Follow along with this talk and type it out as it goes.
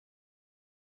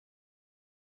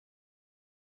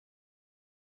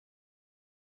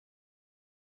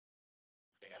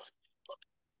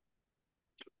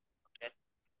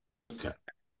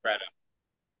Greta.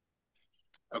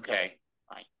 Okay.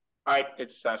 All right.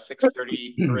 It's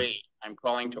 6:33. I'm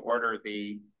calling to order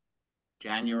the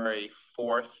January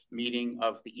 4th meeting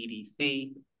of the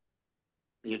EDC.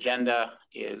 The agenda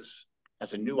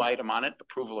has a new item on it,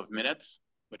 approval of minutes,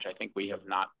 which I think we have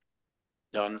not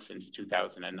done since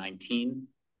 2019.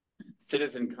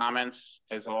 Citizen comments,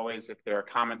 as always, if there are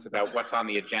comments about what's on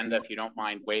the agenda, if you don't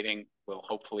mind waiting, we'll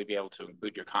hopefully be able to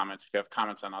include your comments. If you have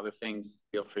comments on other things,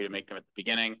 feel free to make them at the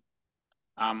beginning.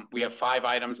 We have 5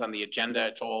 items on the agenda.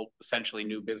 It's all essentially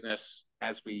new business,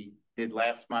 as we did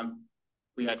last month.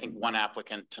 We have, I think, 1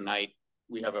 applicant tonight.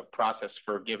 We have a process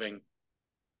for giving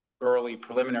early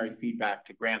preliminary feedback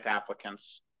to grant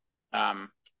applicants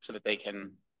so that they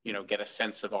can, get a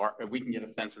sense of we can get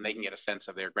a sense and they can get a sense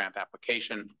of their grant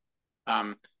application.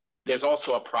 There's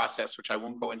also a process, which I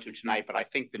won't go into tonight, but I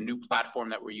think the new platform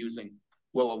that we're using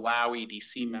will allow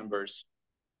EDC members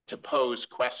to pose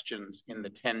questions in the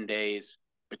 10 days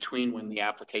between when the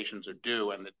applications are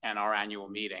due and our annual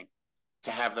meeting,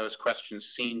 to have those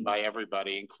questions seen by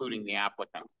everybody, including the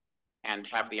applicant, and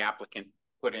have the applicant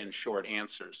put in short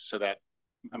answers so that,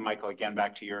 Michael, again,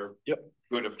 back to your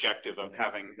good objective of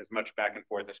having as much back and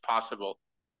forth as possible,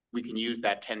 we can use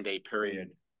that 10-day period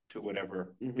to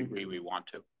whatever degree we want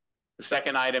to. The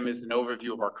second item is an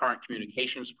overview of our current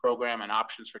communications program and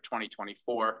options for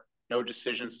 2024. No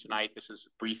decisions tonight. This is a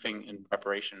briefing in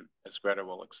preparation, as Greta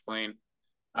will explain.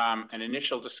 An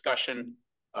initial discussion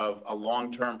of a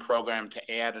long-term program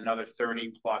to add another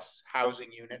 30+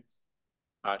 housing units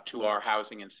to our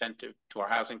housing incentive, to our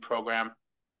housing program.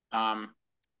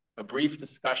 A brief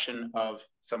discussion of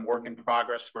some work in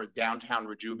progress for downtown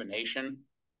rejuvenation,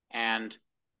 and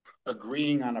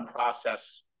agreeing on a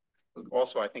process,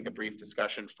 also I think a brief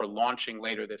discussion for launching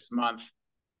later this month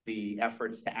the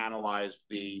efforts to analyze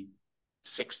the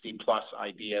 60+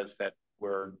 ideas that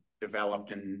were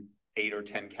developed in 8 or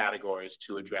 10 categories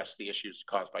to address the issues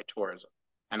caused by tourism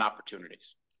and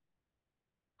opportunities.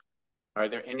 Are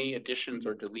there any additions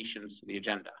or deletions to the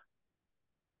agenda?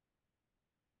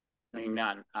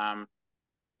 None.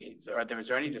 Is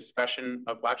there any discussion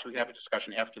of, well, actually we can have a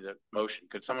discussion after the motion.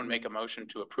 Could someone make a motion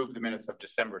to approve the minutes of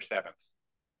December 7th?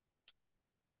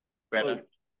 Greta?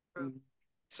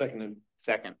 Seconded.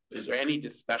 Second. Is there any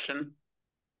discussion?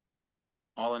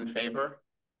 All in favor?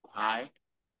 Aye.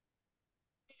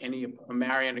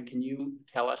 Mariana, can you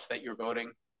tell us that you're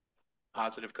voting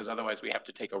positive? Because otherwise we have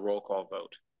to take a roll call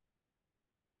vote.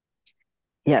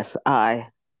 Yes, aye.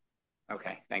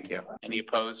 Okay, thank you. Any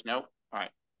opposed? No? All right,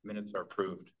 minutes are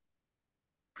approved.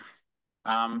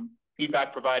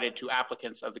 Feedback provided to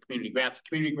applicants of the community grants. The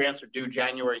community grants are due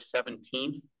January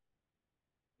 17th.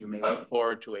 You may look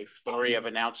forward to a flurry of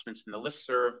announcements in the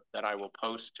listserv that I will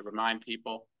post to remind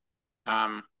people.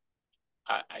 I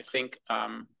think,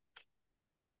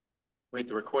 wait,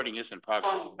 the recording is in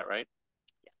progress, is that right?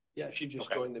 Yeah, she just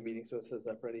joined the meeting, so it says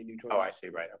that for any new joiners. Oh, I see,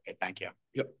 right, okay, thank you.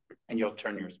 Yep. And you'll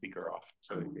turn your speaker off,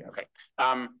 so okay.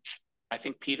 I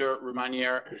think Peter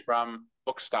Roumanier from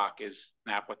Woodstock is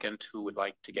an applicant who would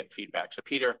like to get feedback. So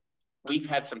Peter, we've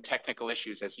had some technical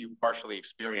issues as you partially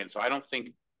experienced, so I don't think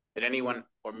that anyone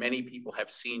or many people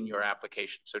have seen your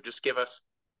application. So just give us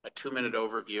a 2-minute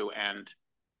overview and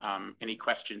any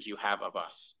questions you have of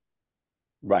us.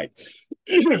 Right.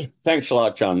 Thanks a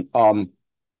lot, John.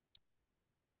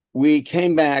 We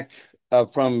came back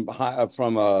from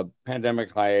a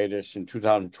pandemic hiatus in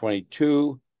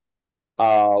 2022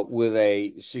 with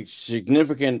a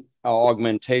significant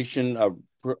augmentation of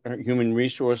human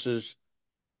resources.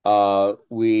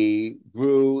 We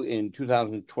grew in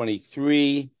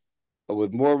 2023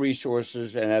 with more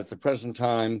resources, and at the present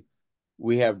time,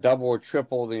 we have double or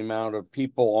triple the amount of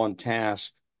people on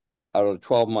task on a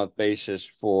 12-month basis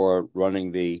for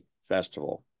running the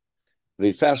festival.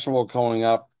 The festival coming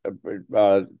up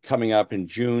in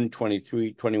June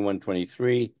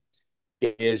 23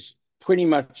 is pretty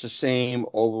much the same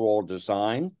overall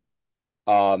design.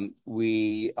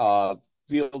 We feel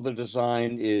the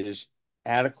design is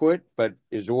adequate, but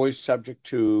is always subject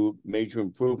to major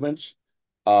improvements.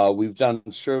 We've done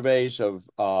surveys of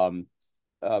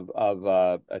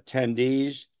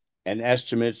attendees and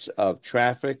estimates of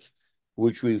traffic,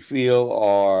 which we feel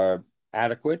are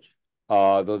adequate,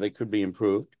 though they could be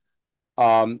improved.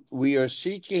 We are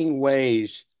seeking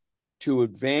ways to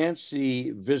advance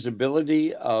the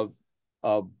visibility of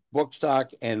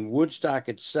Woodstock and Woodstock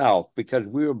itself, because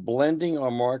we are blending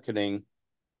our marketing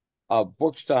of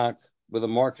Woodstock with the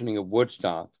marketing of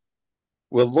Woodstock.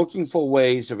 We're looking for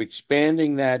ways of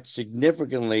expanding that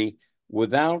significantly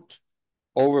without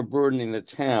overburdening the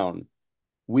town.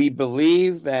 We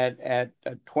believe that at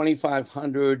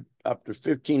 2,500 up to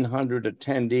 1,500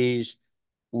 attendees.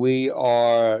 We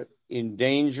are in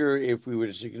danger, if we were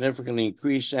to significantly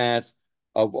increase that,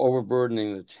 of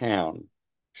overburdening the town.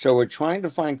 So we're trying to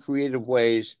find creative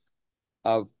ways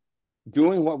of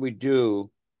doing what we do,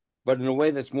 but in a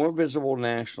way that's more visible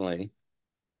nationally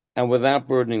and without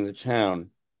burdening the town.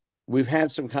 We've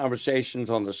had some conversations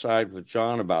on the side with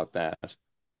John about that.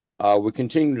 We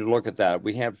continue to look at that.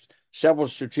 We have several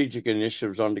strategic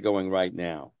initiatives undergoing right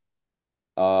now.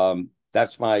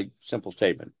 That's my simple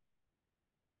statement.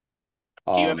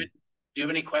 Do you have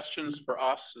any questions for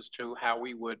us as to how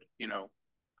we would,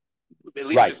 at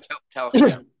least right. just tell us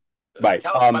again. Right.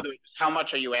 Tell us, by the way, how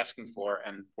much are you asking for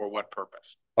and for what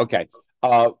purpose? Okay.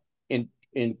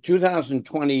 In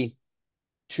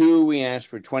 2022, we asked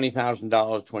for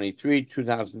 $20,000, 23,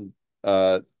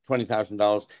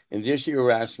 $20,000. And this year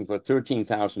we're asking for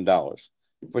 $13,000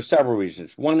 for several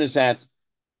reasons. One is that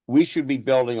we should be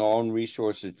building our own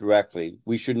resources directly.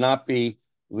 We should not be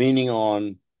leaning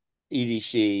on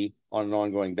EDC on an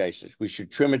ongoing basis. We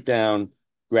should trim it down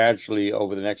gradually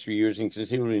over the next few years and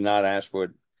conceivably not ask for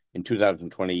it in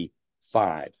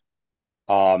 2025.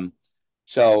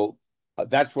 So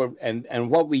that's what, and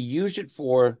what we use it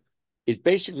for is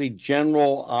basically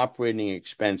general operating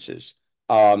expenses.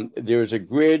 There's a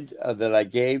grid that I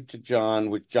gave to John,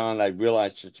 which John, I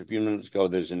realized just a few minutes ago,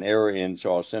 there's an error in,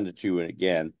 so I'll send it to you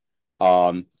again,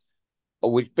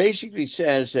 which basically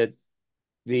says that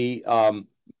the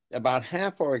about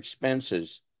half our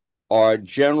expenses are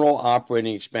general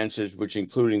operating expenses, which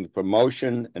including the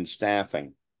promotion and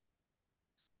staffing.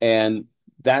 And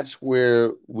that's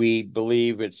where we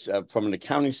believe it's, from an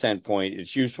accounting standpoint,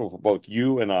 it's useful for both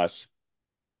you and us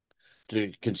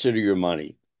to consider your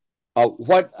money.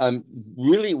 What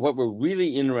we're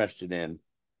really interested in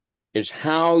is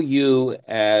how you,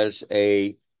 as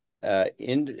where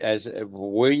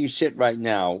you sit right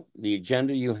now, the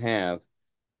agenda you have,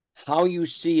 how you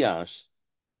see us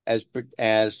as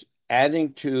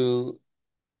adding to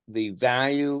the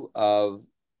value of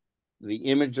the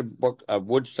image of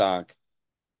Woodstock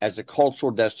as a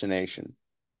cultural destination,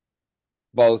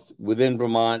 both within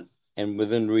Vermont and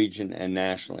within the region and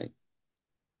nationally.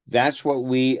 That's what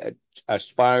we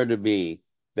aspire to be,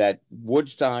 that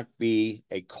Woodstock be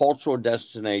a cultural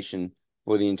destination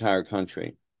for the entire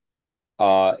country.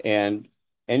 And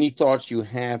any thoughts you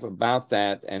have about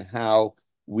that and how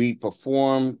we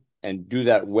perform and do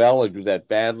that well or do that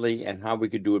badly and how we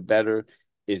could do it better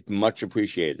is much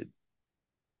appreciated.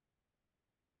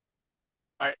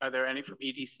 Are there any from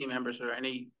EDC members or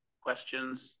any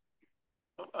questions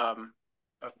of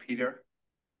Peter?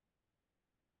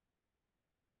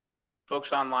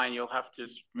 Folks online, you'll have to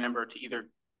just remember to either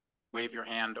wave your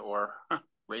hand or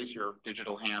raise your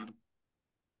digital hand.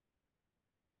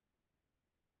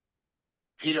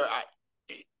 Peter,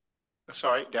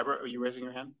 sorry, Deborah, are you raising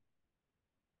your hand?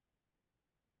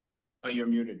 Oh, you're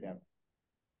muted, Deborah.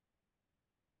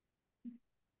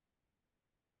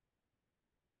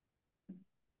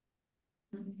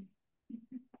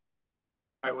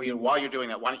 All right, well, while you're doing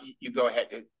that, why don't you go ahead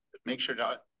and make sure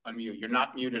to unmute. You're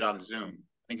not muted on Zoom.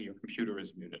 I think your computer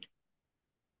is muted.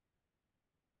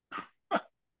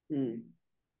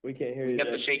 We can't hear you. We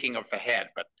get the shaking of the head,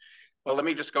 but well, let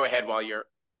me just go ahead while you're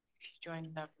join the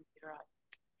computer.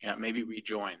 Yeah, maybe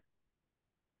rejoin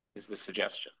is the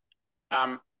suggestion.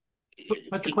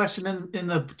 Put the question in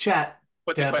the chat.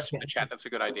 Put the question in the chat. That's a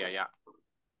good idea. Yeah.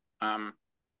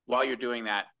 While you're doing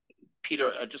that,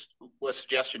 Peter, just a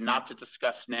suggestion not to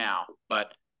discuss now,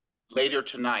 but later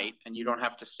tonight, and you don't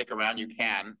have to stick around, you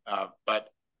can, but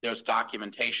there's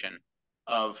documentation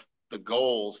of the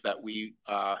goals that we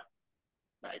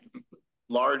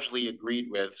largely agreed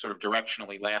with sort of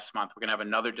directionally last month. We're going to have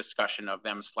another discussion of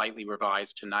them slightly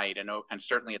revised tonight, and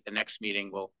certainly at the next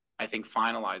meeting, we'll, I think,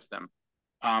 finalize them.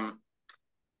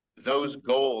 Those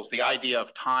goals, the idea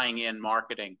of tying in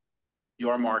marketing,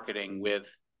 your marketing with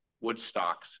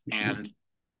Woodstock's and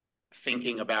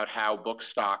thinking about how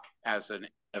Bookstock as an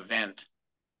event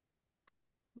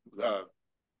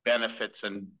benefits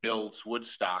and builds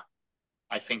Woodstock,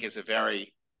 I think is a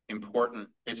very important,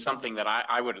 is something that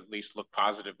I would at least look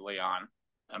positively on.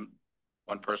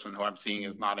 One person who I'm seeing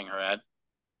is nodding her head.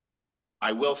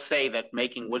 I will say that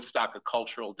making Woodstock a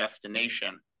cultural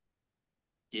destination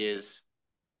is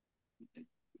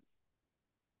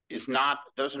not,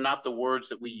 those are not the words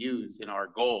that we use in our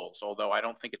goals, although I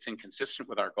don't think it's inconsistent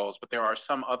with our goals, but there are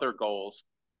some other goals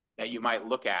that you might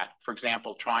look at. For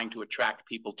example, trying to attract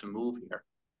people to move here.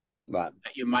 Right.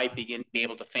 That you might be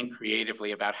able to think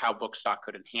creatively about how Bookstock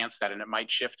could enhance that, and it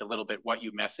might shift a little bit what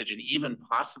you message, and even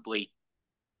possibly,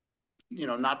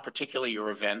 not particularly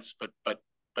your events, but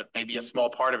but maybe a small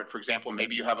part of it. For example,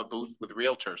 maybe you have a booth with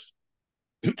realtors.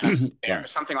 Yeah.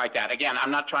 Something like that. Again,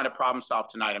 I'm not trying to problem solve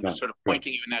tonight. I'm just sort of sure.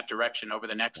 pointing you in that direction over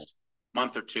the next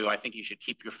month or two. I think you should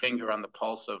keep your finger on the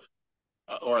pulse of,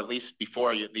 or at least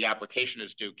before the application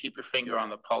is due, keep your finger on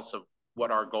the pulse of what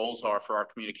our goals are for our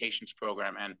communications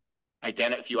program, and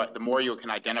the more you can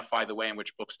identify the way in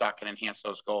which Bookstock can enhance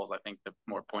those goals, I think the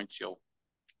more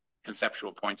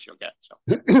conceptual points you'll get. So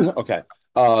okay.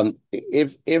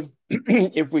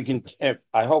 If we can,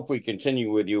 I hope we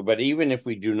continue with you, but even if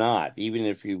we do not, even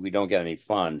if we don't get any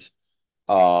funds,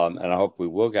 and I hope we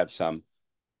will get some,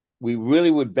 we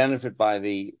really would benefit by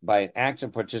an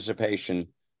active participation,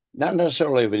 not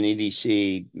necessarily of an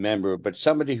EDC member, but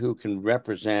somebody who can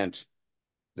represent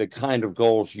the kind of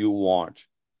goals you want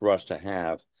for us to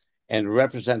have, and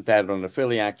represent that on a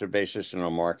fairly active basis in our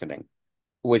marketing,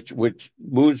 which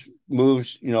moves,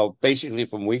 basically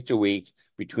from week to week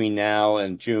between now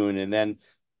and June, and then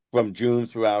from June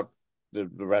throughout the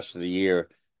rest of the year.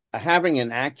 Having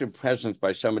an active presence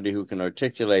by somebody who can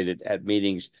articulate it at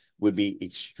meetings would be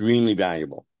extremely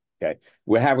valuable. Okay,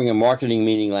 we're having a marketing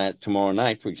meeting tomorrow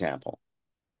night, for example,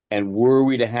 and were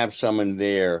we to have someone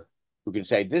there who can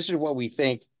say, "This is what we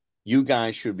think you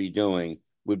guys should be doing,"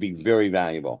 would be very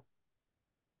valuable.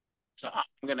 So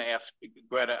I'm going to ask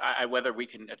Greta whether we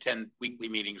can attend weekly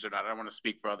meetings or not. I don't want to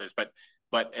speak for others, but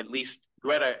at least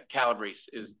Greta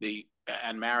Calabrese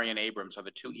and Marion Abrams are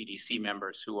the two EDC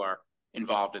members who are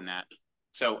involved in that.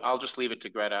 So I'll just leave it to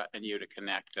Greta and you to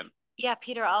connect. And yeah,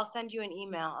 Peter, I'll send you an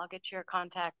email. I'll get your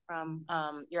contact from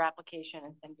your application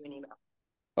and send you an email.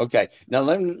 Okay. Now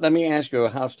let me ask you a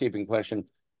housekeeping question.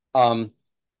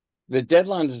 The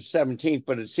deadline is the 17th,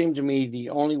 but it seemed to me the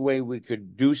only way we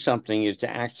could do something is to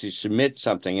actually submit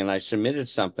something. And I submitted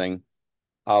something,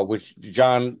 which,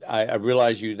 John, I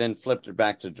realize you then flipped it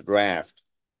back to the draft.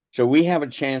 So we have a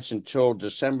chance until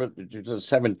December the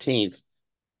 17th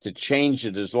to change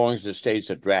it as long as it stays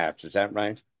a draft. Is that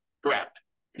right? correct.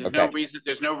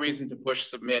 There's no reason to push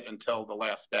submit until the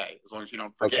last day, as long as you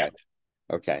don't forget.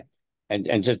 Okay.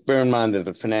 And just bear in mind that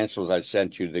the financials I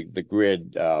sent you, the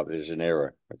grid is an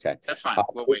error. Okay. That's fine.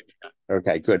 We'll wait for that.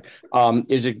 Okay, good.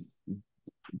 Is it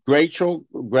Gretel?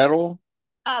 Greta,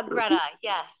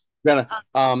 yes. Greta,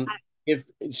 if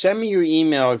send me your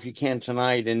email if you can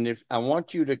tonight, and if I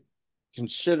want you to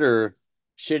consider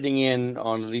sitting in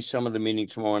on at least some of the meeting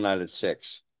tomorrow night at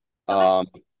 6.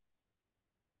 Okay.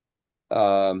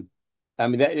 I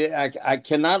mean, I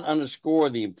cannot underscore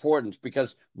the importance,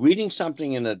 because reading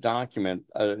something in a document,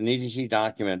 an EDC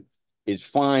document, is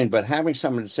fine, but having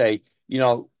someone say,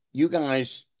 you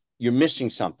guys, you're missing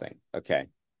something, okay?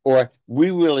 Or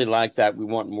we really like that, we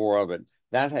want more of it.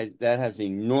 That has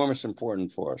enormous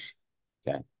importance for us,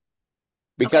 okay?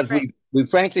 Because we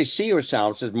frankly see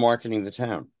ourselves as marketing the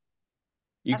town.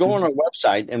 You go on our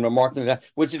website and we're marketing that,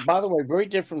 which is, by the way, very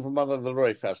different from other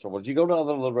literary festivals. You go to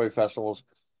other literary festivals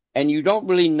and you don't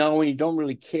really know and you don't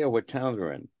really care what town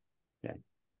they're in, okay?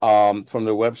 From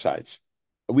their websites.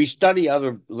 We study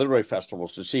other literary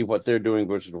festivals to see what they're doing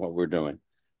versus what we're doing.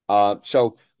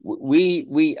 So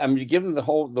I mean, given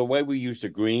the way we use the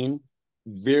green,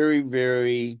 very,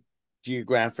 very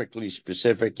geographically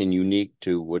specific and unique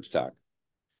to Woodstock.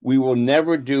 We will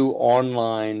never do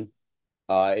online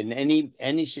in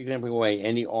any significant way,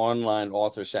 any online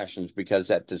author sessions, because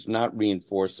that does not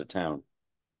reinforce the town.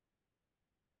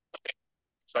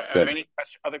 So are there any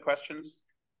other questions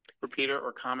for Peter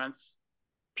or comments?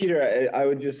 Peter, I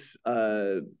would just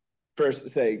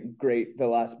first say, great. The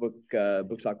last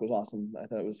Bookstock was awesome.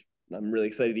 I'm really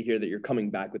excited to hear that you're coming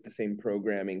back with the same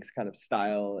programming kind of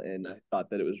style, and I thought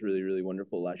that it was really, really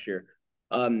wonderful last year.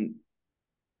 On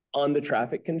the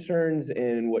traffic concerns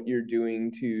and what you're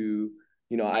doing to,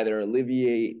 either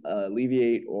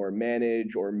alleviate or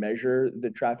manage or measure the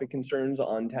traffic concerns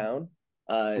on town,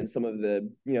 and some of the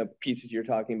pieces you're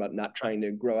talking about, not trying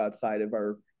to grow outside of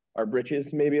our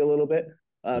britches maybe a little bit.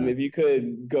 If you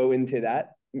could go into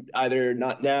that, either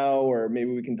not now or maybe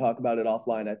we can talk about it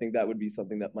offline, I think that would be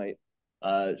something that might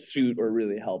suit or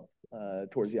really help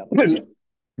towards the application.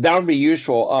 That would be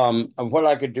useful. And what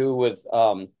I could do with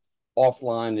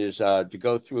offline is to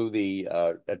go through the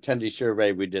attendee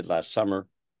survey we did last summer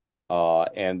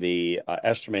and the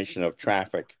estimation of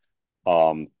traffic,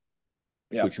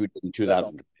 which we did in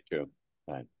 2022.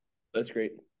 Right. That's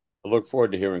great. I look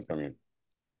forward to hearing from you.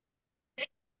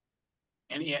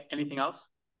 Anything else?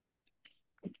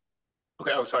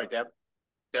 Okay. Oh, sorry, Deb.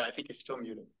 Yeah, I think you're still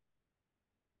muted.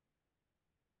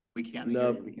 We can't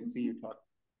hear you. We can see you talk.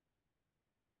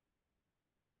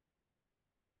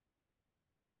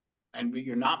 And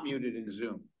you're not muted in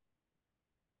Zoom.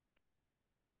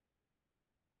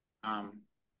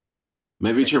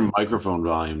 Maybe it's your microphone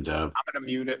volume, Deb. I'm gonna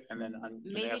mute it and then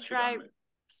Maybe ask you to try unmute.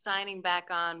 signing back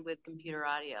on with computer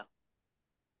audio.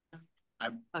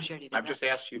 Oh, sure, you did I've that. just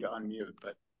asked you to unmute,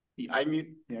 but I mute.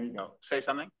 There you go. Say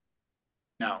something.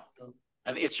 No,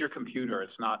 I think it's your computer.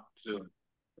 It's not Zoom.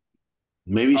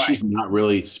 Maybe All she's not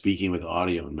really speaking with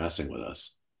audio and messing with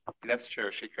us. That's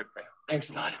true. She could be. Thanks,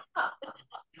 Todd.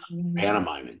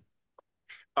 Pantomiming.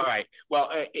 All right. Well,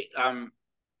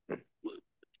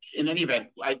 in any event,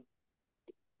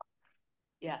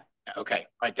 Yeah. okay.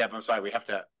 All right, Deb, I'm sorry. We've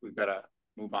got to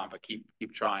move on, but keep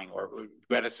trying. Or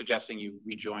Greta suggesting you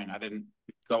rejoin. I didn't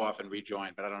go off and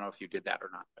rejoin, but I don't know if you did that or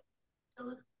not.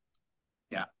 But,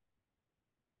 yeah.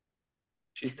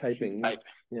 She's typing.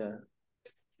 Yeah.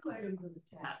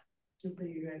 Just so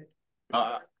you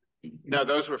guys. No,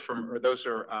 those are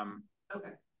okay.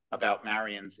 About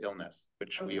Marion's illness,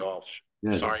 which we all.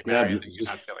 Yeah, Sorry, yeah, Marion, you're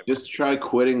not feeling well. just try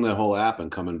quitting the whole app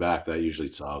and coming back. That usually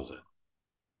solves it.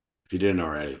 If you didn't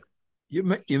already. You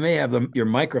may have your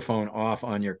microphone off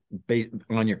on your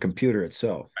computer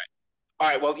itself. Right. All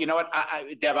right. Well, you know what,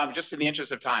 Deb, I'm just in the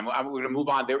interest of time. We're going to move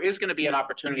on. There is going to be an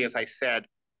opportunity, as I said,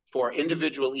 for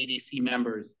individual EDC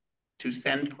members to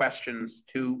send questions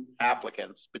to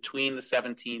applicants between the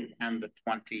 17th and the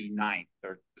 29th,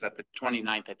 or is that the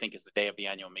 29th? I think is the day of the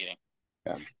annual meeting.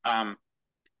 Yeah.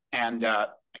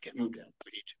 I get moved in for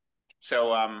each.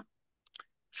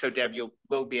 So Deb,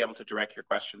 will be able to direct your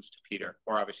questions to Peter,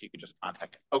 or obviously you could just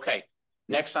contact him. Okay.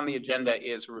 Next on the agenda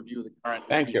is a review of the current.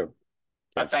 Thank you.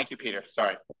 Thank you, Peter.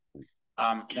 Sorry.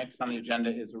 Next on the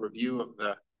agenda is a review of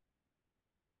the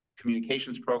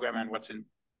communications program and what's in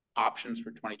options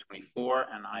for 2024.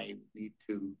 And I need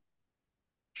to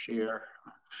share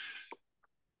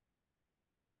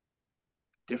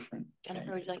different.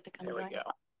 Jennifer, would you like to come? There we go.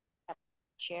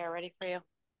 Chair ready for you.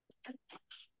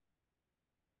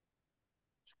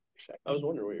 I was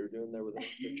wondering what you were doing there with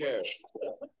the chair.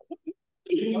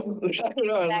 I don't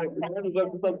know. I was like, there's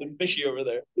up to something fishy over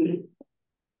there.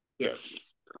 Yes.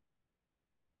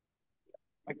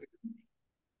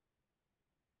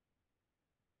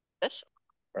 Fish.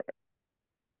 Perfect.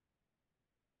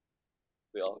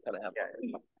 We all kind of have.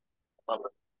 Yeah.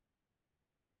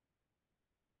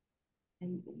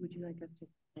 And would you like us to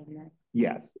say that?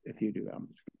 Yes, if you do.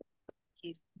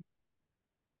 He's.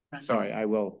 Sorry, I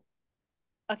will.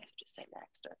 Okay, just say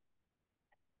next.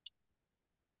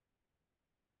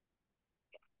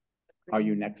 Are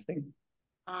you nexting?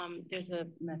 There's a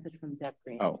message from Deb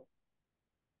Green. Oh.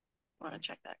 Want to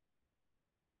check that?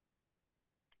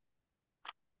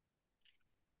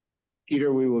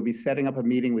 Peter, we will be setting up a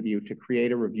meeting with you to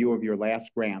create a review of your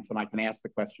last grants, and I can ask the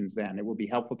questions then. It will be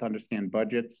helpful to understand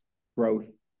budgets, growth,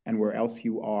 and where else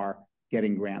you are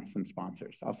getting grants and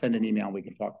sponsors. I'll send an email and we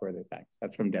can talk further. Thanks.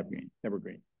 That's from Deborah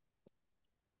Green.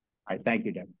 All right, thank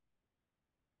you, Deb.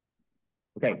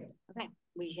 Okay. Okay,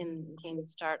 we can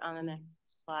start on the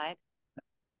next slide.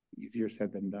 Easier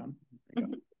said than done.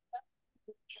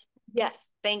 Yes,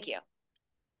 thank you.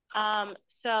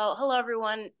 So hello,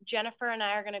 everyone. Jennifer and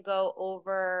I are going to go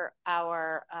over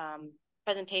our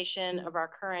presentation of our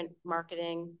current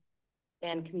marketing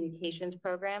and communications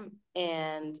program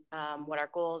and what our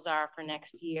goals are for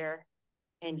next year.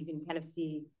 And you can kind of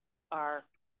see our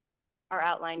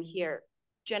outline here.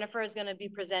 Jennifer is going to be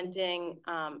presenting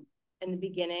in the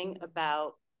beginning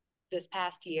about this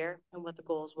past year and what the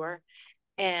goals were.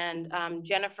 And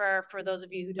Jennifer, for those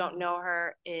of you who don't know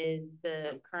her, is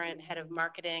the current head of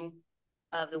marketing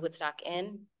of the Woodstock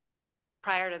Inn.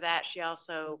 Prior to that, she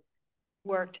also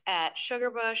worked at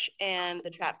Sugarbush and the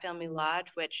Trapp Family Lodge,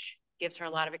 which gives her a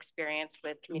lot of experience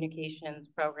with communications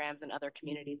programs in other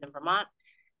communities in Vermont.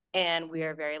 And we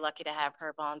are very lucky to have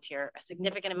her volunteer a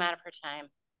significant amount of her time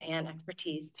and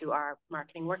expertise to our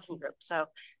marketing working group. So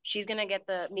she's going to get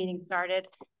the meeting started.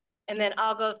 And then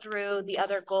I'll go through the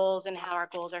other goals and how our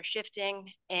goals are shifting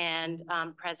and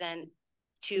present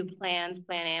two plans,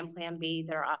 Plan A and Plan B,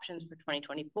 that are options for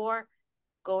 2024.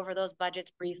 Go over those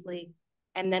budgets briefly,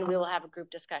 and then we will have a group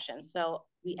discussion. So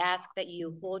we ask that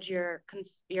you hold your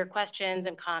questions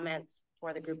and comments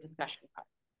for the group discussion part.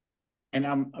 And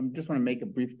I just want to make a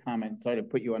brief comment. Sorry to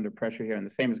put you under pressure here, and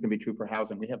the same is going to be true for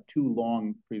housing. We have two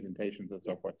long presentations and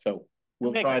so forth, so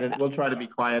we'll try to be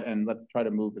quiet and let's try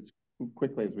to move as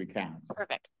quickly as we can. So.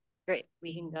 Perfect. Great.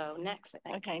 We can go next.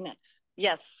 Okay, next.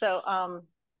 Yes. So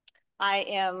I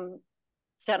am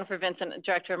Jennifer Vincent,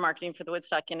 Director of Marketing for the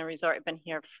Woodstock Inn and Resort. I've been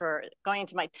here for going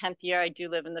into my 10th year. I do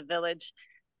live in the village.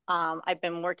 I've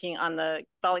been working on the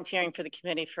volunteering for the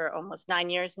committee for almost 9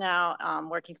 years now,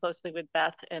 working closely with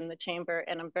Beth and the chamber,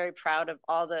 and I'm very proud of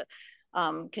all the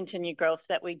continued growth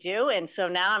that we do. And so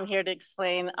now I'm here to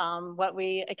explain what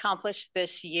we accomplished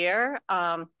this year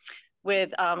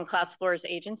with Class 4's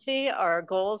agency. Our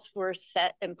goals were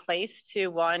set in place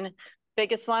to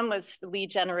biggest one was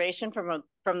lead generation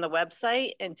from the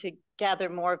website, and to gather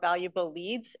more valuable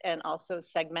leads and also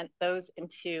segment those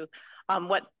into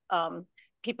what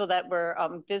people that were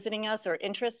visiting us or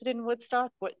interested in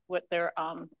Woodstock, what their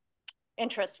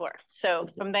interests were. So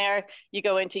from there, you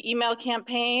go into email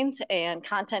campaigns and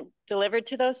content delivered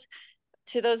to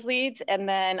those leads, and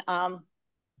then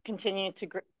continue to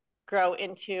grow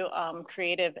into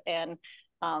creative and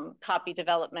copy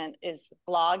development is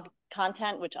blog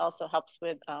content, which also helps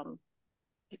with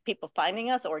people finding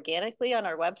us organically on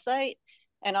our website,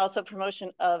 and also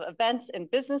promotion of events and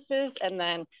businesses, and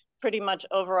then pretty much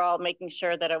overall making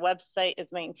sure that our website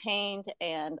is maintained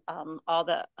and all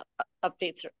the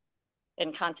updates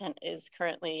and content is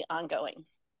currently ongoing.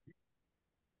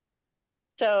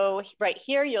 So right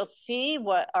here, you'll see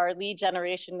what our lead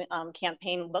generation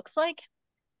campaign looks like.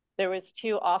 There was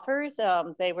 2 offers.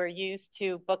 They were used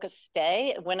to book a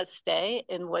stay, win a stay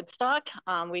in Woodstock.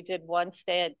 We did 1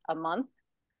 stay a month,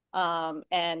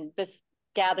 and this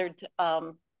gathered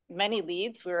many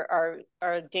leads. Our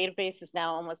database is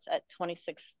now almost at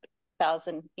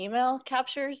 26,000 email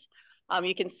captures.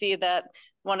 You can see that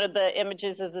one of the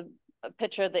images is a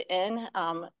picture of the inn.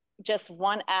 Just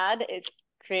 1 ad, it's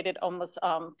created almost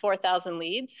 4,000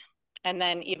 leads. And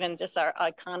then even just our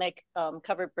iconic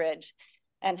covered bridge,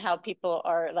 and how people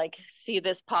are like, see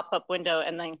this pop-up window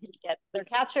and then get their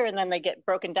capture, and then they get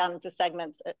broken down into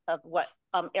segments of what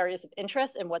areas of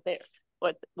interest and what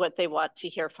they want to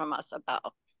hear from us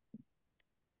about.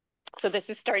 So this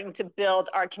is starting to build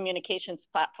our communications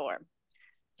platform.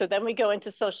 So then we go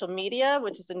into social media,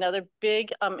 which is another big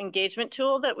engagement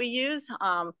tool that we use.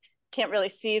 Can't really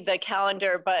see the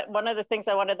calendar, but one of the things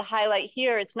I wanted to highlight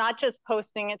here, it's not just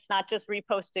posting, it's not just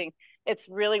reposting, it's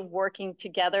really working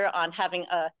together on having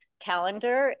a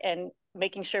calendar and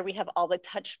making sure we have all the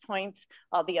touch points,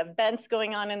 all the events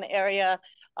going on in the area,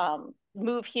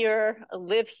 move here,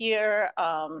 live here,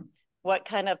 what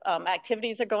kind of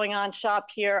activities are going on, shop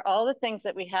here, all the things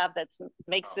that we have that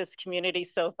makes this community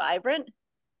so vibrant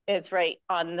is right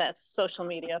on this social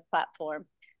media platform.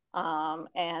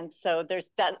 And so there's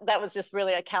that was just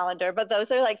really a calendar, but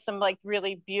those are like some like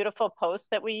really beautiful posts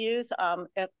that we use.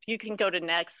 If you can go to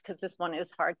next, because this one is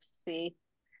hard to see.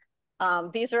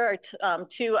 These are our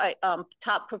 2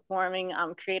 top performing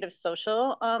creative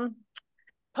social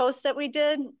posts that we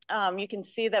did. You can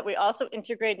see that we also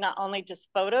integrate not only just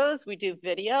photos, we do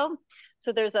video.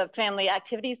 So there's a family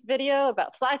activities video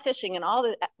about fly fishing and all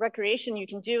the recreation you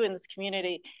can do in this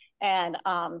community, and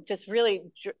just really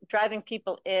driving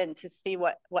people in to see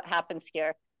what happens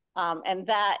here. And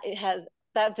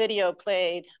that video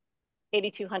played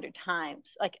 8,200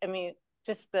 times. Like, I mean,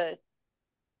 just the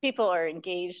people are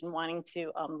engaged and wanting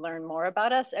to learn more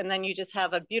about us. And then you just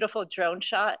have a beautiful drone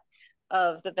shot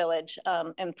of the village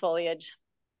and foliage.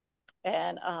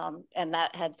 And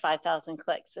that had 5,000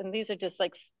 clicks. And these are just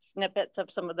like snippets of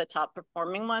some of the top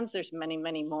performing ones. There's many,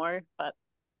 many more, but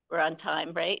we're on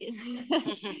time, right?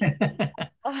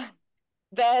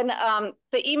 Then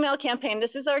the email campaign,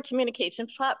 this is our communication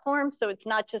platform. So it's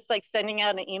not just like sending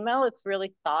out an email, it's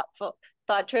really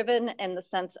thought-driven in the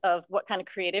sense of what kind of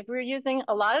creative we're using.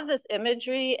 A lot of this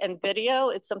imagery and video,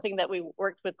 it's something that we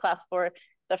worked with Class 4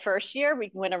 the first year. We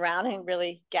went around and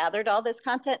really gathered all this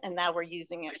content, and now we're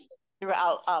using it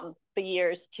throughout the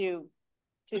years to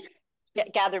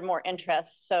gather more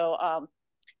interest. So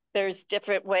there's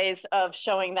different ways of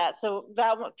showing that. So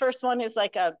that first one is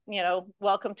like a,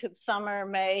 welcome to the summer,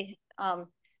 May,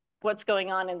 what's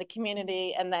going on in the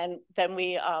community. And then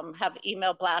we have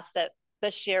email blasts that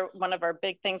this year, one of our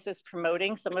big things is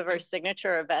promoting some of our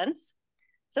signature events.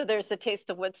 So there's the Taste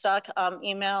of Woodstock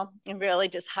email, and really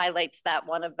just highlights that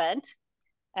one event.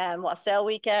 And Wassail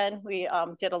Weekend, we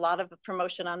did a lot of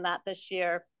promotion on that this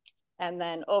year. And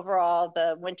then overall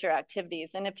the winter activities.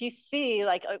 And if you see,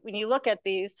 like when you look at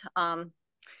these,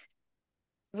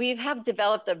 we have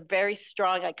developed a very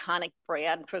strong iconic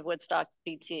brand for Woodstock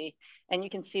BT. And you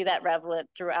can see that relevant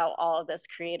throughout all of this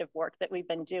creative work that we've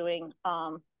been doing.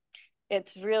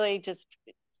 It's really just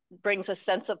brings a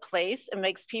sense of place and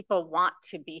makes people want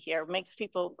to be here, makes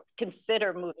people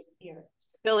consider moving here,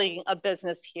 building a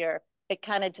business here. It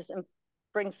kind of just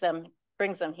brings them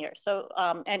here. So,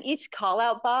 and each call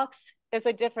out box is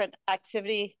a different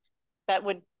activity that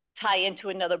would tie into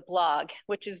another blog,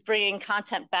 which is bringing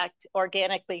content back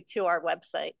organically to our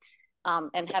website,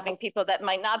 and having people that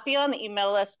might not be on the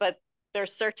email list, but they're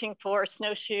searching for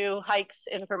snowshoe hikes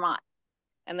in Vermont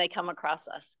and they come across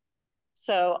us.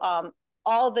 So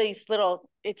all these little,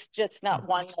 it's just not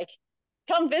one like,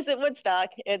 come visit Woodstock.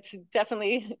 It's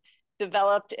definitely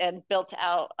developed and built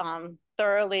out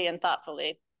thoroughly and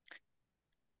thoughtfully.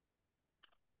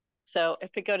 So if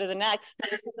we go to the next,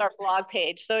 this is our blog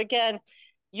page. So again,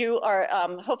 you are,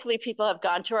 hopefully people have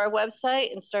gone to our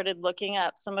website and started looking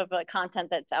at some of the content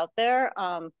that's out there.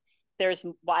 There's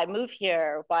why move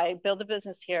here, why build a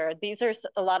business here. These are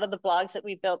a lot of the blogs that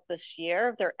we built this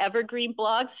year. They're evergreen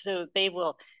blogs, so they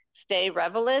will stay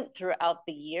relevant throughout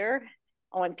the year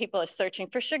when people are searching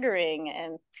for sugaring,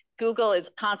 and Google is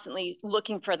constantly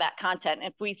looking for that content.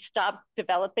 If we stop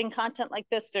developing content like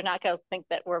this, they're not going to think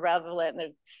that we're relevant and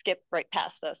they'll skip right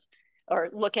past us or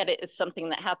look at it as something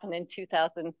that happened in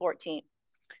 2014.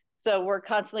 So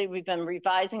we've been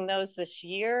revising those this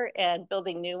year and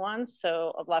building new ones.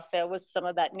 So Wassail was some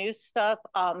of that new stuff.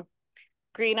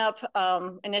 Green Up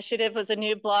Initiative was a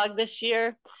new blog this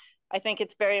year. I think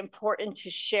it's very important to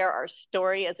share our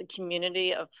story as a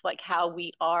community of like how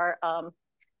we are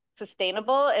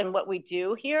sustainable and what we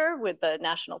do here with the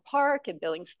national park and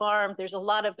Billings Farm. There's a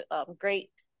lot of great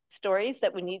stories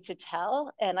that we need to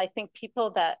tell. And I think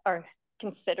people that are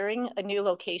considering a new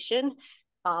location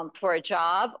for a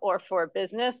job or for a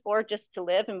business or just to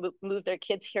live and move their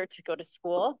kids here to go to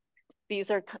school, these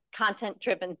are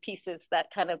content-driven pieces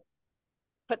that kind of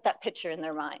put that picture in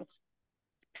their minds.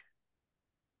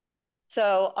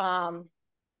 So, am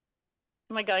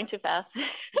I going too fast?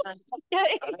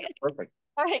 Okay. Perfect.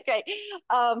 All right, great.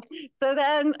 So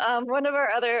then one of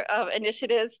our other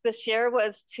initiatives this year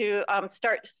was to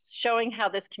start showing how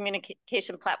this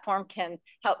communication platform can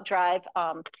help drive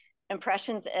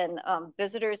impressions and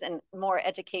visitors and more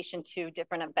education to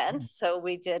different events. So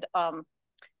we did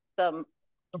some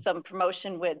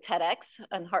promotion with TEDx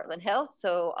in Heartland Hills.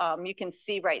 So you can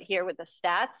see right here with the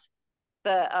stats,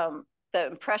 the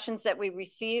impressions that we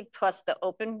received plus the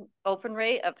open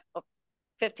rate of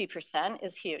 50%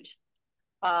 is huge.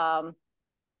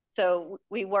 So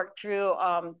we worked through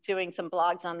doing some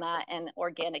blogs on that and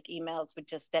organic emails with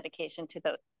just dedication to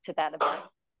that event.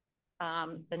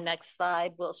 The next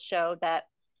slide will show that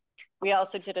we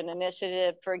also did an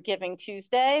initiative for Giving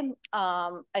Tuesday.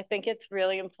 I think it's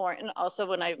really important. Also,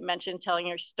 when I mentioned telling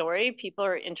your story, people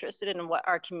are interested in what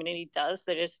our community does.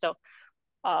 They just don't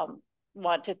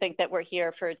want to think that we're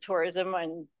here for tourism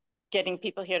and getting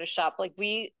people here to shop. Like,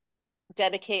 we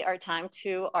dedicate our time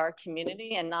to our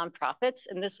community and nonprofits.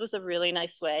 And this was a really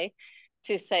nice way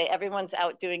to say everyone's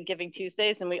out doing Giving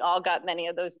Tuesdays, and we all got many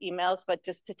of those emails, but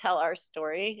just to tell our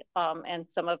story and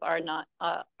some of our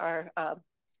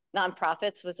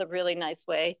nonprofits was a really nice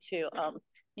way to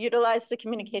utilize the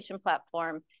communication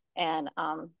platform and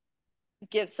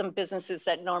give some businesses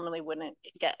that normally wouldn't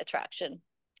get attraction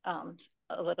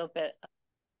a little bit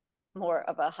more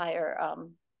of a higher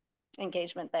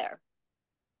engagement there.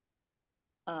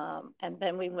 And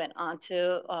then we went on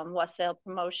to Wassail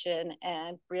promotion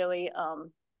and really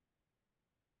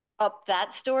up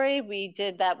that story. We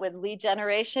did that with lead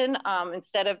generation.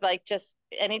 Instead of like just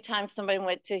anytime somebody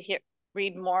went to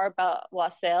read more about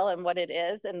Wassail and what it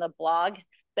is in the blog,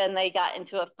 then they got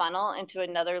into a funnel into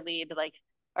another lead. Like,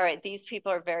 all right, these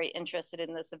people are very interested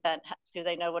in this event. Do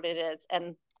they know what it is?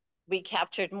 And we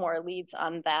captured more leads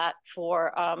on that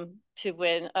for to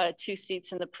win 2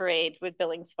 seats in the parade with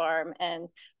Billings Farm, and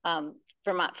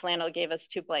Vermont Flannel gave us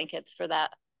 2 blankets for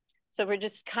that. So we're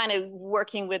just kind of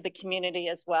working with the community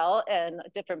as well and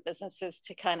different businesses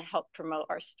to kind of help promote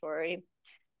our story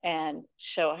and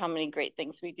show how many great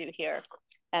things we do here.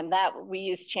 And that we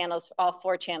use channels, all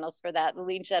 4 channels for that: the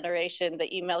lead generation,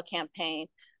 the email campaign,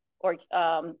 or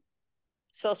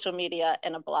social media,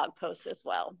 and a blog post as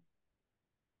well.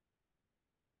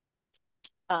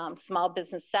 Small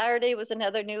Business Saturday was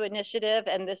another new initiative,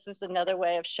 and this is another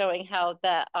way of showing how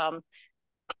that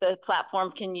the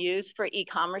platform can use for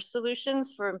e-commerce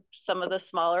solutions for some of the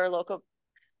smaller local,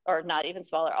 or not even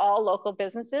smaller, all local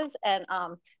businesses. And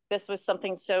this was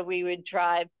something, so we would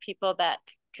drive people that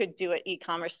could do an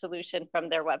e-commerce solution from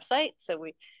their website. So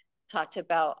we talked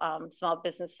about Small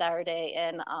Business Saturday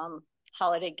and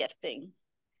holiday gifting.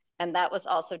 And that was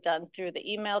also done through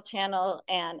the email channel.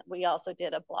 And we also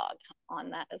did a blog on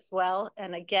that as well.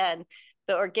 And again,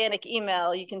 the organic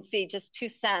email, you can see just 2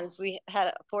 cents, we had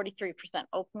a 43%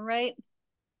 open rate.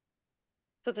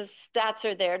 So the stats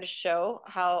are there to show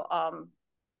how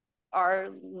our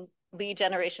lead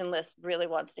generation list really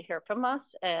wants to hear from us,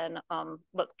 and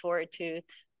look forward to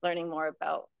learning more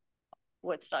about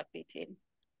Woodstock BT.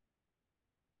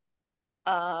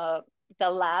 The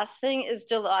last thing is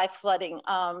July flooding.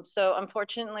 So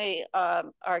unfortunately,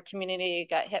 our community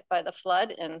got hit by the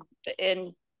flood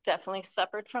and definitely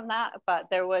suffered from that. But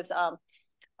there was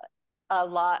a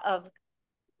lot of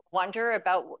wonder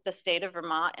about the state of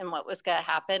Vermont and what was going to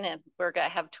happen, and we're going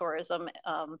to have tourism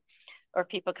or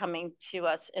people coming to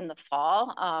us in the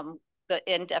fall. The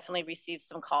inn definitely received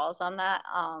some calls on that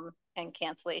and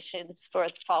cancellations for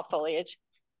the fall foliage.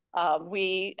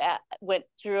 We went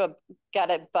through got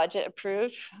a budget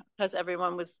approved because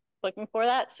everyone was looking for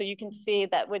that. So you can see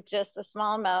that with just a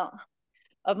small amount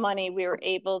of money, we were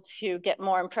able to get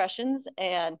more impressions.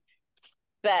 And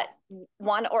that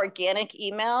one organic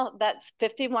email, that's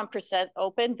 51%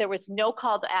 open. There was no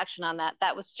call to action on that.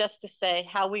 That was just to say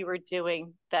how we were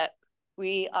doing, that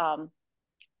we,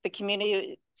 the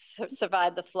community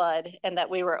survived the flood and that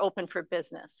we were open for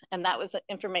business. And that was an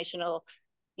informational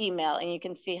email. And you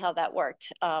can see how that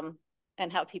worked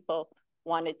and how people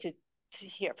wanted to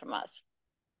hear from us.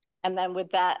 And then with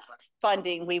that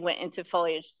funding, we went into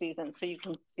foliage season. So you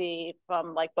can see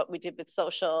from like what we did with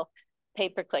social,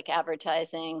 pay-per-click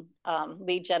advertising,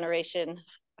 lead generation,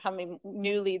 how many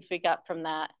new leads we got from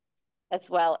that, as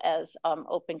well as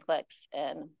open clicks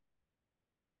and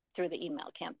through the email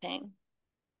campaign.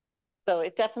 So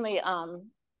it definitely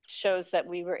shows that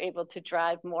we were able to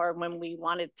drive more when we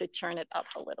wanted to turn it up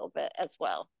a little bit as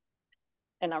well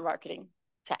in our marketing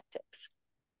tactics.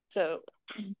 So,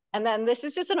 and then this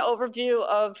is just an overview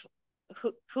of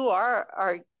who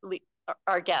are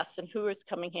our guests and who is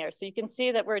coming here. So you can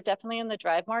see that we're definitely in the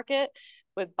drive market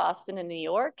with Boston and New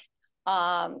York.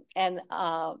 And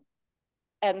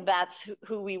that's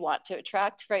who we want to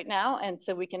attract right now. And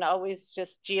so we can always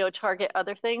just geo-target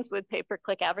other things with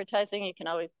pay-per-click advertising. You can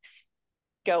always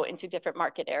go into different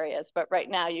market areas. But right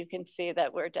now you can see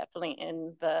that we're definitely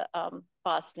in the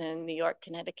Boston, New York,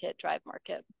 Connecticut drive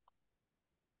market.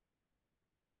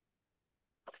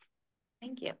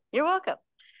 Thank you. You're welcome.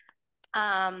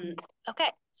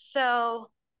 Okay, so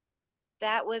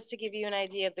that was to give you an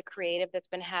idea of the creative that's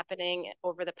been happening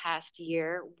over the past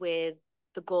year with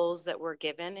the goals that were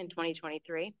given in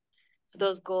 2023. So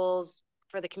those goals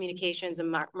for the communications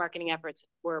and marketing efforts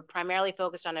were primarily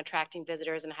focused on attracting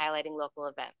visitors and highlighting local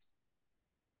events.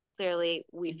 Clearly,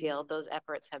 we feel those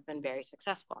efforts have been very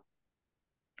successful.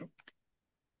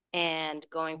 And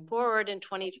going forward in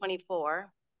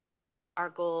 2024, our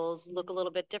goals look a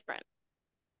little bit different.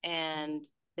 And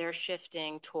they're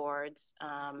shifting towards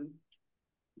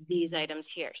these items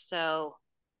here. So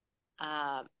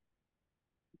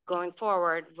going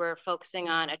forward, we're focusing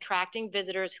on attracting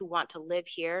visitors who want to live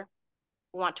here,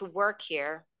 who want to work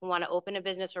here, who want to open a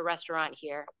business or restaurant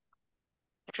here,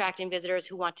 attracting visitors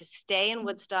who want to stay in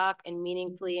Woodstock and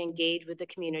meaningfully engage with the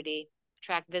community,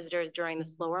 attract visitors during the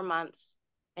slower months,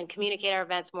 and communicate our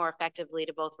events more effectively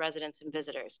to both residents and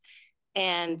visitors.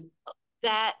 And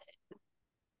that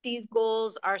these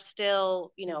goals are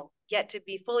still, yet to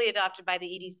be fully adopted by the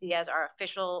EDC as our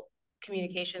official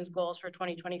communications goals for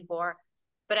 2024.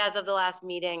 But as of the last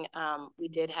meeting, we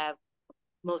did have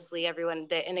mostly everyone,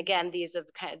 and again, these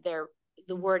have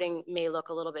the wording may look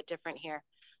a little bit different here.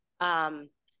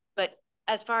 But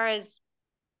as far as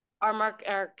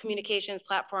our communications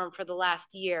platform for the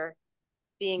last year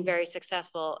being very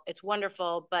successful, it's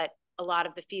wonderful, but a lot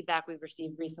of the feedback we've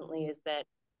received recently is that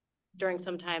during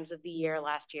some times of the year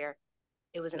last year,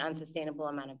 it was an unsustainable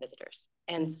amount of visitors.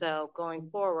 And so going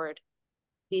forward,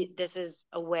 this is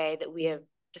a way that we have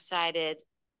decided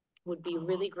would be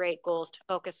really great goals to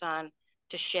focus on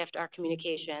to shift our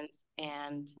communications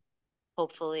and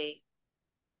hopefully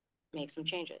make some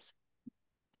changes.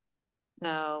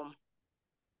 So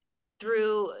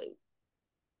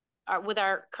with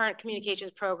our current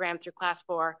communications program through Class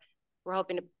 4, we're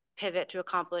hoping to pivot to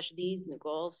accomplish these new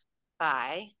goals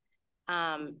by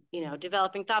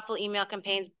developing thoughtful email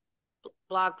campaigns,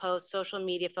 blog posts, social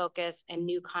media focus, and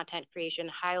new content creation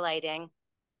highlighting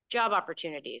job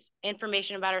opportunities,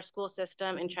 information about our school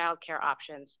system and childcare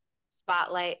options,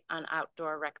 spotlight on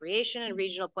outdoor recreation and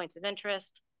regional points of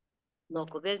interest,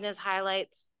 local business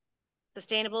highlights,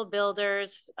 sustainable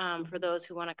builders for those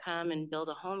who want to come and build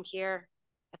a home here,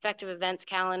 effective events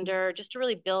calendar, just to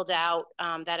really build out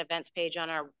that events page on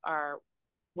our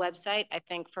website.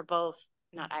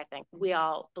 We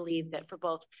all believe that for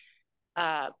both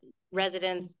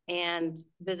residents and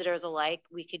visitors alike,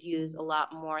 we could use a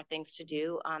lot more things to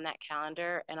do on that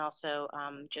calendar, and also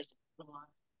just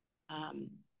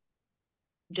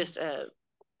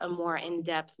a more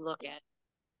in-depth look at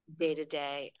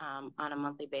day-to-day on a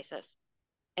monthly basis.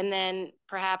 And then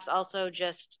perhaps also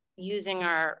just using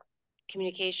our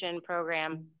communication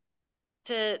program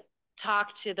to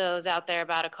talk to those out there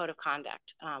about a code of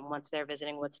conduct once they're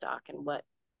visiting Woodstock, and what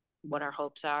our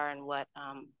hopes are, and what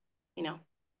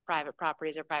private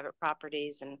properties are private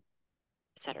properties, and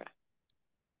etc.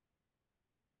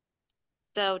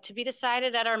 So to be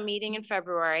decided at our meeting in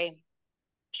February,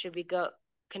 should we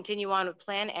continue on with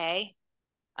Plan A,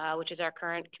 which is our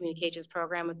current communications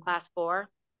program with Class 4,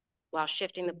 while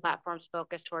shifting the platform's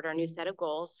focus toward our new set of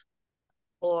goals?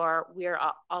 Or we're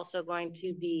also going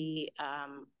to be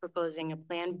proposing a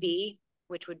Plan B,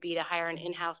 which would be to hire an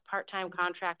in-house part-time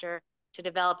contractor to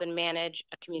develop and manage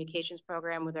a communications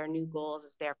program with our new goals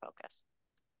as their focus.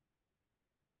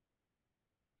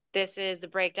 This is the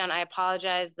breakdown. I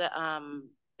apologize that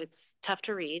it's tough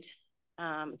to read.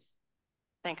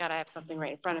 Thank God I have something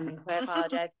right in front of me, so I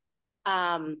apologize.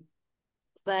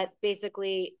 But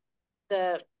basically,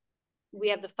 we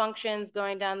have the functions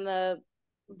going down the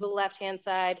left-hand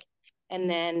side, and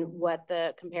then what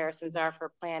the comparisons are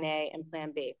for Plan A and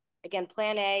Plan B. Again,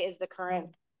 Plan A is the current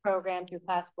program through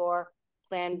Class 4.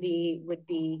 Plan B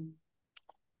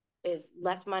is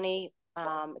less money.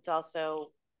 It's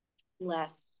also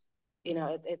less,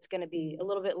 it's going to be a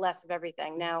little bit less of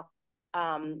everything. Now,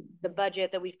 the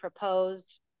budget that we've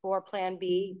proposed for Plan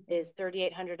B is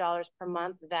 $3,800 per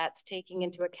month. That's taking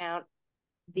into account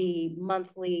the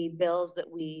monthly bills that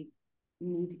we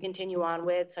need to continue on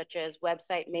with, such as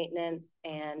website maintenance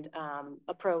and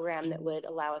a program that would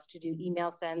allow us to do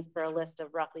email sends for a list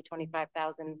of roughly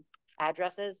 25,000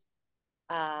 addresses.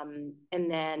 And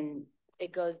then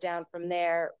it goes down from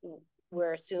there.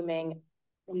 We're assuming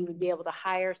we would be able to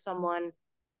hire someone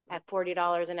at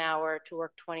 $40 an hour to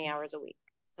work 20 hours a week.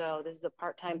 So this is a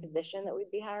part-time position that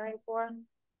we'd be hiring for.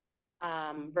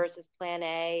 Versus Plan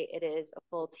A, it is a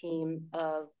full team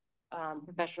of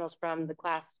professionals from the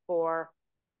Class 4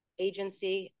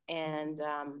 agency and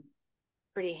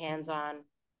pretty hands-on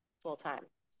full-time.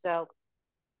 So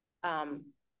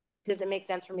does it make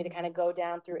sense for me to kind of go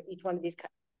down through each one of these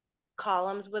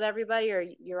columns with everybody, or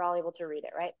you're all able to read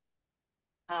it, right?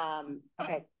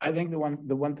 Okay. I think the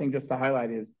one thing just to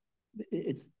highlight is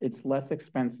it's less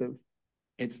expensive,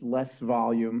 it's less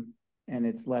volume, and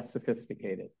it's less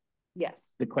sophisticated. Yes.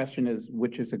 The question is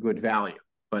which is a good value,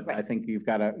 but right. I think you've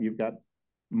got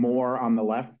more on the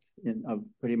left of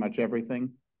pretty much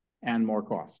everything and more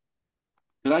cost.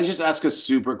 Could I just ask a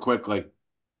super quick, I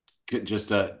just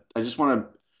want to,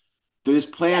 this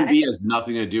Plan B has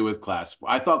nothing to do with Class 4.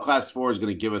 I thought Class 4 is going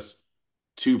to give us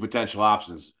 2 potential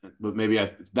options, but maybe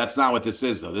that's not what this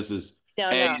is though. This is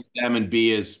A is them and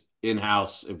B is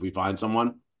in-house if we find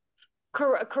someone.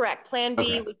 Correct. Plan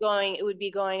B would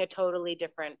be going a totally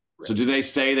different route. So do they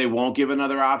say they won't give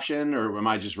another option, or am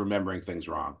I just remembering things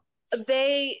wrong?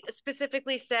 They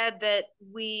specifically said that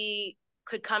we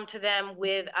could come to them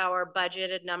with our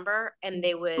budgeted number and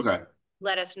they would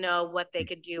let us know what they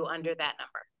could do under that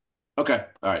number. Okay.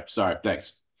 All right. Sorry.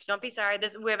 Thanks. Don't be sorry.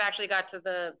 We've actually got to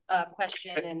the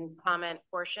question and comment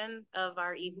portion of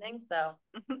our evening. So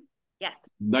yes.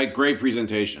 Great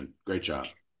presentation. Great job.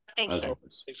 Thank you.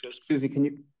 Susie, can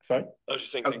you, sorry? I was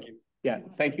just saying thank you. Yeah,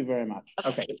 thank you very much.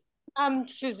 Okay. I'm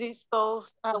Susie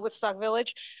Stoles, Woodstock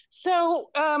Village. So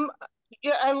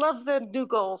yeah, I love the new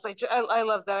goals. I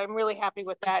love that. I'm really happy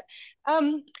with that.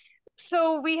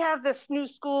 So we have this new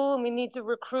school and we need to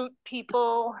recruit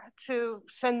people to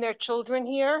send their children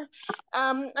here.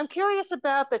 I'm curious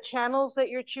about the channels that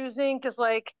you're choosing, because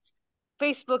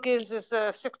Facebook is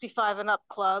a 65 and up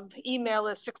club. Email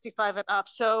is 65 and up.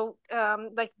 So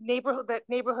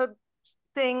neighborhood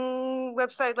thing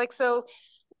website, so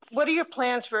what are your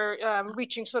plans for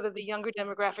reaching sort of the younger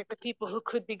demographic, the people who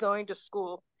could be going to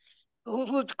school,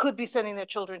 who could be sending their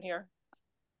children here?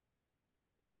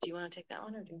 Do you want to take that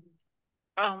one or do you?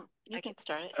 I can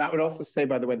start it. I would also say,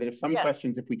 by the way, that if some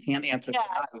questions, if we can't answer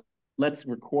tonight, let's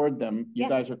record them. You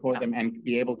guys record them and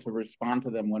be able to respond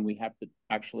to them when we have to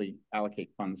actually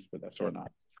allocate funds for this or not.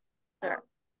 Sure.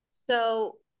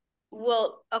 So,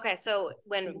 so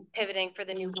when pivoting for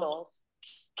the new goals,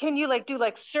 can you do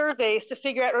surveys to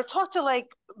figure out, or talk to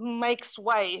Mike's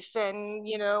wife and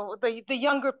the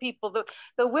younger people,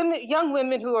 the young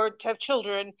women who have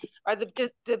children are the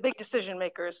big decision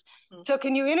makers. So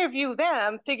can you interview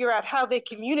them, figure out how they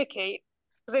communicate,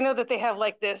 because I know that they have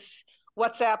this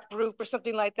WhatsApp group or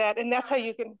something like that, and that's how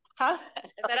you can. I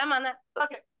said I'm on that.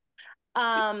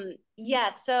 Okay.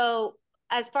 Yeah. So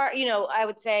as far I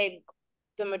would say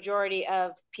the majority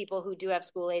of people who do have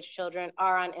school-age children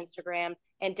are on Instagram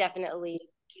and definitely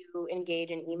do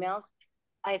engage in emails.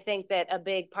 I think that a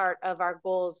big part of our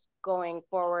goals going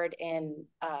forward in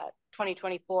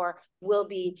 2024 will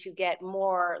be to get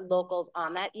more locals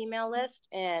on that email list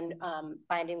and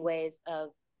finding ways of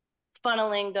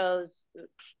funneling those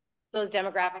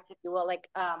demographics, if you will.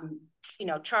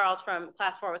 Charles from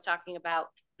Class 4 was talking about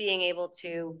being able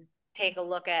to take a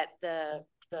look at the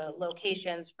the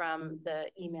locations from the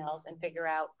emails and figure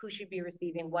out who should be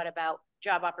receiving what about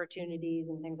job opportunities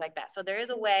and things like that. So there is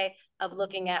a way of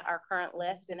looking at our current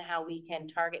list and how we can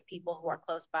target people who are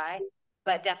close by,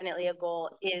 but definitely a goal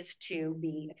is to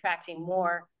be attracting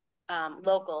more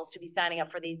locals to be signing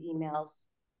up for these emails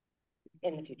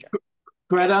in the future.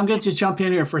 Greta, I'm going to jump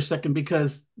in here for a second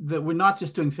because we're not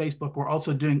just doing Facebook, we're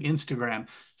also doing Instagram.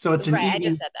 So it's right. I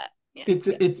just said that.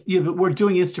 Yeah. But we're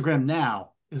doing Instagram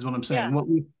now, is what I'm saying. Yeah.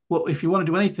 If you want to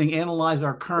do anything, analyze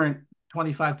our current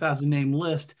 25,000 name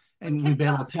list, and we'll be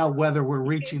able to tell whether we're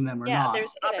reaching them or not.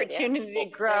 There's opportunity to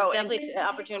grow. There's definitely an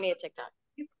opportunity at TikTok.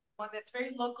 One that's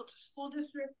very local to school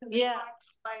districts, and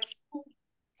by school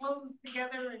clothes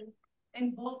together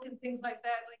and bulk and things like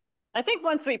that. Like, I think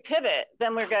once we pivot,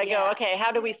 then we're going to go, okay,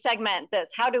 how do we segment this?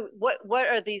 What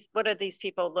are these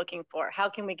people looking for? How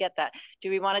can we get that? Do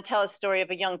we want to tell a story of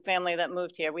a young family that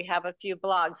moved here? We have a few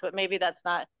blogs, but maybe that's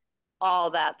not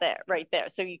all that right there.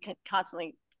 So you can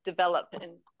constantly develop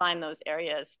and find those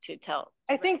areas to tell.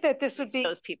 I think that this would be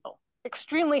those people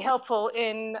extremely helpful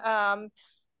in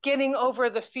getting over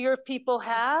the fear people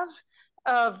have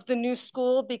of the new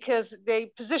school, because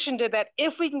they positioned it that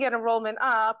if we can get enrollment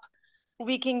up,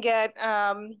 we can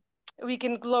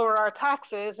lower our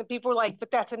taxes, and people are like, but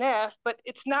that's an if, but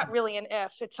it's not really an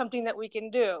if, it's something that we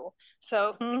can do.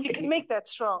 So if you can make that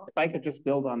strong. If I could just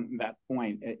build on that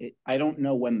point, I don't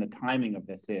know when the timing of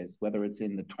this is, whether it's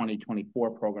in the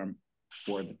 2024 program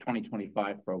or the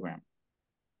 2025 program,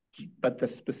 but the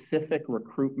specific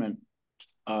recruitment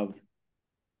of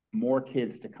more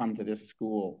kids to come to this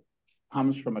school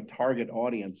comes from a target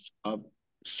audience of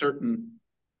certain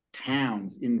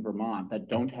towns in Vermont that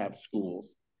don't have schools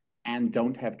and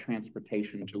don't have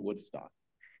transportation to Woodstock.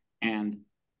 And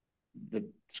the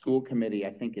school committee,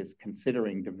 I think, is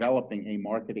considering developing a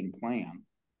marketing plan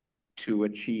to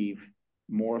achieve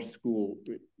more school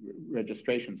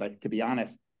registrations. To be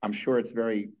honest, I'm sure it's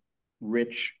very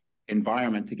rich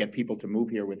environment to get people to move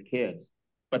here with kids,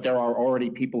 but there are already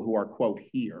people who are, quote,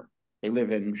 here. They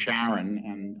live in Sharon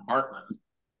and Heartland.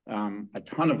 A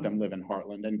ton of them live in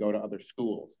Heartland and go to other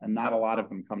schools, and not a lot of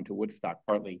them come to Woodstock,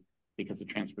 partly because of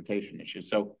transportation issues.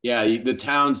 So yeah, the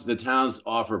towns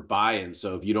offer buy-in.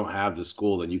 So if you don't have the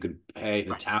school, then you can pay,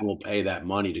 the town will pay that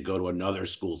money to go to another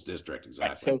school's district.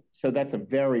 Exactly. Right. So that's a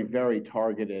very, very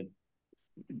targeted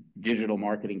digital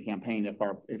marketing campaign.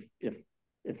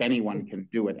 If anyone can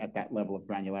do it at that level of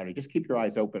granularity, just keep your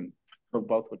eyes open for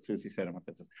both what Susie said and what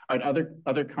this is. All right,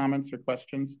 other comments or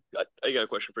questions? I got a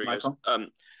question for you Michael? guys.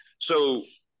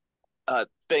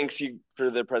 Thanks you for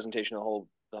the presentation,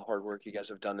 the hard work you guys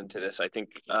have done into this. I think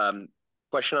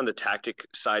question on the tactic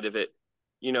side of it,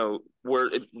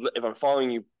 if I'm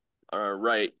following you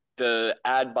right, the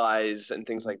ad buys and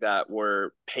things like that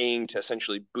were paying to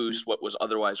essentially boost what was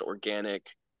otherwise organic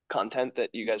content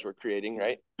that you guys were creating,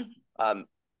 right?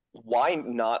 Why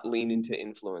not lean into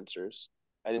influencers?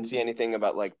 I didn't see anything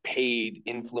about like paid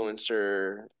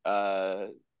influencer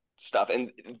stuff,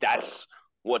 and that's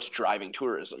what's driving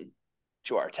tourism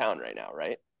to our town right now,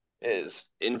 right? Is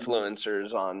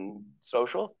influencers on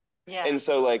social. Yeah. And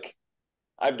so like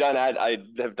I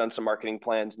have done some marketing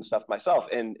plans and stuff myself,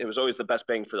 and it was always the best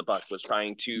bang for the buck was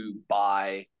trying to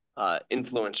buy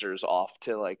influencers off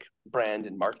to like brand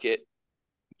and market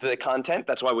the content.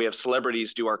 That's why we have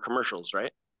celebrities do our commercials,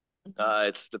 right?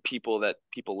 It's the people that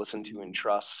people listen to and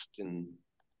trust. And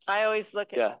I always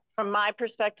look at, from my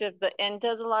perspective, the Inn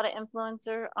does a lot of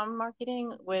influencer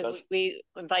marketing. We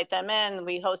invite them in,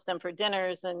 we host them for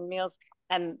dinners and meals,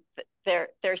 and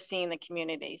they're seeing the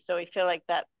community. So we feel like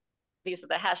that these are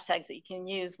the hashtags that you can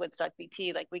use. Woodstock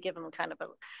BT, like we give them kind of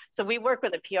so we work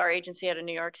with a PR agency out of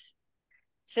New York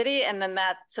City, and then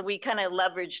so we kind of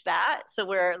leverage that. So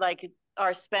we're like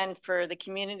our spend for the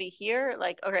community here,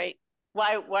 like, all right,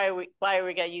 why are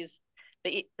we gonna use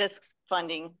this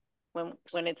funding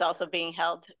when it's also being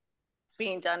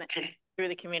done through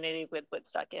the community with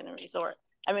Woodstock Inn and Resort?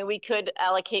 I mean, we could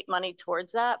allocate money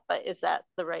towards that, but is that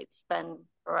the right spend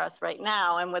for us right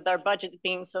now? And with our budget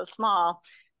being so small,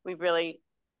 we really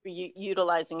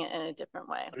utilizing it in a different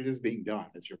way. But it is being done,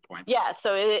 is your point. Yeah,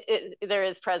 so there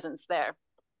is presence there.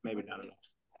 Maybe not enough.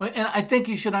 And I think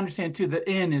you should understand too, that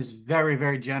Inn is very,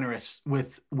 very generous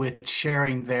with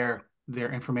sharing their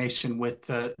information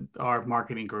with our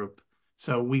marketing group.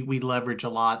 So we leverage a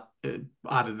lot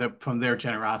from their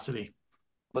generosity.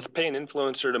 Let's pay an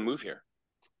influencer to move here.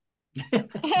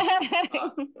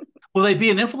 Will they be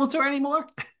an influencer anymore?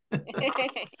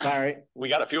 Larry, we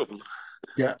got a few of them.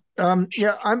 Yeah.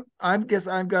 I guess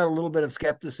I've got a little bit of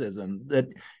skepticism that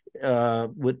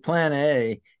with Plan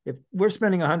A, if we're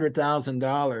spending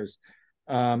 $100,000,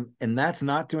 and that's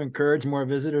not to encourage more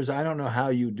visitors. I don't know how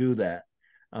you do that.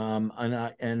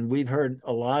 And we've heard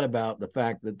a lot about the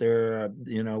fact that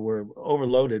we're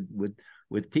overloaded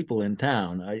with people in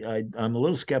town. I'm a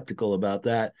little skeptical about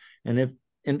that. And if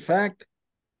in fact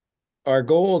our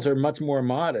goals are much more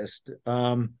modest,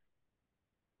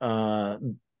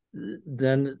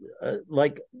 then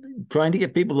like trying to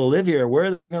get people to live here, where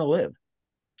are they going to live?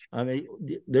 I mean,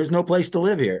 there's no place to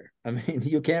live here. I mean,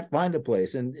 you can't find a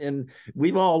place. And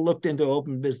we've all looked into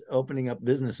opening up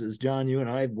businesses. John, you and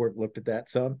I have looked at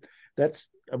that some. That's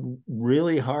a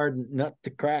really hard nut to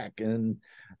crack. And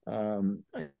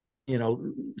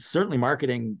certainly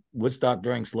marketing Woodstock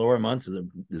during slower months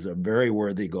is a very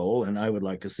worthy goal, and I would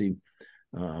like to see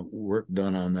work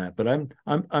done on that. But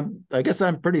I guess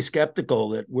I'm pretty skeptical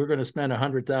that we're going to spend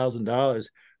 $100,000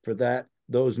 for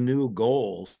those new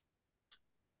goals,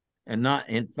 and not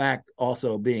in fact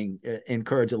also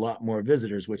encourage a lot more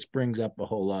visitors, which brings up a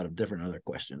whole lot of different other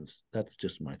questions. That's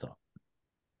just my thought.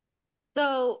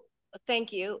 So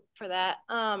thank you for that.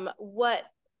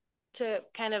 To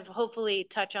kind of hopefully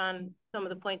touch on some of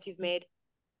the points you've made,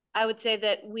 I would say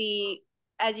that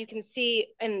as you can see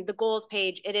in the goals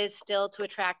page, it is still to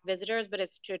attract visitors, but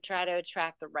it's to try to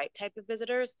attract the right type of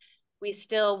visitors. We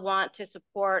still want to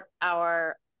support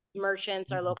our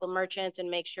merchants, our local merchants,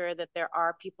 and make sure that there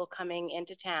are people coming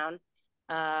into town.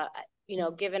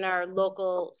 Given our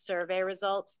local survey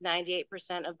results,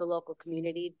 98% of the local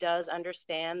community does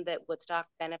understand that Woodstock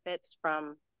benefits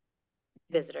from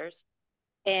visitors.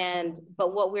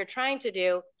 But what we're trying to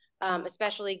do,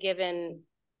 especially given,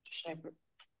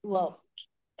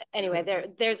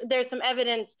 there's some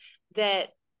evidence that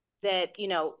the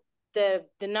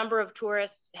number of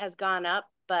tourists has gone up,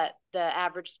 but the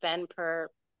average spend per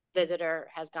visitor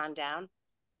has gone down.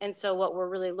 And so what we're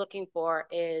really looking for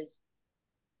is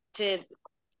to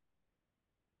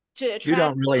attract. You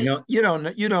don't really know. You don't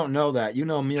know that. You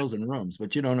know meals and rooms,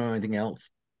 but you don't know anything else.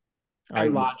 I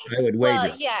would wager.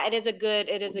 Well, yeah, it is a good.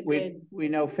 We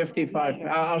know 55.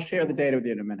 I'll share the data with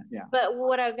you in a minute. Yeah. But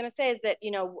what I was going to say is that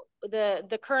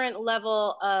the current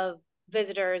level of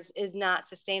visitors is not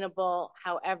sustainable.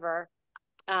 However,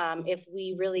 if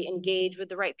we really engage with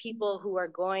the right people who are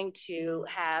going to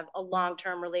have a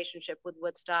long-term relationship with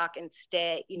Woodstock and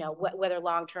stay, whether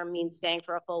long-term means staying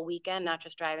for a full weekend, not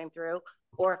just driving through,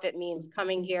 or if it means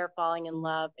coming here, falling in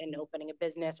love, and opening a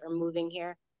business or moving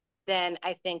here, then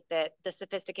I think that the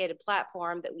sophisticated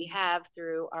platform that we have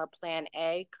through our Plan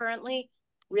A currently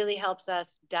really helps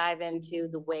us dive into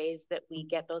the ways that we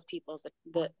get those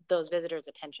those visitors'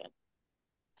 attention.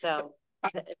 So,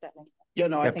 if that makes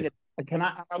sense. I think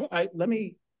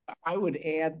I would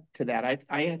add to that.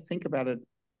 I think about it.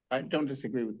 I don't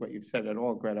disagree with what you've said at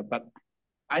all, Greta, but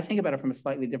I think about it from a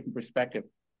slightly different perspective.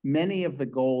 Many of the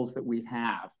goals that we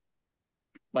have,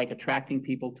 like attracting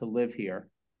people to live here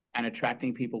and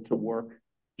attracting people to work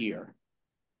here,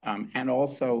 and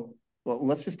also, well,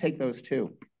 let's just take those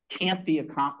two, can't be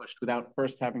accomplished without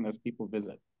first having those people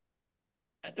visit.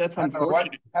 That's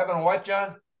unfortunate. Having what,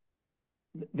 John?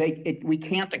 We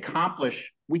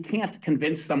can't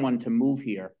convince someone to move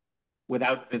here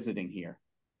without visiting here.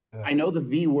 Yeah. I know the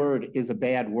V word is a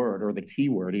bad word, or the T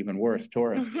word, even worse,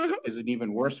 tourist, is an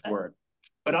even worse word.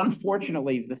 But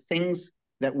unfortunately, the things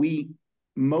that we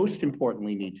most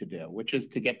importantly need to do, which is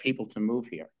to get people to move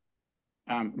here.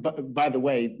 But by the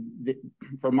way,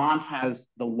 Vermont has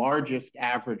the largest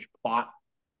average plots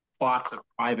of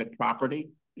private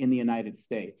property in the United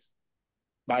States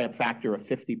by a factor of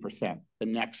 50%.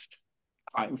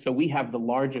 So we have the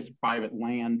largest private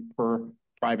land per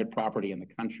private property in the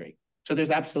country. So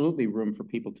there's absolutely room for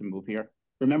people to move here.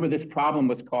 Remember, this problem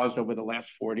was caused over the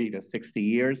last 40 to 60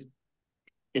 years.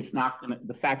 It's not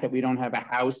the fact that we don't have a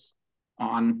house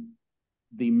on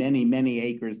the many, many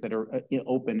acres that are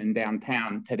open in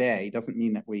downtown today doesn't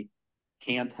mean that we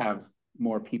can't have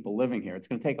more people living here. It's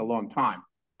going to take a long time.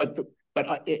 But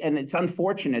it's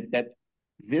unfortunate that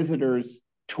visitors,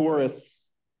 tourists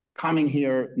coming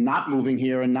here, not moving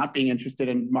here, and not being interested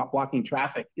in blocking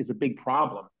traffic is a big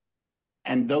problem.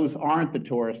 And those aren't the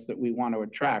tourists that we want to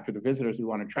attract, or the visitors we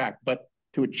want to attract. But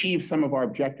to achieve some of our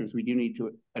objectives, we do need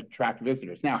to attract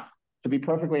visitors. Now, to be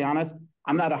perfectly honest,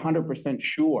 I'm not 100%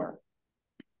 sure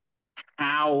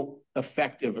how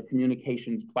effective a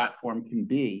communications platform can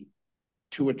be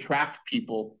to attract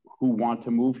people who want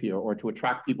to move here, or to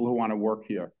attract people who want to work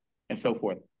here, and so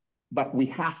forth. But we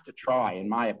have to try, in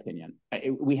my opinion.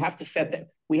 We have to set that.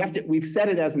 We've set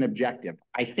it as an objective.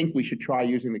 I think we should try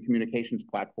using the communications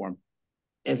platform.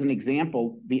 As an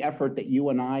example, the effort that you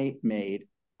and I made,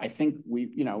 I think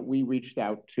we reached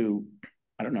out to,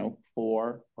 I don't know,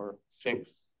 4 or 6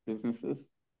 businesses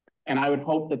And I would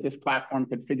hope that this platform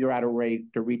could figure out a way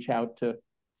to reach out to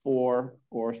 4,000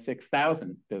 or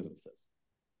 6,000 businesses.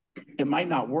 It might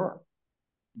not work,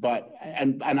 but,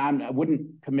 I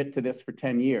wouldn't commit to this for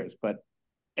 10 years, but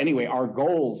anyway, our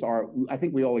goals are, I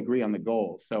think we all agree on the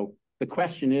goals. So the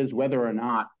question is whether or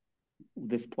not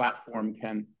this platform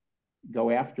can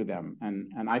go after them.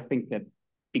 And I think that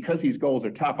because these goals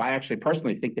are tough, I actually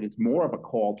personally think that it's more of a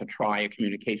call to try a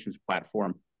communications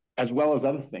platform as well as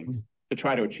other things to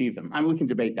try to achieve them. I mean, we can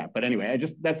debate that, but anyway,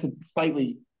 that's a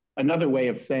slightly another way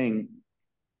of saying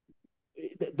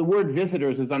the word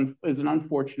visitors is an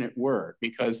unfortunate word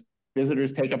because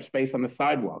visitors take up space on the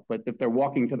sidewalk, but if they're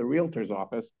walking to the realtor's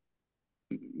office,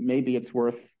 maybe it's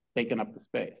worth taking up the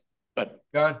space. But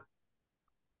John?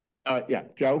 Yeah,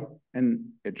 Joe and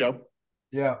Joe.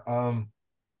 Yeah,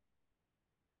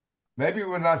 maybe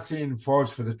we're not seeing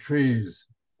forest for the trees.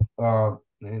 Let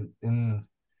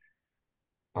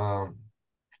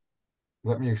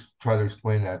me try to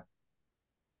explain that.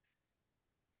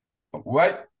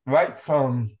 Right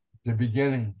from the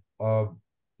beginning of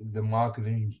the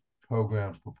marketing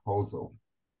program proposal,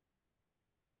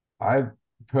 I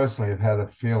personally have had a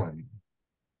feeling,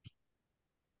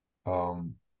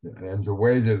 and the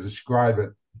way to describe it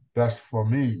best for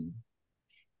me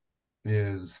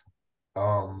is,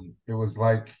 it was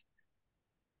like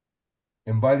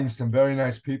inviting some very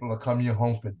nice people to come to your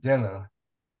home for dinner.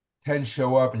 10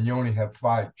 show up and you only have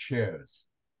 5 chairs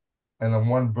and a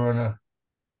 1-burner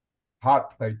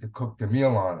hot plate to cook the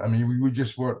meal on. I mean, we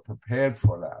just weren't prepared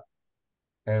for that.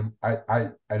 And I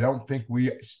don't think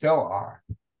we still are,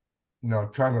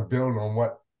 trying to build on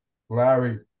what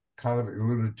Larry kind of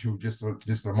alluded to just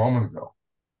a moment ago.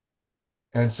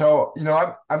 And so,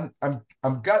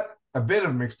 I'm got a bit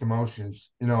of mixed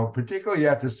emotions, particularly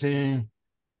after seeing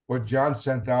what John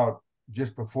sent out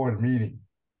just before the meeting.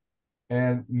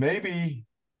 And maybe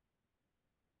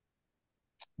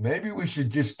we should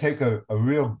just take a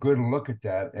real good look at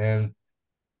that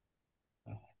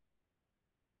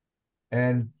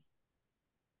and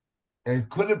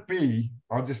could it be,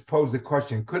 I'll just pose the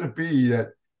question, could it be that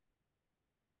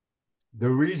the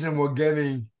reason we're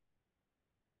getting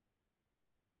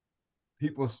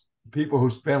people who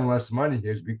spend less money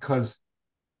here is because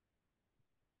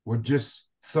we're just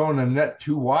throwing a net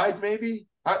too wide, maybe?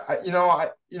 You know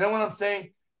what I'm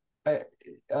saying?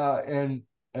 And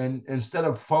instead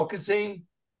of focusing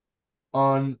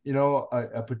on,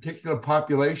 a particular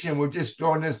population, we're just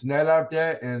throwing this net out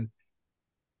there and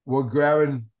we're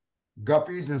grabbing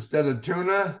guppies instead of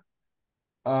tuna.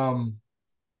 I've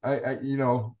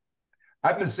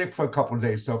been sick for a couple of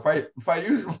days, so if I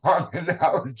use wrong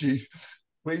analogies,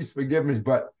 please forgive me.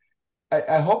 But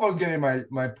I hope I'm getting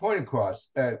my point across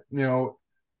that,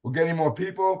 we're getting more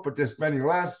people, but they're spending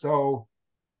less. So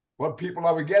what people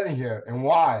are we getting here and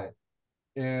why?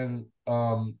 And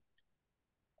are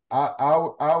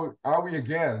we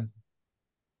again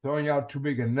throwing out too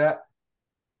big a net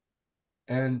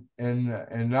and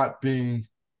not being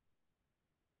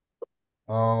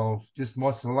just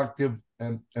more selective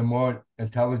and more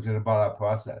intelligent about our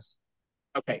process?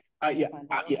 Okay. Yeah.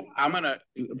 I'm gonna.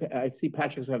 I see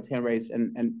Patrick's have his hand raised,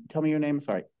 and tell me your name.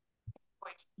 Sorry.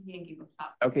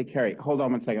 Okay, Kerry. Hold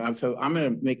on one second. So I'm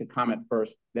gonna make a comment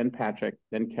first, then Patrick,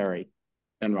 then Kerry,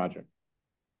 then Roger,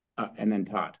 and then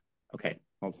Todd. Okay.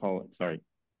 Hold. Sorry.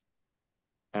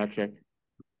 Patrick,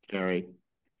 Kerry,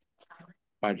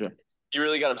 Roger. You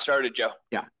really got him started, Joe.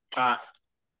 Yeah.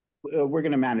 We're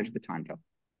gonna manage the time, Joe.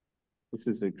 This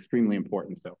is extremely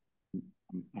important, so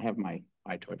I have my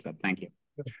eye towards that. Thank you.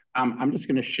 I'm just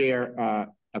going to share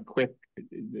a quick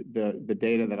the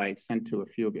data that I sent to a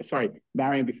few of you. Sorry,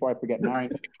 Marion. Before I forget, Marion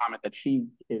made a comment that she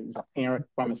is a parent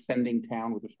from a sending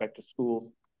town with respect to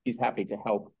schools. She's happy to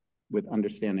help with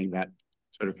understanding that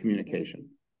sort of communication.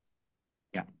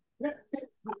 Yeah.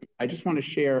 I just want to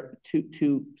share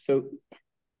two. So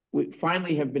we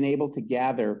finally have been able to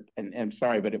gather, and I'm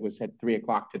sorry, but it was at 3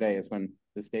 o'clock today is when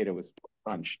this data was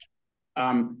crunched.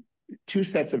 2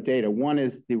 sets of data. One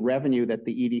is the revenue that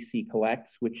the EDC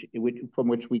collects, from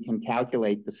which we can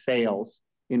calculate the sales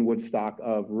in Woodstock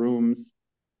of rooms,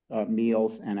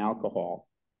 meals, and alcohol,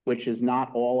 which is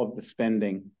not all of the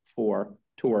spending for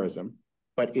tourism,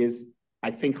 but is,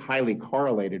 I think, highly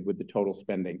correlated with the total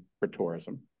spending for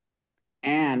tourism.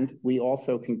 And we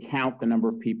also can count the number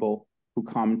of people who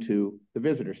come to the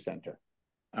visitor center.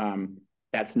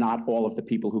 That's not all of the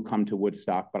people who come to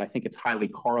Woodstock, but I think it's highly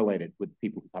correlated with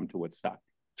people who come to Woodstock.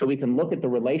 So we can look at the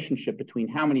relationship between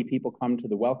how many people come to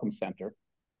the Welcome Center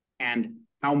and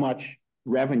how much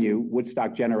revenue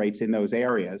Woodstock generates in those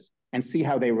areas and see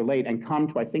how they relate and come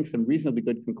to, I think, some reasonably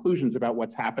good conclusions about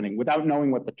what's happening without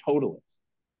knowing what the total is.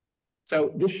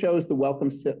 So this shows the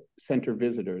Welcome Center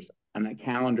visitors on a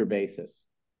calendar basis.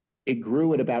 It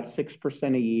grew at about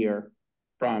 6% a year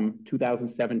from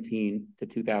 2017 to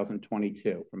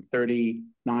 2022, from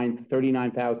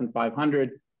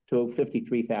 39,500 to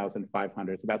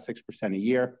 53,500. It's about 6% a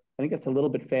year. I think that's a little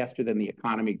bit faster than the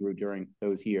economy grew during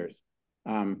those years.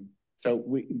 So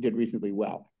we did reasonably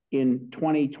well. In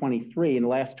 2023, in the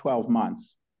last 12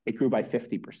 months, it grew by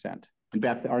 50%. And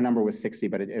Beth, our number was 60,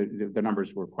 but the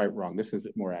numbers were quite wrong. This is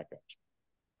more accurate.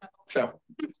 So,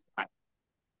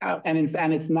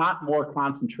 and it's not more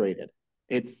concentrated.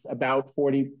 It's about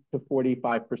 40 to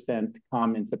 45%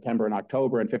 come in September and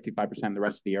October, and 55% the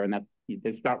rest of the year. And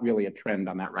there's not really a trend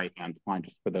on that right-hand line,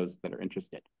 just for those that are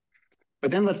interested.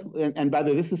 But then and by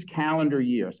the way, this is calendar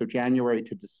year, so January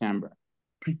to December.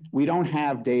 We don't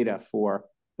have data for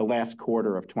the last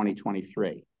quarter of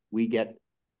 2023. We get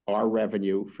our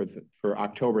revenue for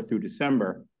October through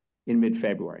December in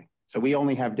mid-February. So we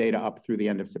only have data up through the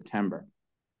end of September.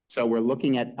 So we're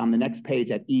looking at, on the next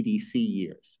page, at EDC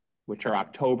years, which are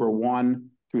October 1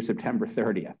 through September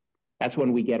 30th. That's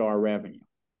when we get our revenue.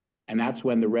 And that's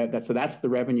when so that's the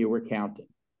revenue we're counting.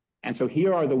 And so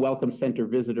here are the Welcome Center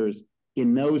visitors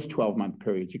in those 12-month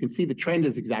periods. You can see the trend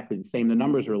is exactly the same. The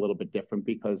numbers are a little bit different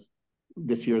because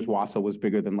this year's WASL was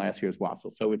bigger than last year's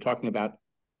WASL. So we're talking about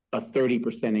a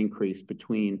 30% increase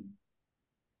between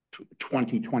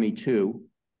 2022,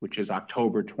 which is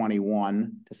October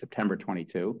 21 to September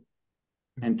 22,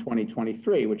 and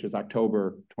 2023, which is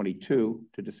October 22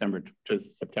 to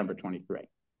September 23.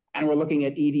 And we're looking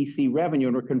at EDC revenue,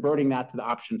 and we're converting that to the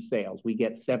option sales. We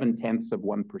get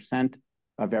 0.7%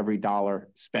 of every dollar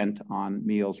spent on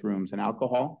meals, rooms, and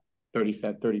alcohol.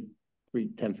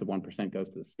 0.33%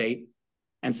 goes to the state.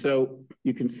 And so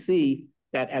you can see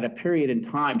that at a period in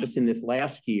time, just in this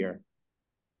last year,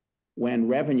 when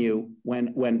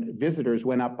visitors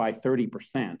went up by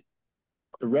 30%,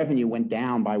 the revenue went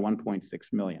down by 1.6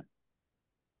 million.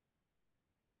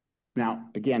 Now,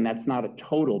 again, that's not a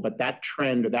total, but that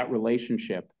trend or that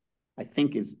relationship, I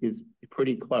think, is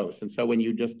pretty close. And so when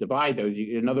you just divide those,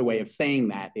 another way of saying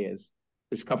that is,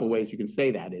 there's a couple of ways you can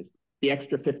say that is, the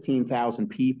extra 15,000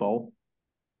 people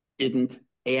didn't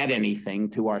add anything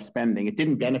to our spending. It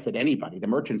didn't benefit anybody. The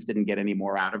merchants didn't get any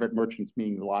more out of it. Merchants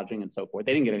meaning the lodging and so forth.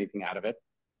 They didn't get anything out of it.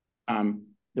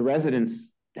 The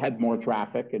residents had more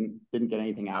traffic and didn't get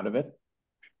anything out of it.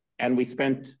 And we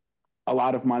spent a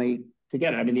lot of money to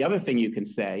get it. I mean, the other thing you can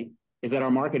say is that our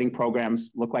marketing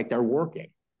programs look like they're working,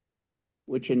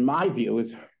 which in my view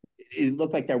is, it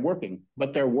look like they're working,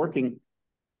 but they're working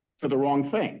for the wrong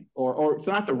thing. Or it's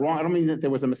not the wrong, I don't mean that there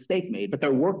was a mistake made, but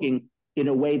they're working in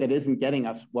a way that isn't getting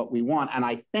us what we want. And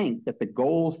I think that the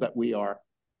goals that we are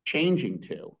changing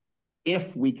to,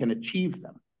 if we can achieve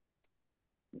them,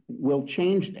 will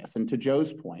change this. And to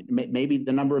Joe's point, maybe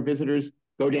the number of visitors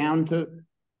go down to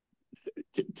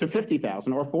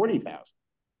 50,000 or 40,000.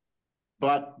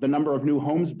 But the number of new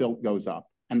homes built goes up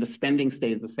and the spending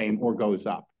stays the same or goes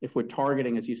up. If we're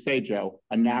targeting, as you say, Joe,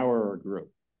 a narrower group.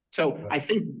 So I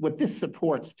think what this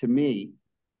supports to me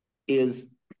is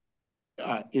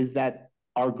that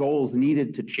our goals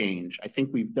needed to change. I think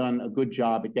we've done a good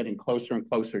job at getting closer and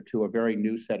closer to a very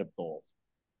new set of goals.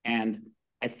 And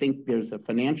I think there's a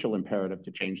financial imperative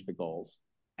to change the goals.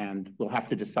 And we'll have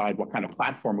to decide what kind of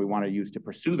platform we want to use to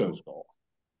pursue those goals.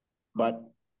 But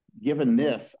given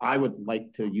this, I would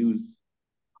like to use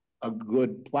a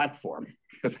good platform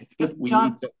because I think we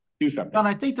need to do something. John,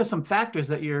 I think there's some factors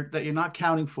that you're not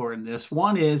counting for in this.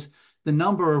 One is the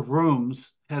number of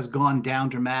rooms has gone down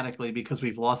dramatically because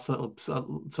we've lost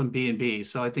some B&Bs.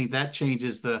 So I think that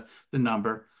changes the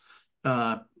number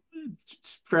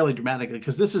fairly dramatically,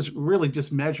 because this is really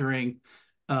just measuring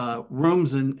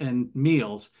rooms and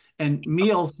meals. And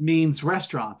meals means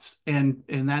restaurants and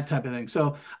that type of thing.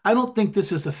 So I don't think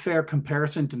this is a fair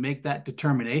comparison to make that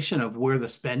determination of where the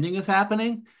spending is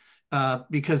happening,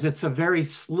 because it's a very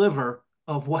sliver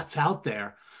of what's out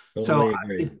there. Totally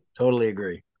agree. Totally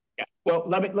agree. Yeah. Well,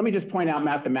 let me just point out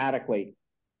mathematically,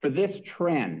 for this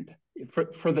trend,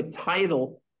 for the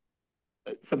title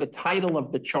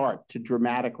of the chart to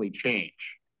dramatically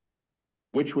change,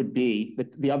 which would be,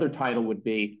 the other title would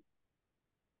be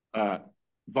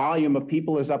volume of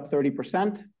people is up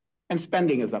 30% and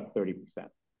spending is up 30%.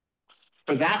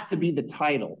 For that to be the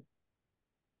title,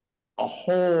 a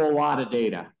whole lot of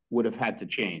data would have had to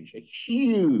change. A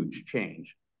huge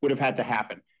change would have had to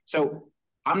happen. So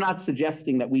I'm not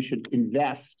suggesting that we should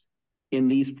invest in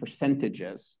these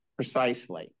percentages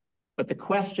precisely. But the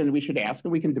question we should ask,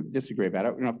 and we can disagree about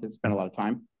it, we don't have to spend a lot of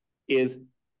time, is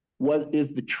what is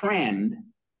the trend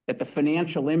that the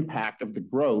financial impact of the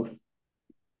growth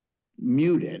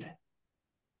muted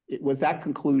was that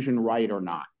conclusion right or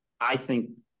not? I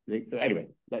think, anyway,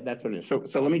 that's what it is.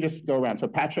 So let me just go around. So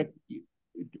Patrick,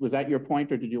 was that your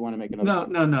point, or did you want to make another?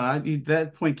 No.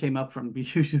 That point came up from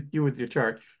you with your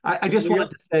chart. I just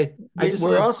wanted to say,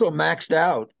 we're also maxed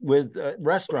out with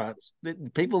restaurants.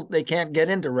 People, they can't get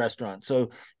into restaurants.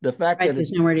 So the fact that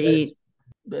there's nowhere to eat,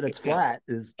 that it's flat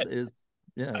is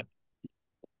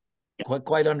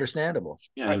quite understandable.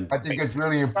 Yeah, I think it's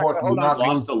really important. we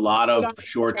lost a lot of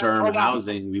short-term Hold on.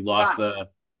 housing. We lost the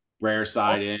rare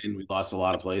side in. We lost a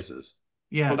lot of places.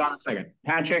 Yeah. Hold on a second,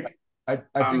 Patrick. I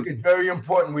think it's very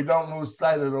important we don't lose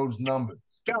sight of those numbers.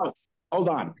 Joe, hold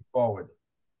on. Forward.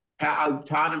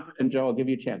 Todd and Joe, I'll give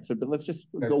you a chance. So, but let's just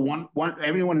go one.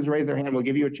 Everyone has raised their hand. We'll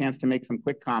give you a chance to make some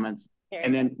quick comments,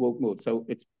 and then we'll move. So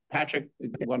it's Patrick.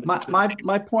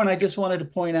 My point. I just wanted to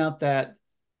point out that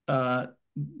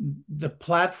the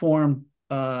platform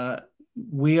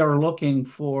we are looking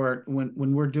for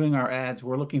when we're doing our ads,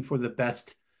 we're looking for the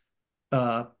best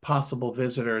possible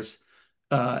visitors.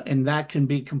 And that can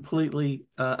be completely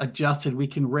adjusted. We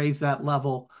can raise that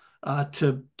level.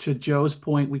 To Joe's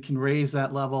point, we can raise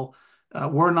that level.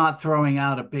 We're not throwing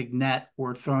out a big net.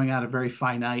 We're throwing out a very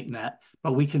finite net,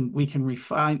 but we can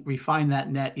refine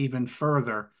that net even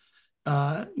further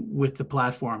with the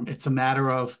platform. It's a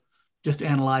matter of just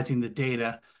analyzing the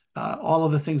data. All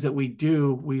of the things that we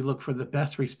do, we look for the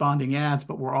best responding ads,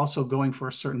 but we're also going for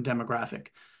a certain demographic.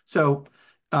 So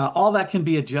all that can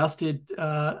be adjusted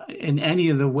in any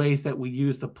of the ways that we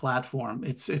use the platform.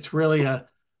 It's really a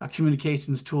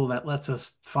communications tool that lets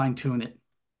us fine tune it.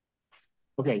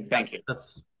 Okay, thank you. All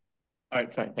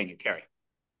right, sorry, thank you, Carrie.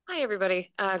 Hi,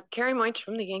 everybody. Carrie Moich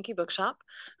from the Yankee Bookshop.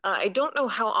 I don't know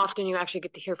how often you actually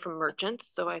get to hear from merchants,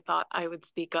 so I thought I would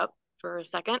speak up for a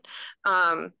second.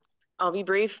 I'll be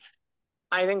brief.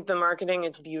 I think the marketing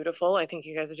is beautiful. I think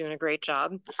you guys are doing a great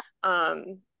job.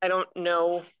 I don't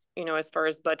know, as far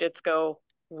as budgets go,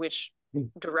 which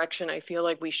direction I feel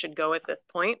like we should go at this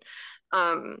point.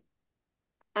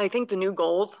 I think the new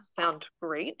goals sound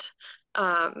great.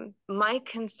 My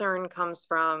concern comes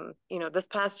from, this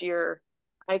past year,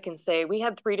 I can say we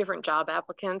had 3 different job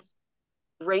applicants,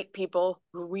 great people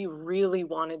who we really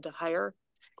wanted to hire,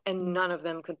 and none of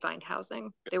them could find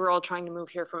housing. They were all trying to move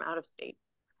here from out of state.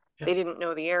 Yeah. They didn't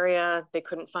know the area. They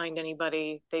couldn't find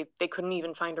anybody. They couldn't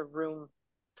even find a room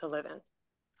to live in.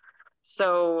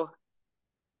 So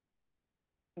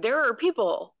there are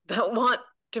people that want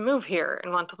to move here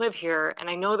and want to live here. And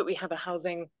I know that we have a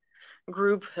housing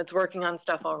group that's working on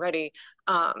stuff already.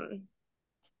 From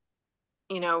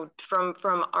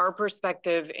our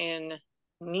perspective in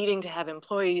needing to have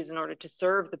employees in order to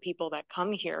serve the people that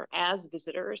come here as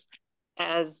visitors,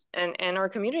 and our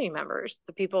community members,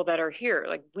 the people that are here,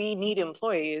 like we need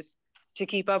employees to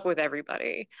keep up with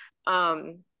everybody.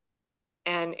 And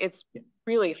it's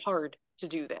really hard to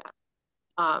do that.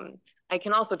 I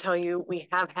can also tell you, we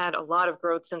have had a lot of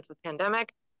growth since the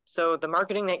pandemic. So the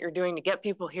marketing that you're doing to get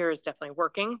people here is definitely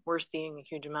working. We're seeing a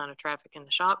huge amount of traffic in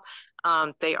the shop.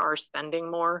 They are spending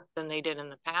more than they did in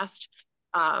the past.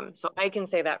 So I can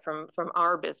say that from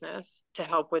our business to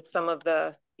help with some of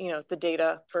the, the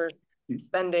data for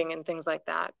spending and things like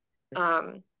that.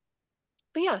 But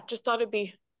yeah, just thought it'd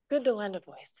be good to lend a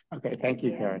voice. Okay, thank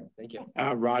you, Karen. Thank you.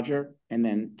 Roger, and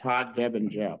then Todd, Deb,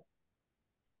 and Joe.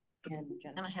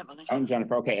 And I have one. And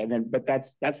Jennifer, okay, and then, but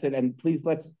that's it. And please,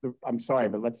 I'm sorry,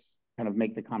 but let's kind of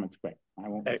make the comments quick. I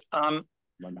won't. Okay.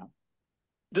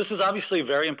 This is obviously a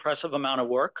very impressive amount of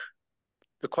work.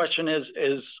 The question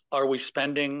is are we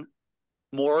spending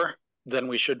more than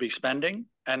we should be spending?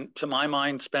 And to my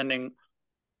mind, spending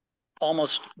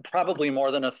almost probably more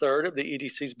than 1/3 of the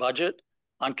EDC's budget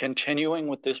on continuing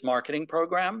with this marketing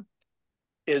program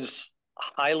is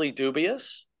highly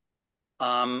dubious.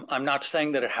 I'm not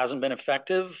saying that it hasn't been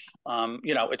effective.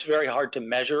 It's very hard to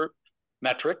measure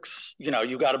metrics.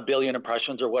 You got 1 billion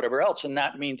impressions or whatever else, and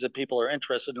that means that people are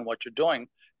interested in what you're doing,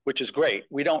 which is great.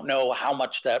 We don't know how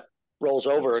much that rolls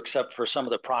over except for some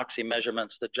of the proxy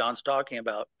measurements that John's talking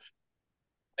about.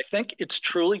 I think it's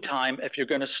truly time, if you're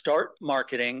going to start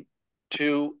marketing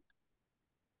to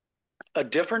a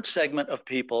different segment of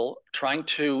people, trying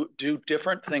to do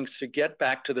different things to get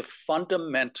back to the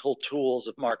fundamental tools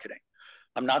of marketing.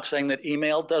 I'm not saying that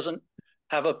email doesn't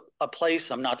have a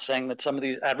place. I'm not saying that some of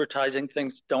these advertising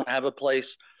things don't have a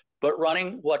place, but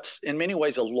running what's in many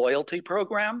ways a loyalty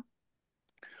program,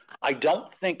 I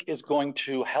don't think is going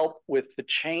to help with the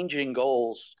changing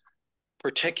goals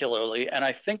particularly. And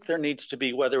I think there needs to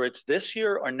be, whether it's this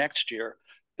year or next year,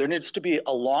 there needs to be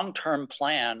a long-term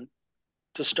plan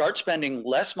to start spending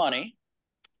less money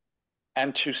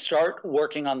and to start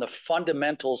working on the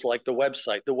fundamentals like the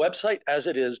website. The website as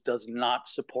it is does not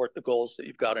support the goals that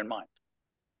you've got in mind.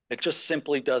 It just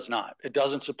simply does not. It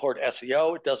doesn't support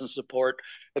SEO. It doesn't support,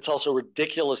 it's also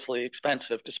ridiculously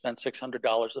expensive to spend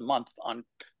 $600 a month on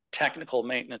technical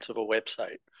maintenance of a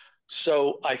website.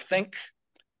 So I think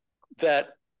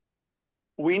that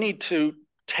we need to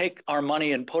take our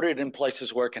money and put it in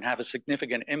places where it can have a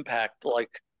significant impact,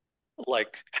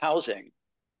 like housing,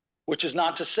 which is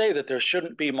not to say that there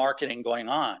shouldn't be marketing going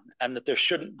on and that there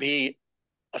shouldn't be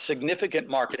a significant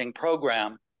marketing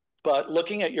program. But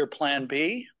looking at your plan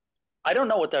B, I don't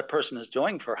know what that person is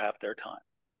doing for half their time.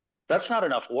 That's not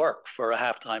enough work for a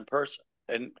half-time person,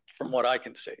 and from what I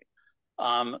can see.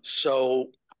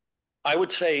 So I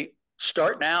would say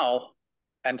start now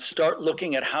and start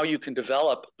looking at how you can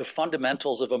develop the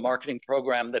fundamentals of a marketing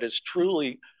program that is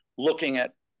truly looking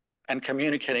at and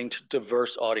communicating to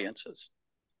diverse audiences.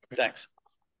 Thanks.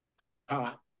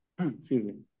 Excuse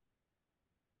me.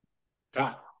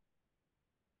 Scott.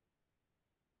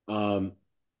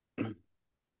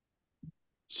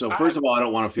 So first of all, I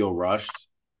don't want to feel rushed.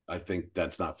 I think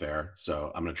that's not fair.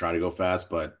 So I'm going to try to go fast,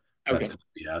 but that's a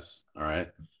yes. All right.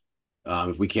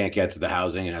 If we can't get to the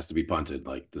housing, it has to be punted.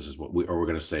 Like this is what we're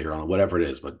going to stay here on whatever it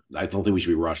is, but I don't think we should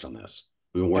be rushed on this.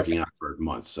 We've been working on it for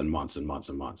months and months and months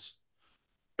and months.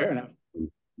 Fair enough.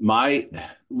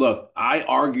 Look, I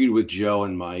argued with Joe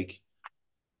and Mike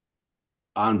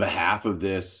on behalf of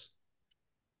this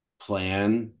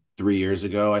plan 3 years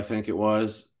ago, I think it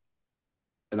was.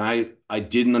 And I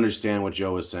didn't understand what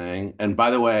Joe was saying. And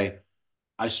by the way,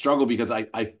 I struggle because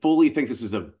I fully think this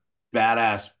is a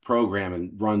badass program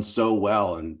and runs so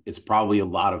well, and it's probably a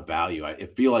lot of value. I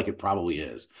feel like it probably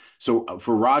is. So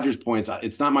for Roger's points,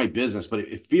 it's not my business, but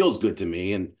it feels good to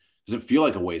me and doesn't feel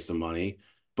like a waste of money.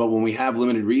 But when we have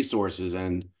limited resources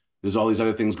and there's all these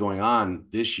other things going on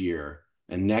this year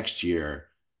and next year,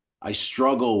 I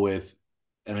struggle with,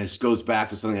 and this goes back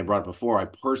to something I brought up before, I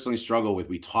personally struggle with,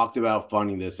 we talked about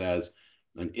funding this as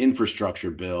an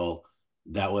infrastructure bill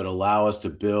that would allow us to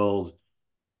build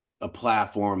a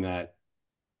platform that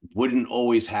wouldn't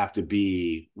always have to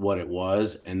be what it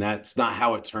was. And that's not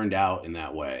how it turned out in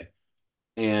that way.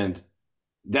 And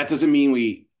that doesn't mean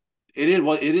it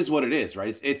is what it is,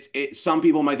 right? It's some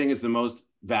people might think it's the most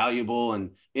valuable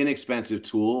and inexpensive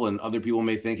tool, and other people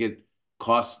may think it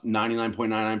costs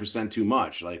 99.99% too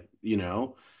much. Like,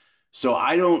 so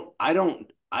I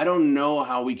don't know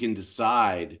how we can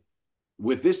decide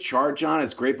with this chart, John.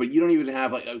 It's great, but you don't even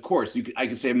have, like, of course I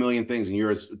could say a million things and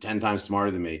you're 10 times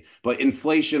smarter than me, but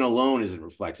inflation alone isn't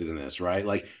reflected in this, right?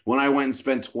 Like when I went and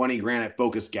spent 20 grand at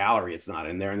Focus Gallery, it's not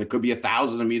in there, and there could be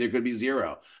 1,000 of me, there could be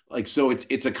 0. Like, so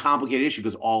it's a complicated issue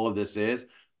because all of this is.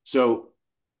 So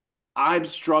I'm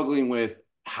struggling with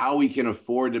how we can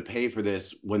afford to pay for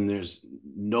this when there's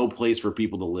no place for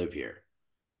people to live here.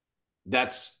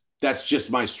 That's just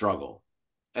my struggle.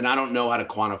 And I don't know how to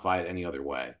quantify it any other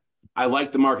way. I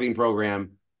like the marketing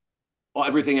program.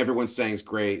 Everything everyone's saying is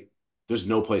great. There's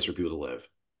no place for people to live.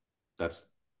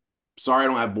 Sorry I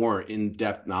don't have more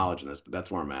in-depth knowledge in this, but that's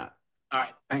where I'm at. All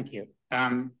right, thank you.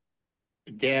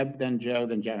 Deb, then Joe,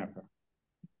 then Jennifer.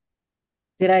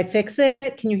 Did I fix it?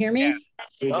 Can you hear me?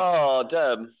 Yes. Oh,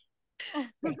 Deb.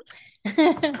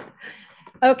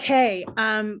 Okay.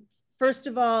 First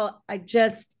of all, I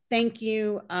just thank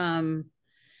you.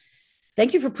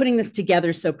 Thank you for putting this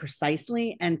together so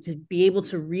precisely and to be able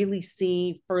to really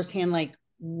see firsthand, like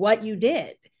what you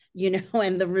did,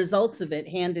 and the results of it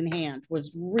hand in hand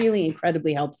was really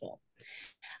incredibly helpful.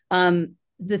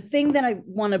 The thing that I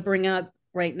want to bring up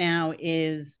right now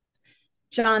is,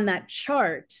 John, that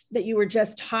chart that you were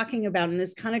just talking about, and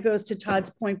this kind of goes to Todd's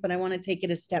point, but I want to take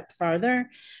it a step farther,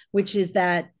 which is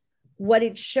that what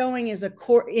it's showing is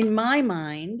in my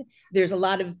mind, there's a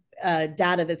lot of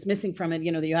data that's missing from it.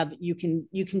 You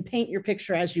can paint your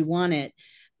picture as you want it,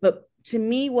 but to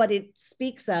me, what it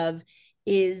speaks of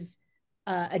is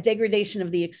a degradation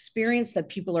of the experience that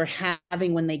people are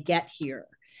having when they get here.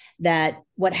 That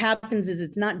what happens is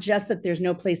it's not just that there's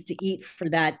no place to eat for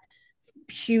that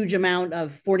huge amount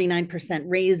of 49%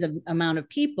 raise of amount of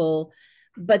people,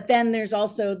 but then there's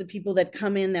also the people that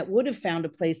come in that would have found a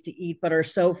place to eat, but are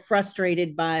so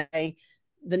frustrated by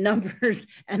the numbers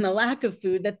and the lack of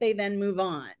food that they then move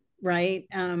on, right?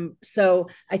 So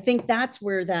I think that's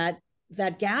where that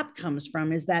gap comes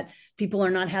from, is that people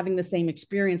are not having the same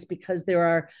experience because there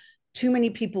are too many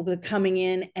people that are coming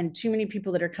in, and too many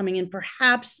people that are coming in,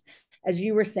 perhaps, as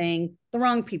you were saying, the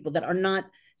wrong people that are not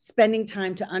spending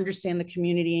time to understand the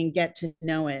community and get to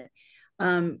know it.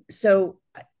 So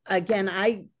again,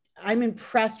 I'm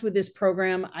impressed with this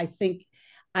program.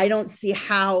 I don't see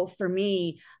how, for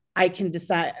me, I can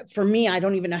decide. For me, I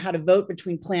don't even know how to vote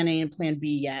between plan A and plan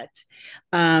B yet.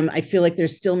 I feel like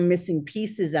there's still missing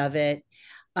pieces of it.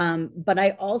 But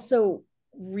I also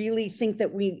really think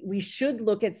that we should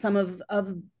look at some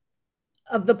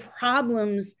of the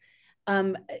problems,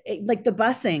 like the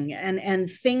busing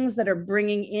and things that are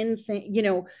bringing in,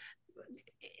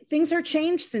 things are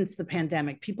changed since the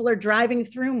pandemic. People are driving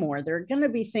through more. There are going to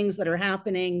be things that are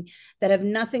happening that have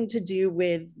nothing to do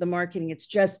with the marketing. It's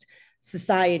just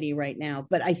society right now.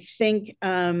 But I think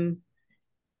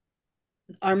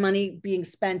our money being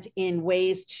spent in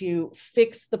ways to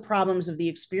fix the problems of the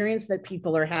experience that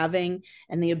people are having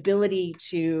and the ability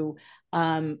to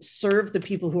serve the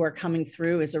people who are coming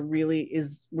through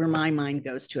is where my mind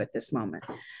goes to at this moment.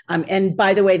 And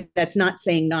by the way, that's not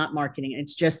saying not marketing.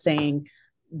 It's just saying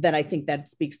that I think that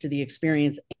speaks to the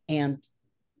experience and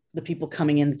the people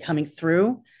coming in, coming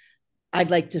through. I'd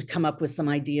like to come up with some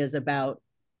ideas about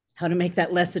how to make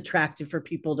that less attractive for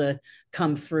people to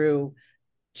come through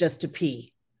just to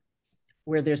pee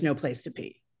where there's no place to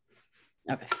pee.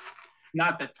 Okay.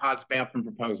 Not that Todd's bathroom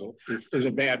proposal is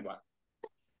a bad one.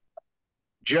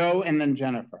 Joe and then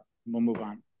Jennifer. We'll move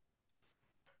on.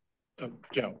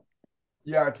 Joe.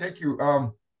 Yeah, thank you.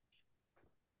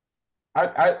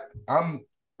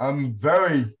 I'm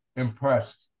very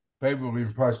impressed, favorably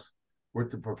impressed with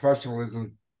the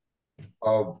professionalism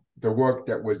of the work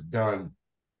that was done,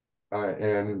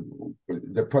 and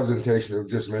the presentation you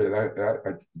just made.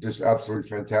 I just absolutely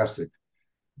fantastic.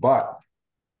 But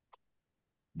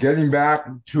getting back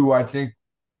to, I think,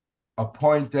 a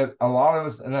point that a lot of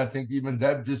us, and I think even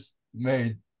Deb just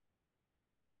made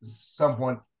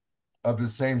somewhat of the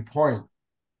same point,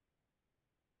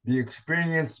 the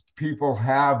experience people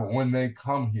have when they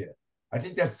come here. I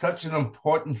think that's such an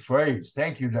important phrase.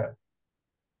 Thank you, Deb.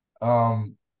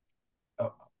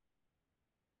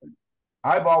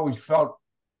 I've always felt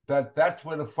that that's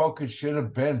where the focus should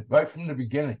have been right from the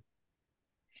beginning.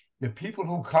 The people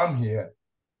who come here,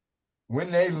 when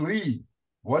they leave,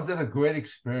 was it a great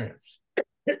experience?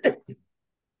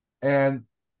 And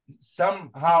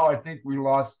somehow I think we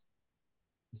lost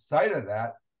sight of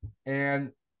that.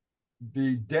 And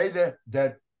the data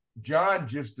that John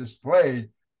just displayed,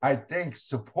 I think,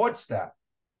 supports that.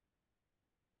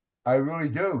 I really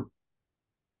do.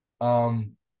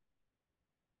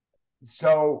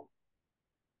 So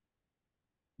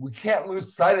we can't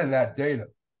lose sight of that data.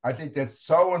 I think that's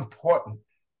so important.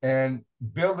 And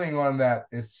building on that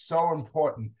is so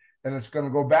important. And it's going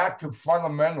to go back to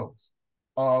fundamentals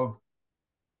of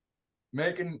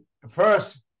making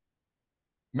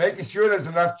sure there's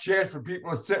enough chairs for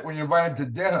people to sit when you're invited to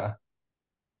dinner,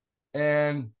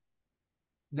 and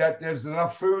that there's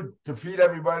enough food to feed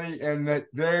everybody, and that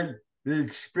the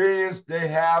experience they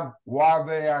have while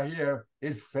they are here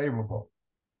is favorable.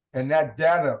 And that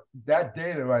data,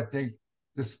 I think,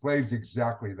 displays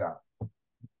exactly that.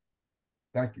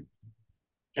 Thank you.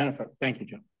 Jennifer, thank you,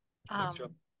 Joe.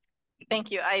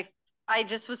 Thank you. I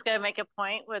just was going to make a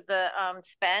point with the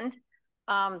spend.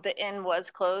 The inn was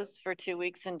closed for 2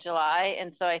 weeks in July.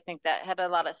 And so I think that had a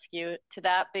lot of skew to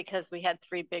that because we had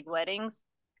 3 big weddings.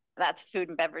 That's food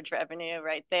and beverage revenue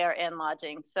right there and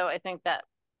lodging. So I think that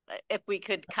if we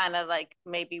could kind of like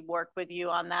maybe work with you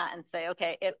on that and say,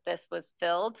 okay, if this was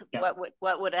filled, yeah,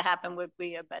 what would have happened? Would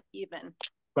we have been even?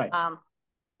 Right.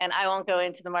 And I won't go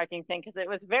into the marketing thing because it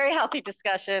was a very healthy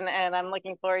discussion, and I'm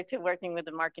looking forward to working with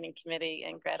the marketing committee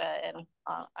and Greta and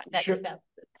next steps.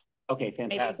 Okay,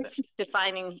 fantastic. Maybe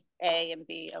defining A and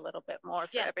B a little bit more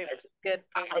for everybody. Good.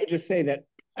 I would just say that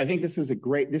I think this was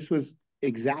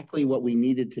exactly what we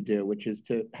needed to do, which is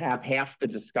to have half the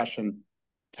discussion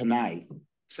tonight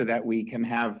so that we can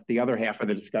have the other half of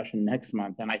the discussion next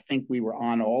month. And I think we were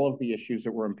on all of the issues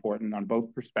that were important on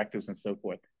both perspectives and so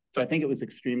forth. So I think it was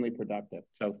extremely productive.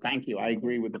 So thank you. I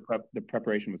agree with the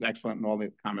preparation was excellent and all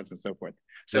the comments and so forth.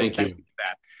 So thank you for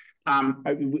that.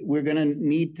 We're going to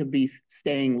need to be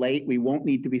staying late. We won't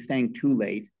need to be staying too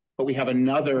late, but we have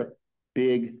another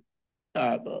big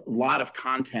lot of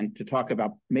content to talk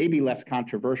about, maybe less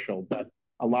controversial, but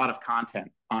a lot of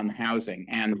content on housing.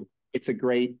 And it's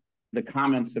the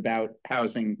comments about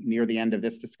housing near the end of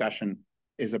this discussion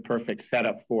is a perfect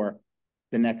setup for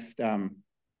the next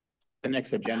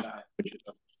agenda, which is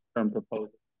a term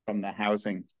proposal from the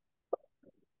housing.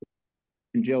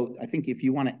 And Jill, I think if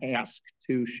you want to ask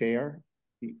to share,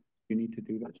 you need to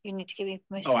do that. You need to give me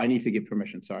permission. Oh, I need to give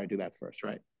permission. Sorry, I do that first,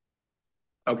 right?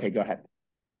 Okay, go ahead.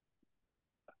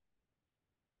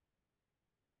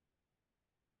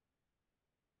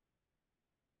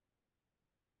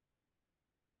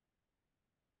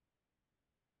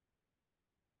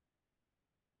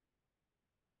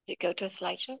 Did it go to a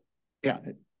slideshow? Yeah,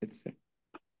 Is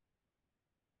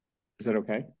that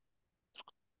okay?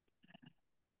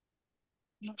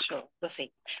 Not sure. We'll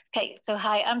see. Okay, so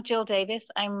hi, I'm Jill Davis.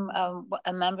 I'm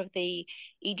a member of the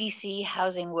EDC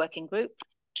Housing Working Group.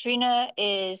 Trina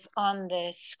is on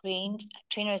the screen.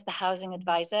 Trina is the housing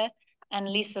advisor, and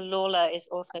Lisa Lawler is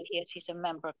also here. She's a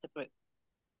member of the group.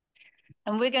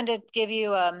 And we're going to give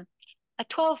you a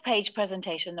 12-page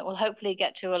presentation that will hopefully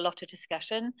get to a lot of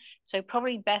discussion. So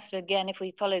probably best, again, if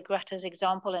we follow Greta's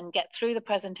example and get through the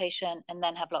presentation and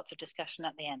then have lots of discussion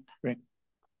at the end. Great.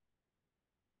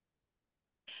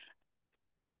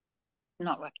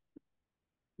 Not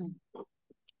working.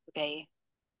 Okay.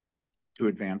 To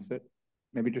advance it,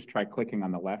 maybe just try clicking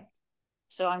on the left.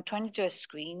 So I'm trying to do a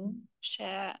screen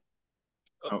share.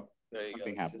 Oh,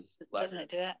 something happened. Doesn't it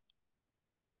do it?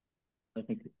 I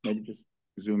think maybe just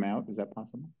zoom out. Is that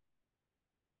possible?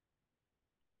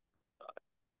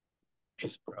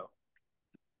 Just bro.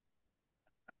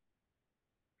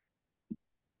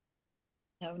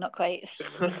 No, not quite.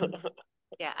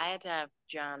 Yeah, I had to have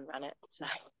John run it. So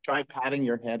Try patting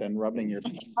your head and rubbing your.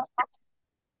 Okay,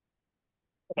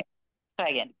 try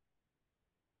again.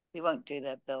 We won't do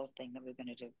the build thing that we're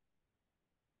going to do.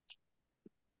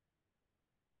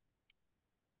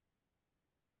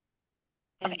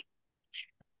 Okay.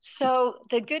 So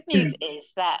the good news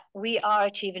is that we are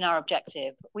achieving our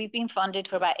objective. We've been funded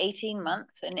for about 18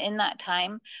 months, and in that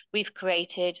time, we've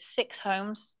created 6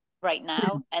 homes right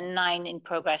now and 9 in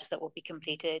progress that will be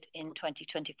completed in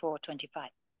 2024-25.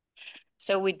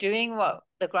 So we're doing what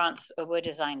the grants were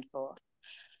designed for.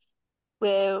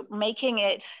 We're making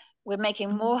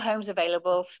more homes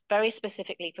available very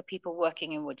specifically for people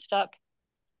working in Woodstock.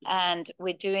 And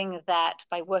we're doing that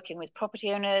by working with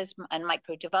property owners and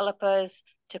micro developers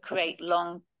to create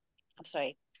we're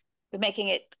making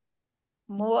it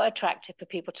more attractive for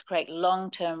people to create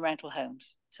long-term rental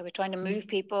homes. So we're trying to move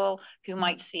people who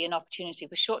might see an opportunity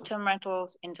with short-term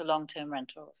rentals into long-term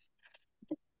rentals.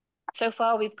 So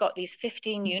far, we've got these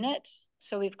 15 units.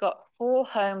 So we've got 4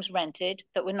 homes rented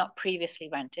that were not previously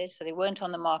rented. So they weren't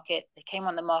on the market. They came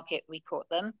on the market, we caught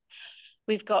them.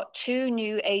 We've got 2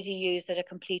 new ADUs that are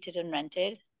completed and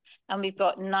rented. And we've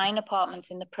got 9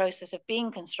 apartments in the process of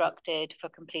being constructed for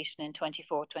completion in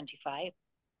 24-25.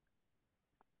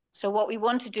 So what we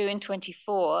want to do in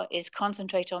 24 is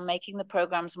concentrate on making the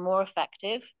programs more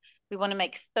effective. We want to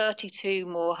make 32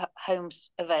 more homes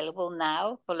available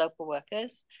now for local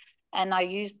workers. And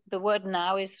the word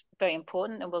now is very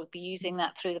important, and we'll be using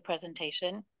that through the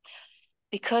presentation,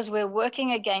 because we're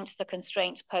working against the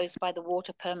constraints posed by the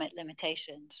water permit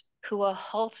limitations, who are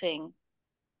halting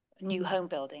new home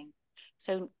building.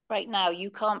 So right now,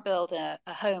 you can't build a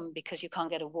home because you can't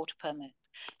get a water permit.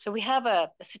 So we have a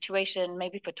situation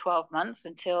maybe for 12 months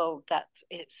until that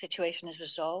situation is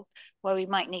resolved, where we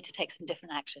might need to take some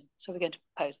different action. So we're going to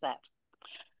propose that.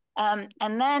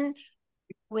 And then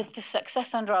with the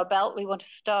success under our belt, we want to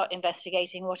start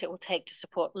investigating what it will take to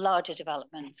support larger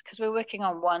developments, because we're working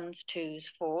on 1s, 2s,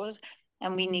 4s,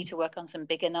 and we need to work on some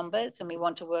bigger numbers, and we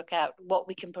want to work out what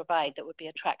we can provide that would be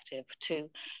attractive to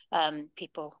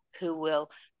people who will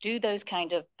do those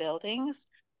kind of buildings.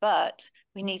 But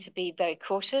we need to be very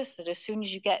cautious that as soon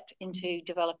as you get into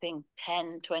developing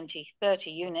 10, 20, 30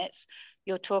 units,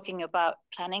 you're talking about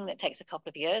planning that takes a couple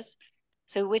of years.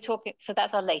 So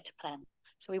that's our later plan.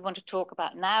 So we want to talk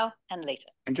about now and later.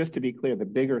 And just to be clear, the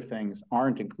bigger things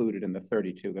aren't included in the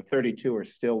 32. The 32 are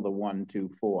still the 1,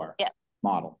 2, 4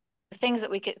 model. The things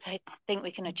that we think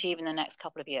we can achieve in the next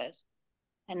couple of years.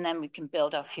 And then we can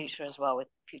build our future as well with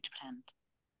future plans.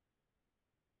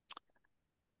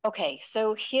 Okay,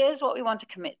 so here's what we want to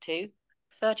commit to.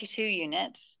 32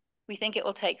 units. We think it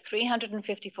will take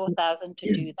 $354,000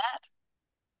 to do that.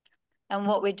 And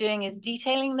what we're doing is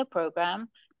detailing the program,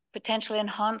 potential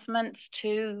enhancements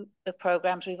to the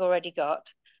programs we've already got,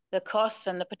 the costs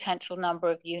and the potential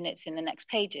number of units in the next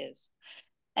pages.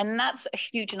 And that's a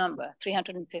huge number,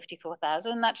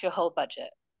 354,000, that's your whole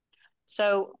budget.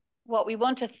 So what we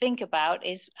want to think about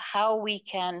is how we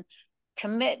can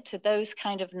commit to those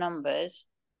kind of numbers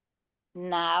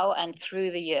now and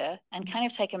through the year, and kind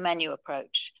of take a menu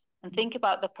approach and think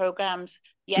about the programs.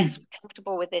 Yes, we're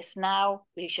comfortable with this now,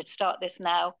 we should start this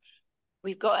now.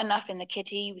 We've got enough in the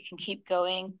kitty, we can keep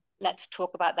going. Let's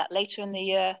talk about that later in the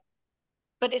year.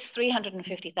 But it's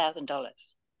 $350,000.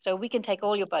 So we can take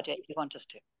all your budget if you want us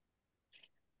to.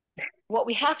 What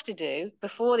we have to do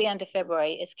before the end of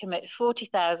February is commit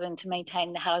 $40,000 to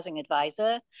maintain the housing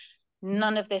advisor.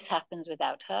 None of this happens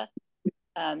without her.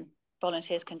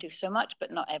 Volunteers can do so much,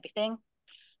 but not everything.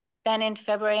 Then in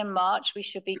February and March, we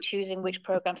should be choosing which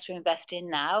programs to invest in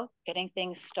now, getting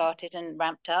things started and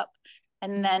ramped up.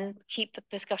 and then keep the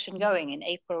discussion going in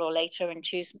April or later and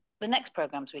choose the next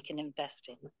programs we can invest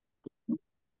in.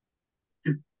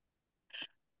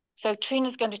 So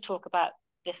Trina's going to talk about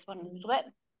this one a little bit.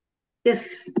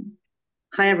 Yes.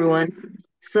 Hi, everyone.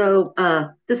 So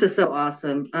this is so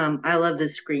awesome. I love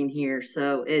this screen here.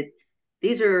 So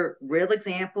these are real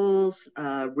examples,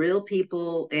 real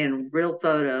people, and real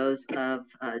photos of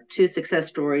 2 success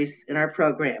stories in our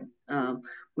program.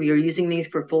 We are using these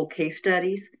for full case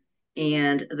studies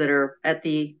and that are at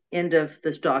the end of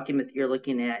this document that you're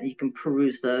looking at. You can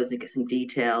peruse those and get some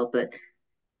detail, but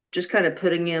just kind of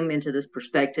putting them into this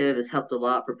perspective has helped a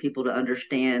lot for people to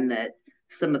understand that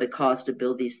some of the cost to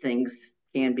build these things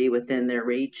can be within their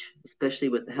reach, especially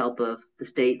with the help of the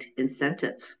state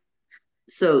incentives.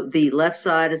 So the left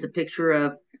side is a picture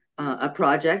of a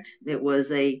project. It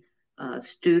was a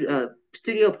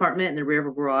studio apartment in the rear of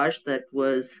a garage that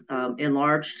was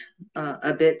enlarged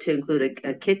a bit to include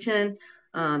a kitchen.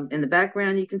 In the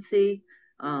background, you can see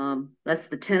that's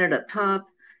the tenant up top,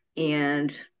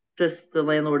 and just the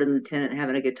landlord and the tenant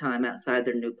having a good time outside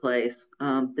their new place.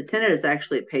 The tenant is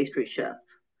actually a pastry chef,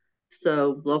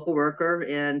 so local worker,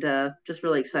 and just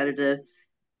really excited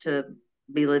to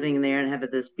be living in there and have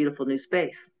this beautiful new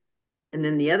space. And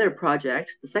then the other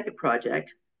project, the second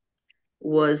project,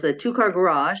 was a 2-car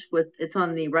garage with, it's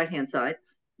on the right-hand side,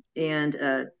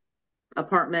 and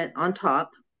apartment on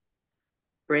top,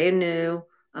 brand new.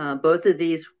 Both of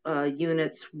these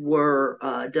units were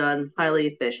done highly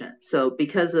efficient. So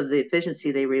because of the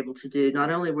efficiency they were able to do, not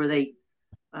only were they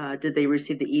did they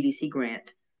receive the EDC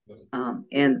grant,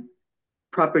 and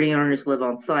property owners live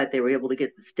on site, they were able to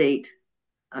get the state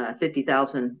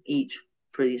 $50,000 each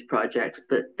for these projects,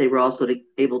 but they were also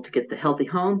able to get the Healthy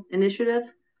Home Initiative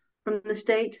from the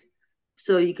state.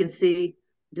 So you can see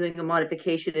doing a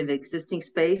modification of existing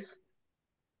space,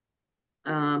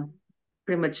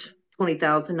 pretty much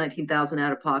 20,000, 19,000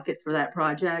 out of pocket for that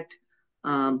project.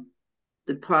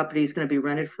 The property is going to be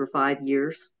rented for 5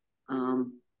 years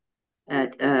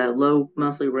at a low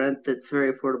monthly rent that's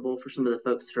very affordable for some of the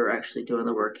folks that are actually doing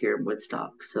the work here in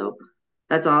Woodstock. So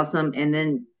that's awesome. And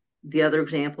then the other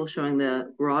example showing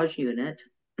the garage unit,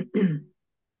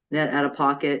 net out of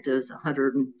pocket is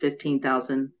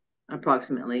 115,000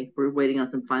 approximately. We're waiting on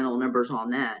some final numbers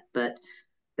on that, but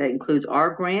that includes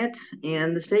our grant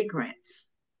and the state grants.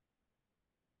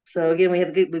 So again,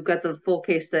 we've got the full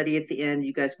case study at the end.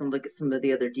 You guys can look at some of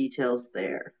the other details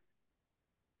there.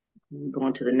 Go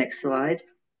on to the next slide.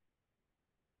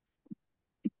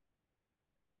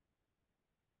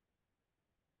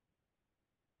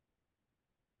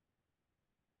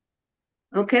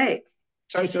 Okay.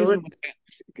 Sorry, so let's...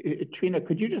 Trina,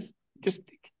 could you just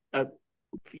if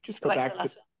you just go back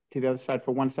to the other side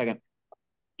for 1 second?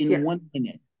 In 1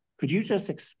 minute, could you just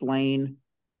explain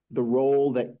the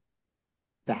role that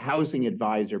the housing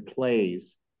advisor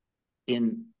plays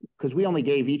in, because we only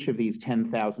gave each of these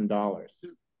 $10,000.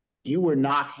 You were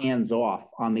not hands off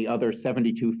on the other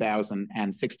 72,000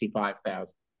 and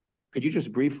 65,000. Could you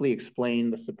just briefly explain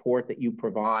the support that you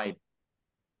provide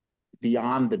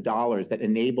beyond the dollars that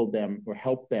enabled them or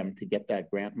helped them to get that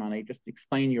grant money? Just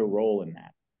explain your role in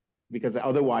that, because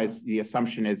otherwise the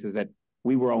assumption is that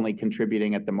we were only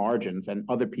contributing at the margins and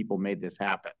other people made this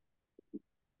happen.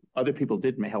 Other people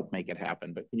did help make it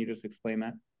happen, but can you just explain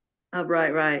that?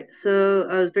 Right. So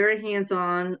I was very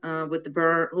hands-on with the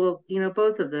burn. Well,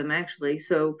 both of them actually.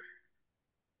 So,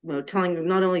 telling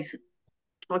not only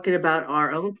talking about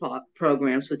our own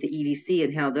programs with the EDC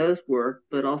and how those work,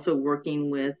 but also working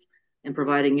with and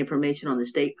providing information on the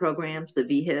state programs, the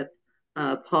VHIP,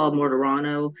 Paul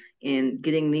Mortorano, and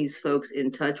getting these folks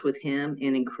in touch with him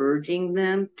and encouraging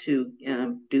them to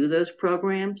do those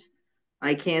programs.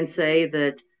 I can say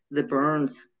that the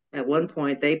Burns, at one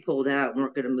point, they pulled out and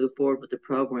weren't going to move forward with the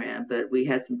program, but we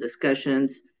had some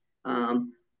discussions,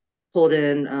 pulled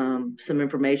in some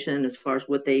information as far as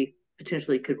what they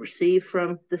potentially could receive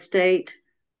from the state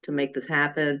to make this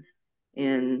happen,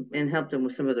 and help them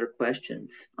with some of their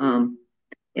questions. And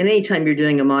anytime you're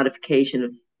doing a modification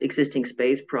of existing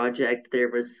space project, there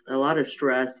was a lot of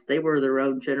stress. They were their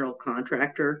own general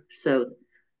contractor. So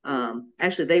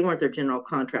actually they weren't their general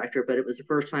contractor, but it was the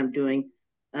first time doing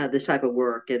this type of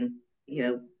work. And,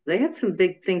 they had some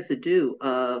big things to do,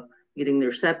 getting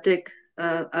their septic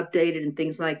updated and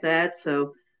things like that.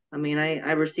 So,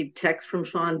 I received texts from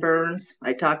Sean Burns.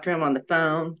 I talked to him on the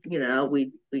phone.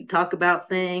 We talk about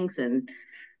things and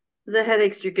the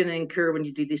headaches you're going to incur when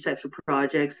you do these types of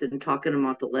projects and talking them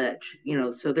off the ledge.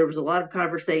 So there was a lot of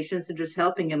conversations and just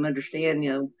helping him understand,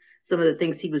 some of the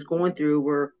things he was going through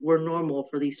were normal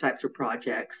for these types of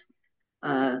projects.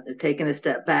 Taking a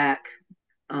step back,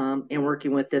 and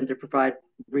working with them to provide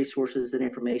resources and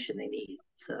information they need.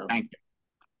 So thank you.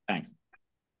 Thanks.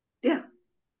 Yeah.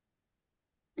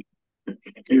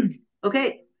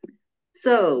 Okay.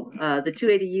 So the two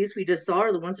ADUs we just saw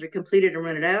are the ones that are completed and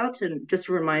rented out. And just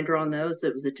a reminder on those,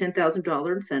 it was a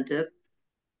 $10,000 incentive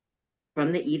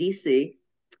from the EDC.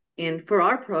 And for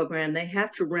our program, they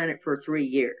have to rent it for 3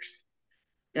 years.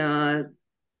 The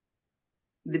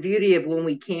beauty of when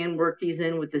we can work these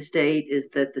in with the state is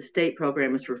that the state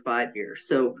program is for 5 years.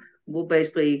 So we'll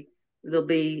basically, they'll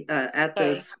be at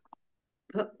those,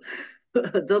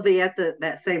 they'll be at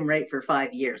that same rate for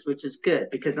 5 years, which is good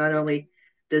because not only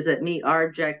does it meet our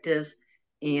objectives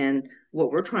and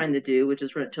what we're trying to do, which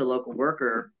is rent to a local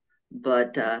worker,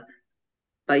 but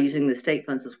by using the state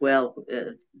funds as well,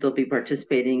 they'll be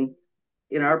participating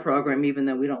in our program, even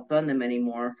though we don't fund them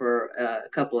anymore for a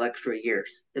couple extra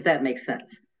years, if that makes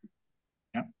sense.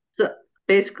 Yeah. So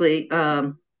basically,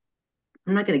 I'm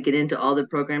not going to get into all the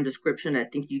program description. I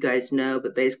think you guys know,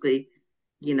 but basically,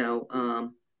 you know,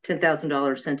 $10,000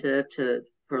 incentive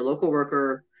for a local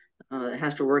worker that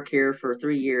has to work here for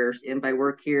 3 years. And by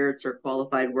work here, it's our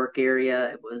qualified work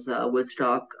area. It was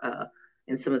Woodstock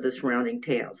and some of the surrounding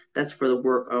towns. That's for the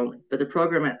work only. But the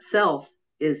program itself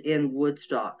is in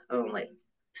Woodstock only.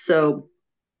 So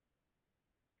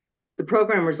the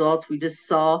program results we just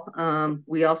saw.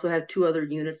 We also have 2 other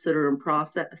units that are in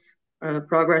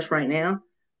progress right now.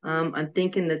 I'm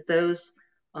thinking that those,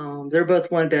 they're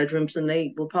both 1 bedrooms and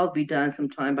they will probably be done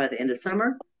sometime by the end of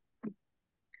summer.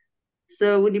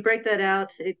 So when you break that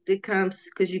out, it comes,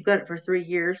 because you've got it for 3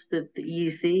 years, the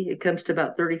EDC, it comes to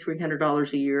about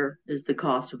 $3,300 a year is the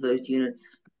cost of those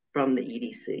units from the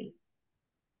EDC.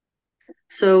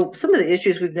 So some of the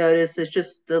issues we've noticed is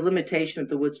just the limitation of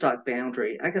the Woodstock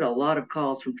boundary. I get a lot of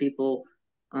calls from people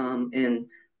in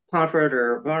Pomfret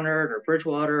or Barnard or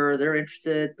Bridgewater. They're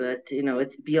interested, but you know,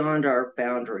 it's beyond our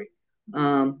boundary.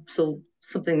 So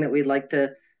something that we'd like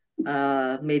to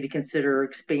maybe consider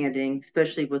expanding,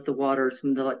 especially with the water,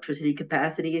 some of the electricity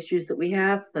capacity issues that we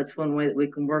have. That's one way that we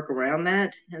can work around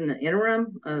that in the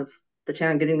interim of the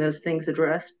town getting those things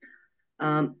addressed.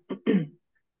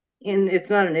 And it's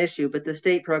not an issue, but the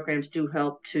state programs do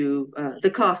help to,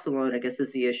 the cost alone, I guess,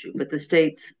 is the issue, but the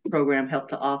state's program helped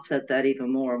to offset that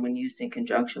even more when used in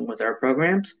conjunction with our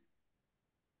programs.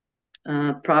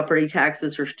 Property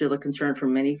taxes are still a concern for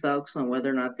many folks on whether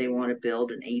or not they want to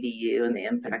build an ADU and the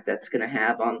impact that's going to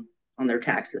have on their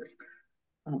taxes.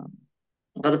 A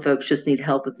lot of folks just need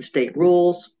help with the state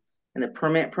rules and the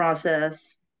permit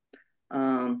process.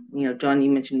 You know, John, you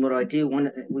mentioned what do I do?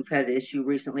 We've had an issue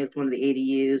recently with one of the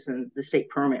ADUs and the state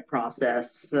permit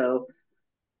process. So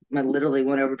I literally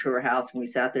went over to her house and we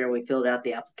sat there and we filled out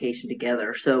the application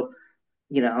together. So,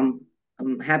 you know,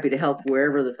 I'm happy to help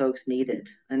wherever the folks need it.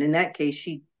 And in that case,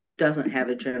 she doesn't have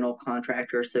a general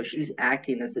contractor, so she's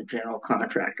acting as a general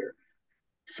contractor.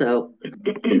 So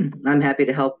I'm happy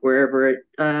to help wherever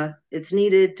it's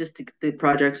needed, just to get the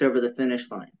projects over the finish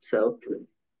line. So,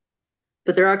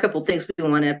 but there are a couple of things we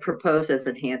want to propose as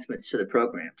enhancements to the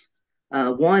programs.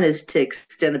 One is to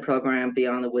extend the program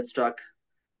beyond the Woodstock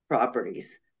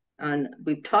properties. And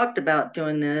we've talked about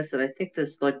doing this, and I think the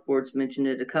select board's mentioned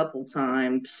it a couple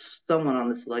times, someone on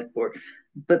the select board.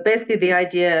 But basically the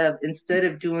idea of instead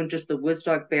of doing just the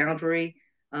Woodstock boundary,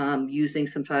 using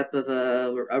some type of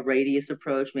a radius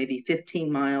approach, maybe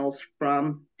 15 miles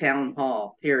from town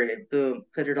hall, period, boom,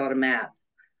 put it on a map.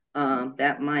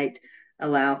 That might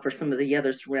allow for some of the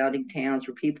other surrounding towns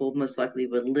where people most likely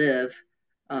would live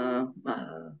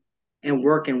and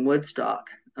work in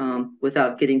Woodstock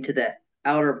without getting to the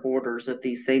outer borders of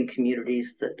these same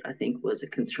communities that I think was a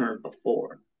concern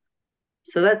before.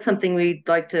 So that's something we'd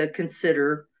like to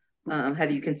consider,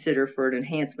 have you consider for an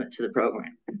enhancement to the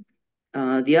program.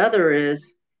 The other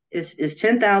is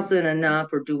 10,000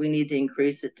 enough, or do we need to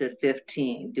increase it to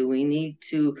 15? Do we need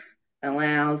to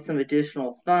allow some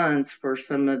additional funds for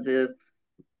some of the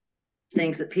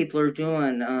things that people are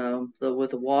doing with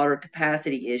the water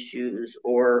capacity issues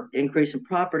or increase in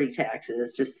property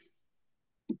taxes? Just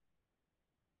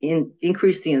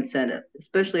increase the incentive,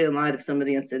 especially in light of some of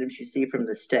the incentives you see from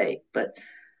the state. But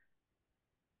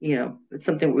you know, it's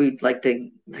something we'd like to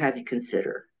have you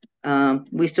consider.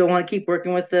 We still want to keep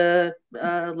working with the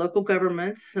local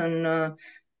governments and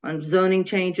on zoning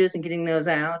changes and getting those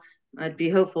out. I'd be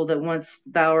hopeful that once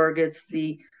Bauer gets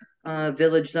the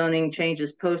village zoning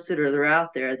changes posted or they're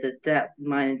out there, that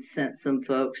might incent some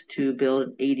folks to build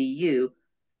an ADU.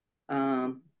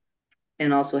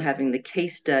 And also having the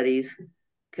case studies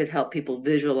could help people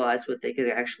visualize what they could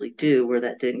actually do where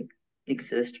that didn't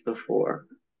exist before.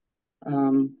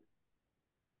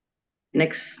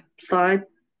 Next slide.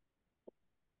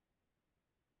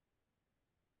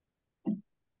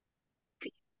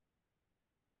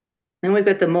 Then we've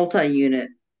got the multi-unit.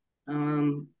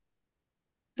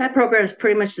 That program is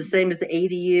pretty much the same as the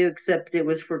ADU, except it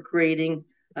was for creating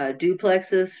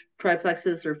duplexes,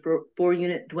 triplexes, or for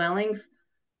 4-unit dwellings.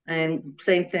 And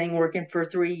same thing, working for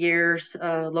 3 years,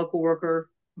 local worker,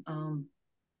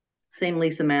 same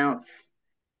lease amounts.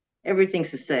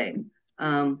 Everything's the same.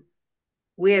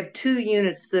 We have 2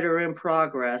 units that are in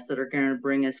progress that are going to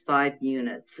bring us 5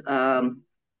 units.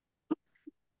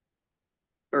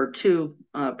 Or 2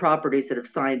 properties that have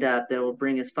signed up that will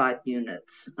bring us 5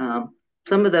 units.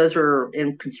 Some of those are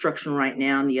in construction right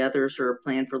now, and the others are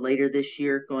planned for later this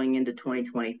year, going into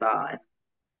 2025.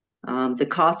 The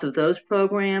cost of those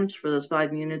programs for those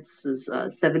 5 units is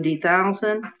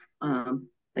 $70,000.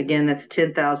 Again, that's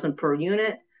 $10,000 per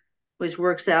unit, which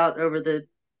works out over the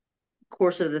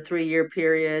course of the 3-year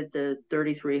period, the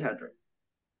 $3,300.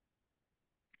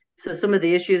 So some of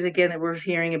the issues, again, that we're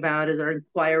hearing about is our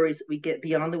inquiries that we get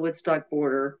beyond the Woodstock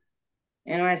border.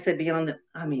 And when I say beyond the,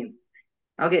 I mean,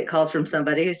 I'll get calls from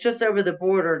somebody who's just over the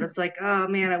border, and it's like, oh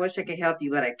man, I wish I could help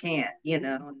you, but I can't, you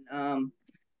know.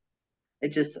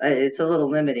 It's a little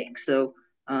limiting. So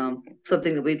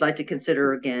something that we'd like to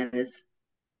consider again is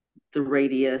the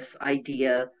radius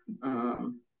idea,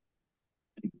 so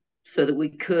that we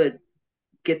could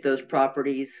get those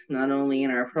properties not only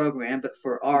in our program, but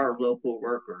for our local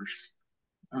workers.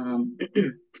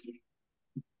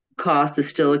 Cost is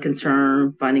still a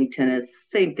concern, finding tenants,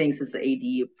 same things as the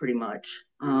ADU pretty much.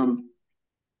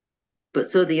 But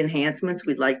so the enhancements,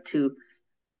 we'd like to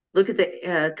look at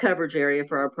the coverage area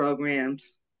for our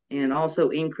programs and also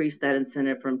increase that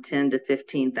incentive from 10 to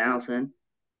 15,000,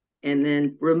 and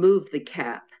then remove the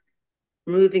cap,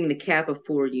 removing the cap of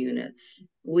 4 units.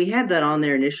 We had that on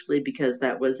there initially because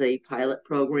that was a pilot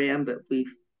program, but we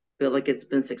feel like it's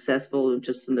been successful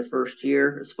just in the first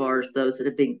year as far as those that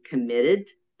have been committed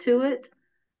to it.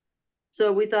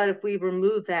 So we thought if we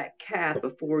remove that cap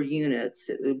of 4 units,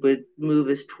 it would move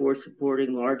us towards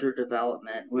supporting larger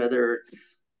development, whether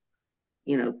it's,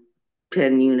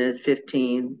 10 units,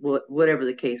 15, whatever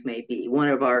the case may be. One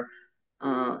of our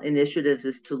initiatives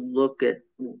is to look at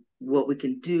what we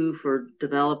can do for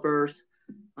developers,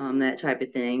 that type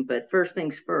of thing. But first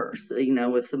things first,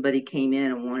 if somebody came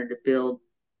in and wanted to build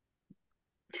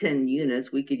 10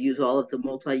 units, we could use all of the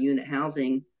multi-unit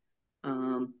housing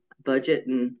budget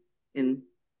in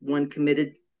one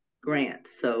committed grant.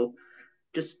 So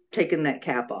just taking that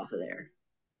cap off of there.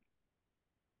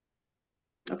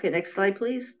 Okay, next slide,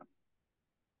 please.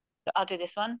 I'll do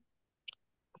this one.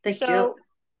 Thanks, Jill.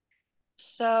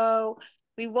 So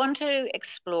we want to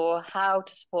explore how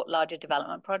to support larger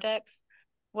development projects.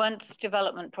 Once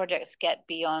development projects get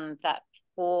beyond that,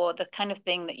 for the kind of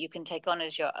thing that you can take on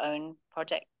as your own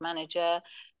project manager,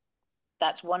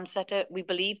 that's one we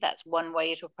believe that's one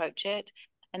way to approach it.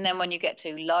 And then when you get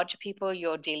to larger people,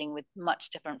 you're dealing with much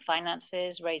different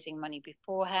finances, raising money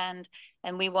beforehand.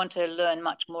 And we want to learn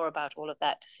much more about all of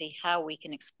that to see how we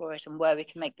can explore it and where we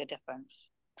can make the difference.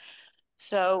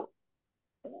 So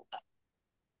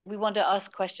we want to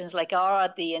ask questions like,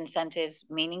 are the incentives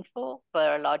meaningful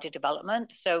for a larger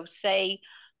development? So say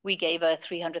we gave a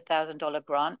 $300,000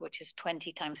 grant, which is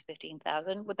 20 times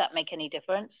 15,000. Would that make any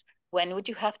difference? When would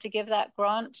you have to give that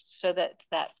grant so that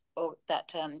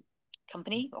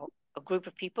company or a group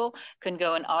of people can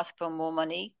go and ask for more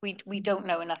money? We don't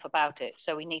know enough about it,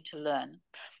 so we need to learn.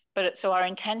 But so our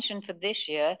intention for this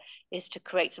year is to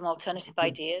create some alternative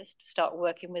ideas, to start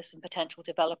working with some potential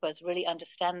developers, really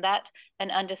understand that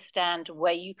and understand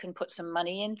where you can put some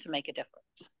money in to make a difference.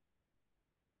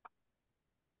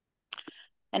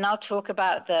 And I'll talk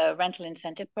about the rental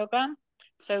incentive program.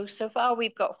 So far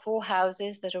we've got 4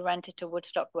 houses that are rented to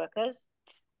Woodstock workers.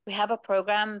 We have a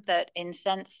program that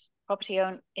incents property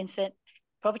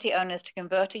owners to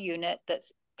convert a unit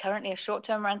that's currently a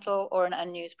short-term rental or an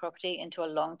unused property into a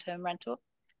long-term rental,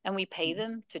 and we pay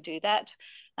them to do that.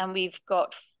 And we've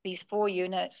got these 4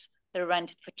 units that are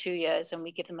rented for 2 years, and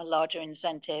we give them a larger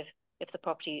incentive if the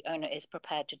property owner is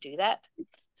prepared to do that.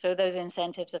 So those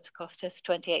incentives have cost us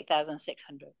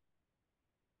 $28,600.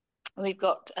 We've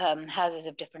got houses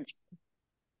of different.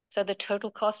 So the total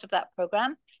cost of that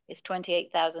program is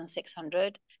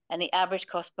 $28,600, and the average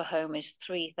cost per home is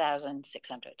 $3,600.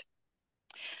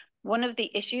 One of the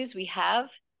issues we have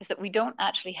is that we don't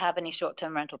actually have any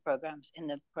short-term rental programs in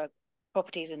the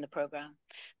properties in the program.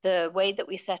 The way that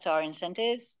we set our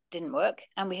incentives didn't work,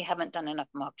 and we haven't done enough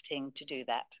marketing to do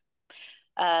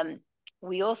that.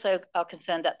 We also are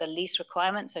concerned that the lease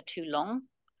requirements are too long.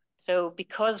 So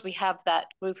because we have that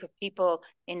group of people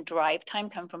in drive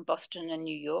time come from Boston and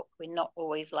New York, we're not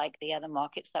always like the other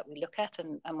markets that we look at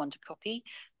and want to copy,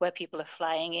 where people are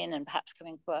flying in and perhaps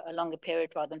coming for a longer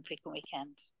period rather than frequent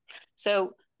weekends.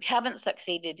 So we haven't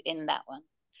succeeded in that one.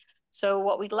 So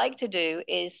what we'd like to do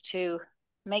is to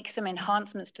make some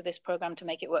enhancements to this program to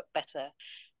make it work better.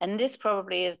 And this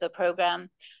probably is the program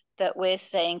that we're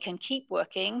saying can keep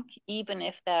working even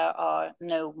if there are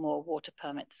no more water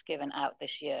permits given out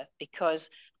this year, because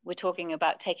we're talking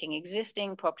about taking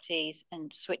existing properties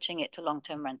and switching it to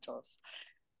long-term rentals.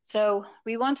 So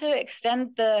we want to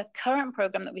extend the current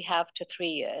program that we have to 3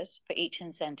 years for each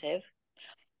incentive.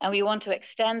 And we want to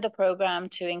extend the program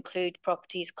to include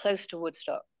properties close to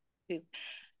Woodstock.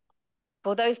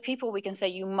 For those people, we can say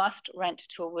you must rent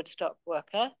to a Woodstock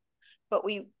worker, but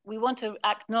we want to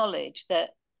acknowledge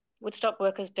that Woodstock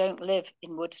workers don't live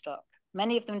in Woodstock.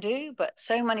 Many of them do, but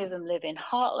so many of them live in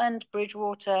Heartland,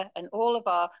 Bridgewater, and all of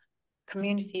our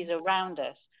communities around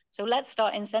us. So let's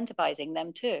start incentivizing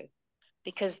them too,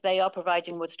 because they are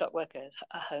providing Woodstock workers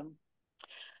a home.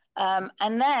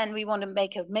 And then we want to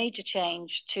make a major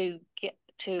change to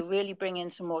really bring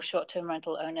in some more short-term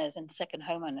rental owners and second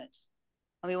homeowners.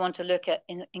 And we want to look at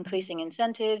increasing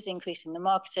incentives, increasing the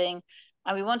marketing,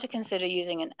 and we want to consider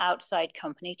using an outside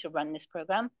company to run this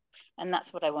program. And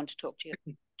that's what I want to talk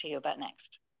to you about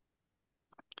next.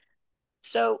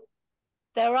 So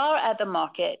there are other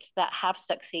markets that have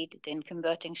succeeded in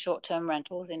converting short-term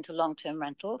rentals into long-term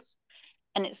rentals.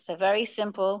 And it's a very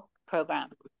simple program.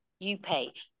 You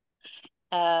pay.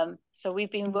 So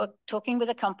we've been talking with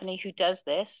a company who does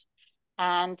this,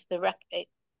 and the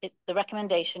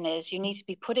recommendation is you need to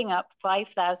be putting up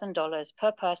 $5,000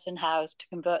 per person housed to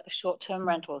convert the short-term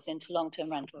rentals into long-term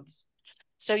rentals.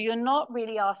 So you're not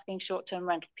really asking short-term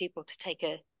rental people to take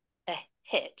a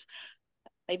hit.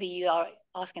 Maybe you are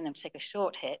asking them to take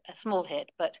a small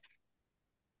hit, but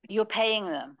you're paying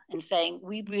them and saying,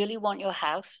 we really want your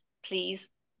house, please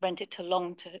rent it to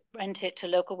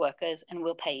local workers and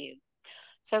we'll pay you.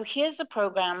 So here's the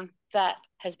program that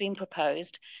has been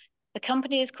proposed. The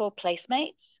company is called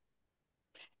Placemates,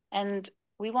 and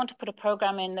we want to put a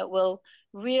program in that will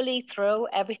really throw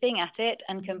everything at it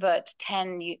and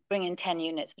bring in 10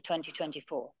 units for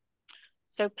 2024.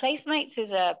 So Placemates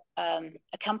is a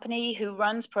company who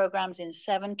runs programs in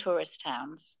 7 tourist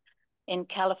towns in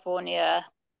California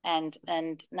and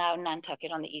now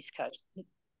Nantucket on the East Coast.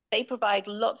 They provide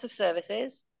lots of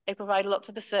services. They provide lots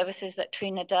of the services that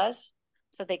Trina does.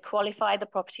 So they qualify the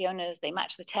property owners, they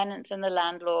match the tenants and the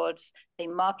landlords, they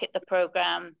market the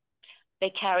program, they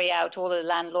carry out all the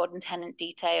landlord and tenant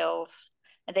details,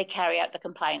 and they carry out the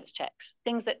compliance checks.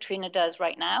 Things that Trina does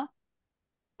right now,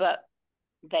 but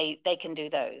they can do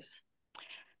those.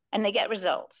 And they get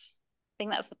results. I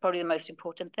think that's probably the most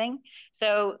important thing.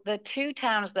 So the 2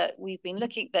 towns that we've been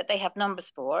looking, that they have numbers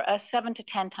for, are 7 to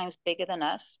 10 times bigger than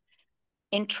us.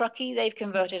 In Truckee, they've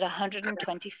converted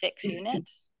 126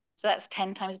 units. So that's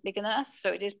 10 times bigger than us. So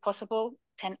it is possible.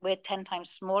 We're 10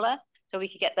 times smaller. So we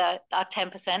could get our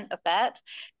 10% of that.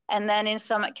 And then in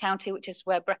Summit County, which is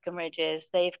where Breckenridge is,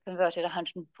 they've converted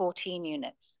 114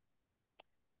 units.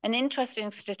 An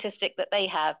interesting statistic that they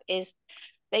have is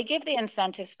they give the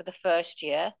incentives for the first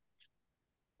year,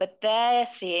 but they're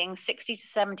seeing 60 to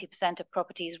 70% of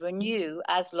properties renew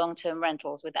as long-term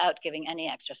rentals without giving any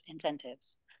extra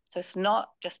incentives. So it's not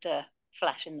just a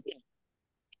flash in the pan.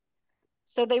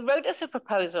 So they wrote us a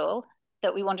proposal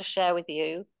that we want to share with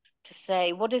you to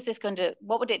say, what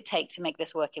would it take to make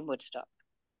this work in Woodstock?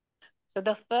 So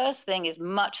the first thing is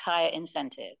much higher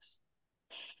incentives.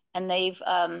 And they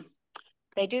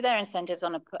do their incentives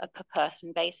on a per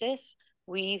person basis.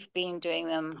 We've been doing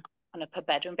them on a per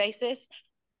bedroom basis.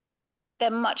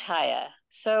 They're much higher.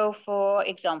 So for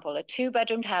example, a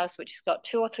 2-bedroomed house, which has got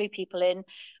 2 or 3 people in,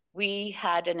 we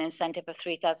had an incentive of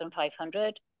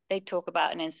 $3,500. They talk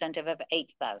about an incentive of $8,000.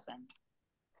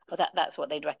 Well, that's what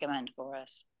they'd recommend for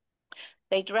us.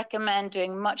 They'd recommend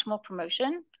doing much more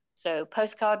promotion. So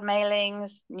postcard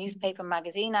mailings, newspaper,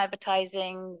 magazine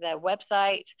advertising, their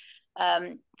website.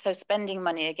 So spending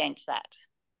money against that.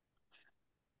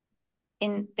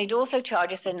 They'd also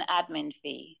charge us an admin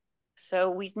fee. So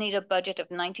we'd need a budget of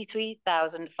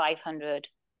 $93,500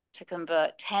 to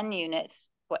convert 10 units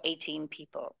for 18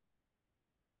 people.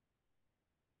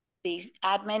 The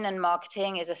admin and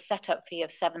marketing is a setup fee of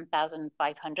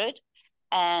 $7,500.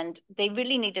 And they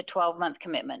really need a 12-month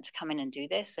commitment to come in and do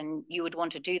this. And you would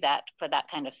want to do that for that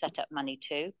kind of setup money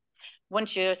too.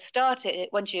 Once you're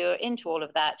into all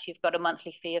of that, you've got a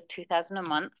monthly fee of $2,000 a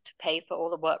month to pay for all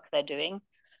the work they're doing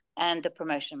and the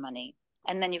promotion money.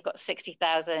 And then you've got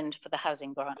 $60,000 for the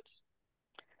housing grants.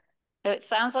 So it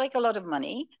sounds like a lot of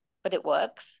money, but it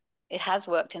works. It has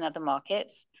worked in other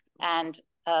markets. And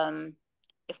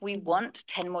if we want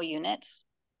 10 more units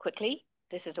quickly,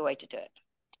 this is the way to do it.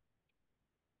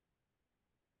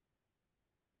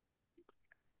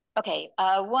 Okay,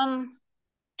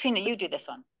 Trina, you do this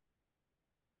one.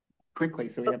 Quickly,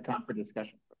 so we have time for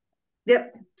discussion.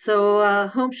 Yep. So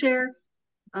home share,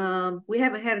 we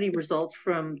haven't had any results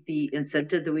from the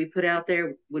incentive that we put out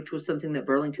there, which was something that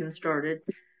Burlington started.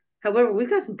 However, we've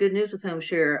got some good news with home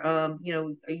share. You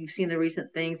know, you've seen the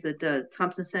recent things that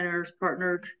Thompson Center has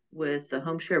partnered with the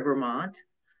Home Share Vermont.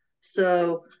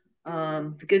 So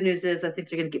the good news is I think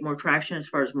they're going to get more traction as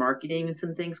far as marketing and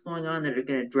some things going on that are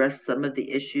going to address some of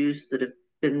the issues that have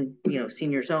been, you know,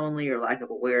 seniors only or lack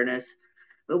of awareness.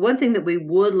 But one thing that we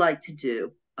would like to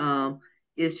do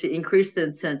is to increase the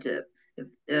incentive.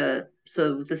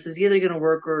 So this is either going to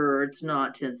work or it's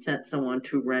not, to incent someone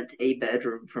to rent a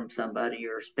bedroom from somebody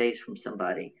or space from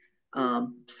somebody.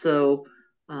 Before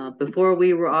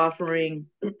we were offering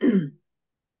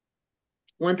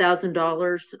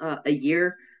 $1,000 a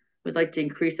year, we'd like to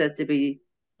increase that to be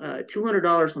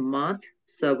 $200 a month.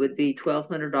 So it would be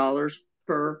 $1,200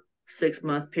 per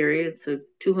 6-month period. So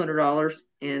 $200,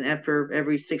 and after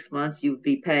every 6 months, you would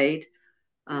be paid.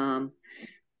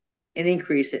 And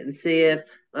increase it and see if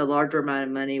a larger amount of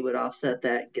money would offset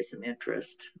that and get some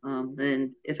interest.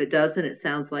 And if it doesn't, it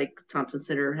sounds like Thompson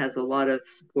Center has a lot of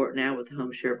support now with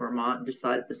Home Share Vermont and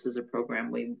decided this is a program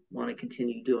we want to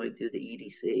continue doing through the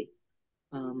EDC.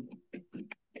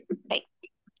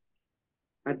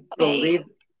 I believe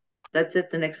that's it.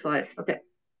 The next slide. Okay.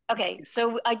 Okay,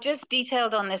 so I just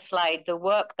detailed on this slide the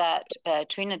work that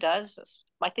Trina does.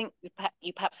 I think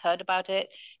you perhaps heard about it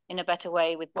in a better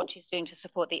way with what she's doing to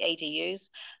support the ADUs.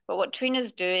 But what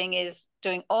Trina's doing is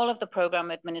doing all of the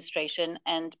program administration.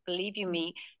 And believe you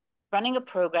me, running a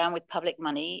program with public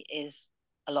money is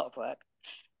a lot of work.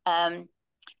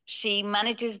 She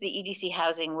manages the EDC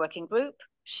Housing Working Group.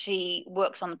 She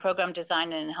works on the program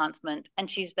design and enhancement, and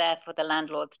she's there for the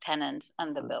landlords, tenants,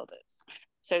 and the builders.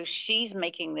 So she's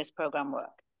making this program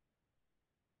work.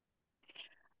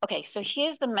 Okay, so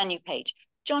here's the menu page.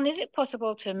 John, is it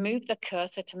possible to move the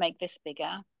cursor to make this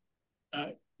bigger?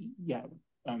 Yeah,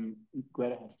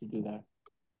 Greta has to do that.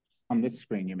 On this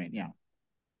screen, you mean, yeah.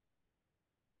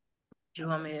 Do you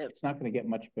want me to? It's not going to get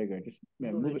much bigger. Just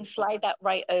move it. Slide that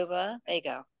right over. There you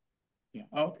go. Yeah.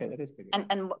 Oh, okay, that is bigger.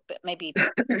 And maybe.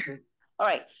 All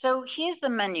right. So here's the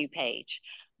menu page.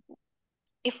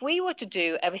 If we were to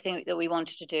do everything that we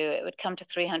wanted to do, it would come to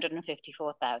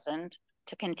 354,000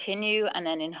 to continue and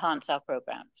then enhance our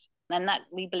programs. And that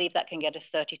we believe that can get us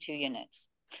 32 units.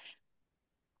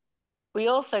 We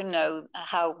also know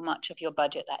how much of your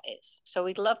budget that is. So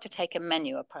we'd love to take a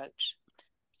menu approach.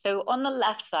 So on the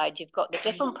left side, you've got the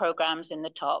different programs in the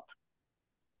top: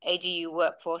 ADU,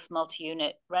 workforce,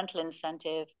 multi-unit, rental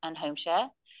incentive, and home share.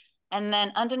 And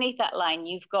then underneath that line,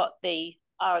 you've got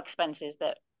our expenses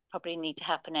that probably need to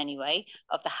happen anyway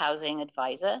of the housing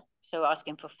advisor. So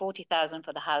asking for 40,000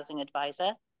 for the housing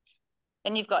advisor.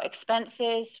 Then you've got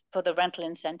expenses for the rental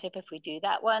incentive if we do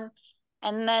that one.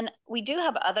 And then we do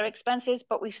have other expenses,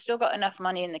 but we've still got enough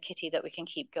money in the kitty that we can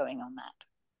keep going on that.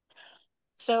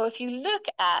 So if you look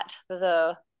at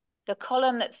the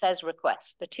column that says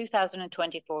request, the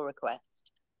 2024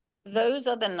 request, those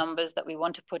are the numbers that we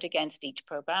want to put against each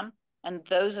program. And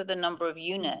those are the number of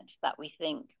units that we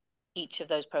think each of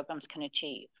those programs can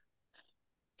achieve.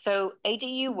 So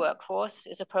ADU Workforce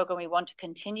is a program we want to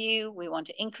continue. We want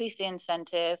to increase the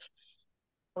incentive.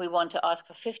 We want to ask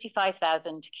for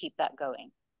 55,000 to keep that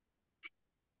going.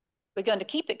 We're going to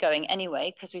keep it going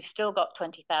anyway, because we've still got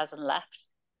 20,000 left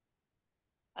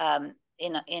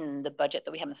in the budget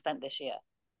that we haven't spent this year.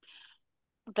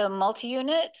 The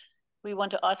multi-unit, we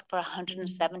want to ask for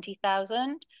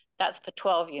 170,000. That's for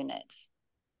 12 units.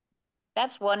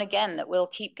 That's one, again, that we'll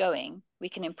keep going. We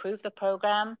can improve the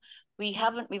program.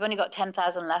 We've only got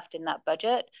 10,000 left in that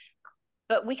budget,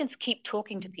 but we can keep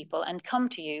talking to people and come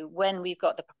to you when we've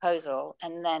got the proposal,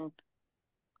 and then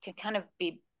can kind of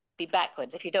be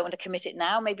backwards. If you don't want to commit it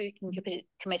now, maybe we can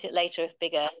commit it later if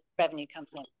bigger revenue comes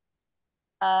in.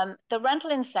 The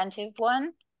rental incentive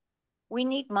one, we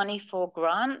need money for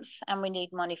grants and we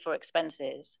need money for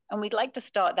expenses. And we'd like to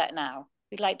start that now.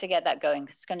 We'd like to get that going.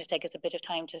 It's going to take us a bit of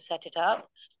time to set it up.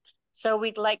 So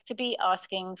we'd like to be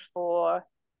asking for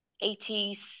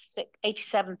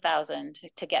 87,000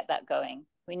 to get that going.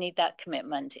 We need that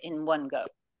commitment in one go.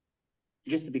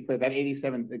 Just to be clear, that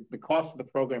 87, the cost of the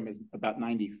program is about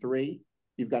 93.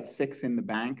 You've got 6 in the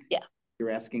bank. Yeah. You're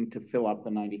asking to fill up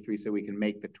the 93 so we can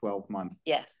make the 12-month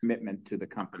yes. commitment to the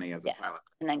company as a pilot.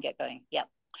 And then get going. Yeah.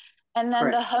 And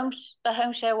then Correct. the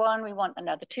home share one, we want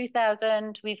another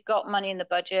 2,000. We've got money in the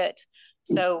budget,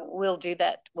 so we'll do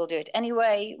that. We'll do it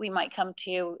anyway. We might come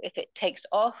to you if it takes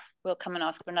off. We'll come and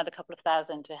ask for another couple of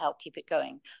thousand to help keep it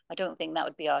going. I don't think that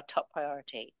would be our top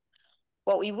priority.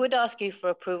 What we would ask you for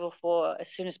approval for as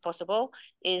soon as possible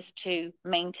is to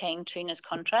maintain Trina's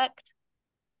contract.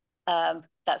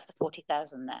 That's the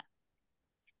 40,000 there.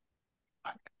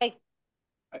 Okay.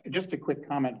 Just a quick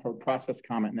comment for process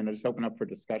comment, and then I'll just open up for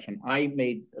discussion.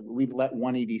 We've let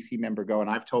one EDC member go, and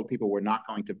I've told people we're not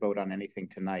going to vote on anything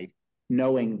tonight,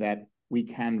 knowing that we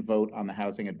can vote on the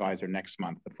housing advisor next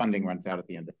month. The funding runs out at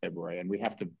the end of February, and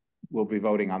we'll be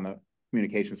voting on the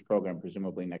communications program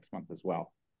presumably next month as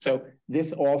well. So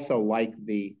this also, like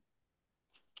the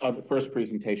first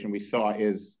presentation we saw,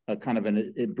 is a kind of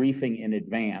a briefing in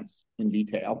advance in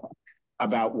detail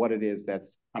about what it is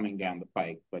that's coming down the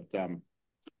pike. But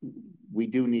we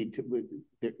do need to,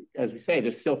 as we say,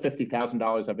 there's still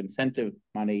 $50,000 of incentive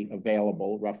money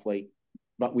available roughly,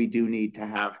 but we do need to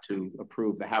have to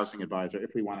approve the housing advisor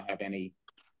if we want to have any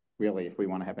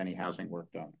housing work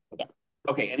done. Yeah.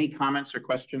 Okay, any comments or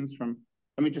questions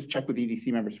let me just check with EDC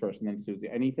members first and then Susie.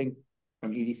 Anything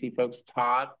from EDC folks?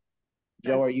 Todd,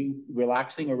 Joe, are you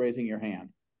relaxing or raising your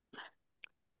hand?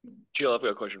 Jill, I've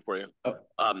got a question for you. Sorry.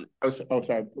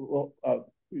 Well,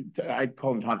 I'd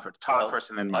call him Todd first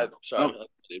and then sorry.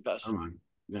 Come on.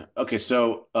 Yeah. Okay.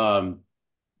 So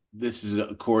this is,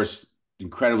 of course,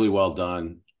 incredibly well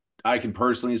done. I can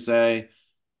personally say,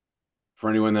 for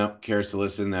anyone that cares to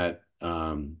listen, that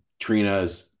Trina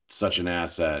is such an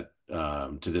asset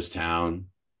to this town.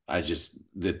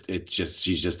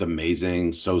 She's just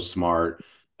amazing, so smart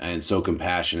and so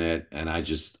compassionate. And I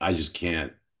just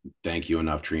can't thank you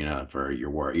enough, Trina, for your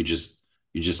work. You just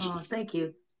thank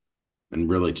you. And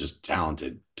really just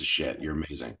talented to shit. You're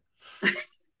amazing. I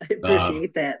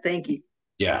appreciate that. Thank you.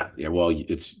 Yeah. Well,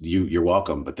 you're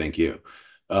welcome, but thank you.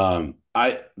 I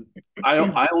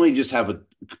only just have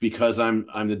because I'm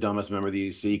the dumbest member of the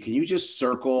EDC. Can you just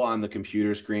circle on the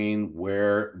computer screen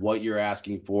what you're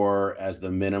asking for as the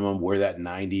minimum, where that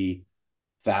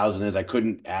 90,000 is? I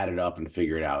couldn't add it up and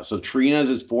figure it out. So Trina's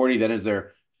is 40. Then is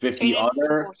there 50 Trina's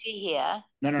other? 40 here.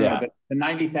 No. The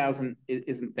 90,000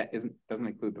 doesn't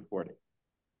include the 40.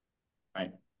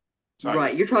 Right. Sorry.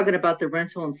 Right. You're talking about the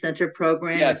rental incentive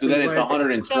program. Yeah. So then it's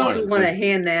 120. So we want to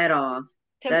hand that off.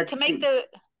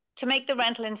 To make the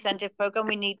rental incentive program,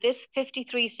 we need this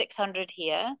 53,600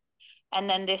 here, and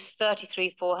then this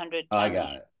 33,400. I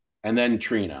got it. And then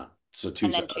Trina. So two.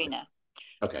 And then Trina.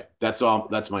 Okay. That's all.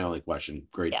 That's my only question.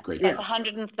 Great. Yeah. Great. So that's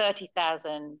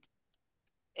 130,000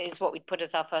 is what we'd put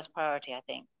as our first priority, I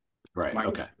think. Right.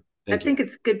 Okay. I think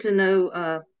it's good to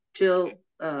know, Jill,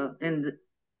 and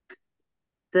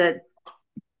that,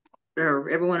 or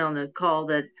everyone on the call,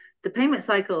 that the payment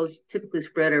cycle is typically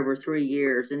spread over 3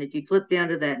 years. And if you flip down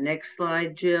to that next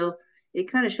slide, Jill,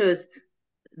 it kind of shows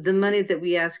the money that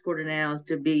we ask for now is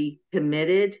to be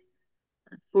committed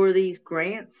for these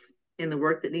grants and the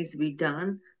work that needs to be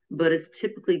done, but it's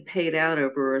typically paid out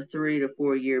over a 3 to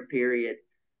 4 year period.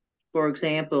 For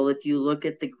example, if you look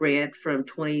at the grant from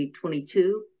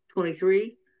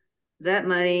 2022-23, that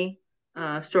money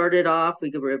started off,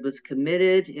 it was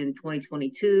committed in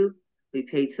 2022. We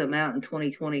paid some out in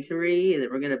 2023, and then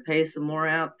we're going to pay some more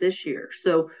out this year.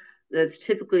 So that's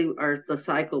typically the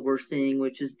cycle we're seeing,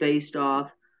 which is based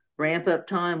off ramp up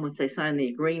time once they sign the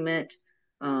agreement,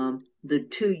 the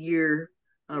 2 year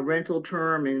rental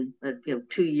term, and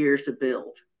 2 years to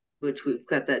build, which we've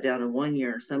got that down to 1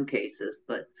 year in some cases,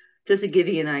 but just to give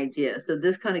you an idea. So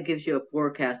this kind of gives you a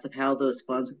forecast of how those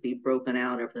funds will be broken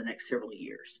out over the next several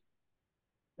years.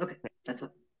 Okay, that's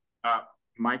all.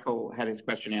 Michael had his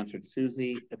question answered.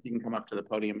 Susie, if you can come up to the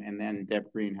podium, and then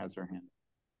Deb Green has her hand.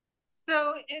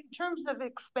 So in terms of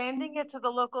expanding it to the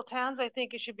local towns, I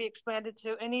think it should be expanded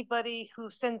to anybody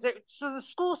who sends it. So the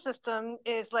school system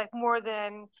is like more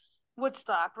than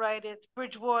Woodstock, right? It's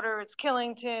Bridgewater, it's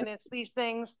Killington, it's these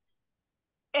things.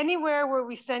 Anywhere where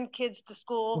we send kids to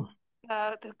school,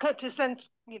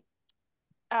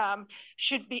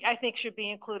 should be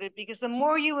included, because the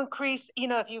more you increase,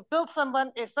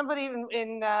 if somebody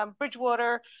in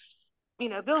Bridgewater,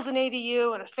 builds an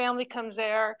ADU and a family comes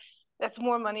there, that's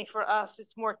more money for us.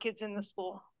 It's more kids in the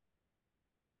school.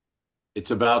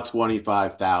 It's about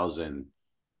 25,000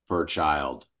 per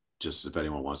child, just if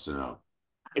anyone wants to know.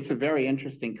 It's a very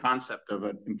interesting concept of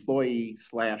an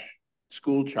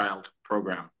employee/school child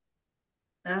program.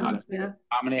 Yeah. I'm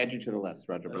going to add you to the list,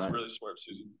 Roger. That's really smart,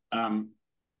 Susie.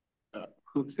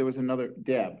 There was another,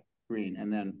 Deb Green,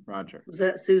 and then Roger. Was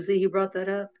that Susie who brought that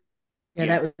up? Yeah,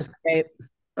 that was great.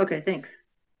 Okay, thanks.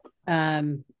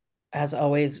 as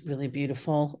always, really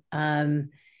beautiful.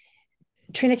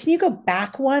 Trina, can you go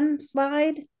back one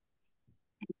slide?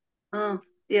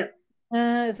 Yeah.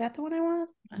 Is that the one I want?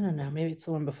 I don't know. Maybe it's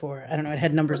the one before. I don't know. It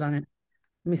had numbers on it.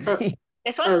 Let me see.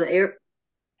 This one? Oh, the air.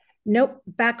 Nope.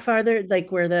 Back farther,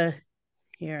 like where the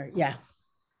here. Yeah.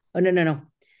 Oh no.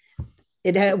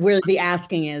 It had where the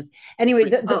asking is. Anyway,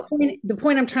 the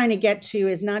point I'm trying to get to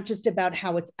is not just about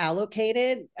how it's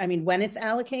allocated. I mean, when it's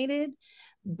allocated,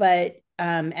 but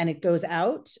and it goes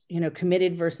out,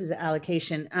 committed versus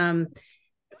allocation.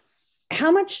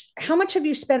 How much have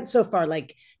you spent so far?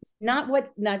 Like not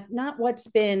what's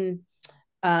been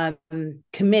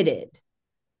committed,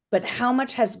 but how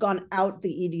much has gone out the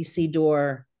EDC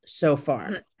door so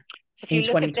far? So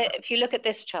if you look at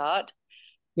this chart,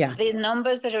 yeah, the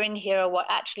numbers that are in here are what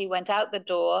actually went out the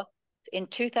door in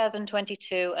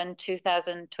 2022 and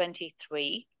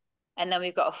 2023. And then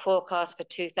we've got a forecast for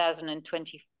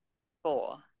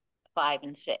 2024, 5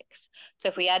 and 6. So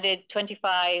if we added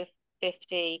 25,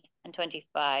 50, and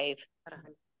 25,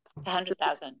 it's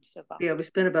 100,000 so far. Yeah, we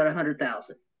spent about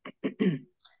 100,000.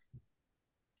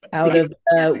 Out of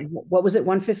what was it,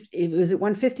 150? Was it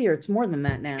 150 or it's more than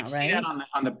that now, right? See that on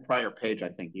the prior page, I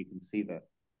think you can see that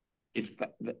it's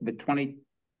the 20.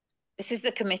 This is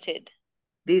the committed.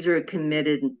 These are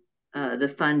committed,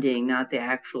 the funding, not the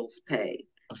actuals paid.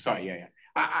 Oh, sorry, yeah.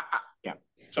 Yeah.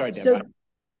 Sorry, Deb. So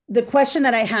the question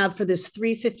that I have for this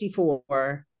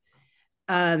 354,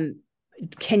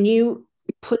 can you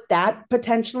put that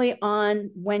potentially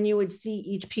on when you would see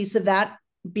each piece of that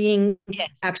being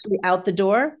actually out the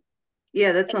door?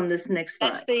 Yeah, that's on this next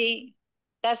slide.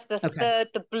 That's the third,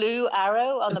 the blue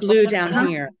arrow on the blue down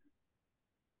here.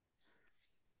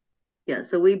 Yeah,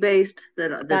 so we based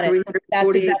the 348,000.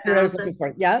 That's exactly what I was looking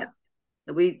for. Yeah.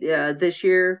 We this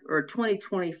year or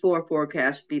 2024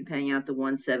 forecast would be paying out the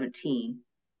 117.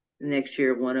 The next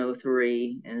year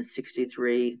 103 and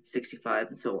 63, 65,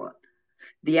 and so on.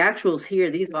 The actuals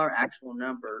here, these are actual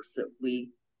numbers that we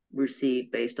receive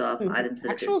based off items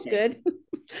that actual's good.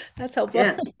 That's helpful.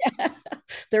 Yeah.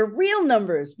 They're real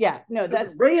numbers. Yeah, no,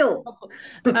 that's real.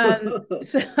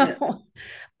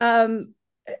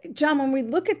 John, when we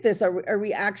look at this, are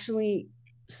we actually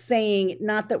saying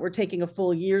not that we're taking a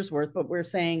full year's worth, but we're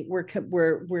saying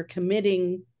we're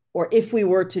committing, or if we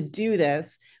were to do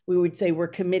this, we would say we're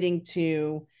committing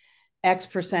to X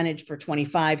percentage for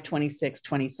 25, 26,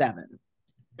 27.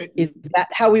 Is that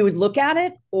how we would look at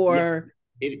it, or?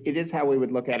 It is how we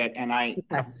would look at it. And I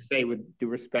have to say, with due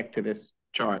respect to this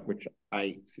chart, which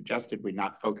I suggested we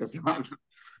not focus on,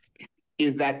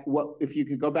 is that if you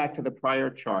could go back to the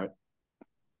prior chart,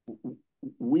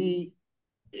 when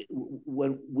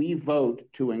we vote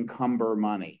to encumber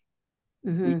money,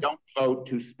 we don't vote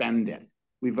to spend it.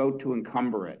 We vote to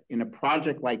encumber it. In a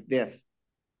project like this,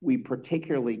 we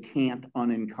particularly can't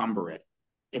unencumber it.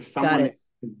 If someone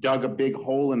dug a big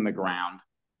hole in the ground,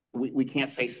 we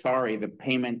can't say, sorry, the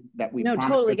payment that we promised.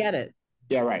 No, totally get it.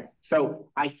 Yeah, right. So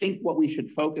I think what we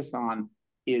should focus on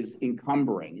is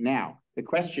encumbering. Now, the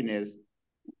question is,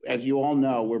 as you all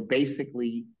know, we're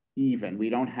basically even. We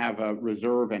don't have a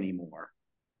reserve anymore.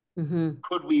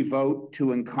 Could we vote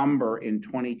to encumber in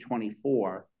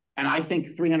 2024? And I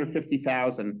think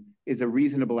 350,000 is a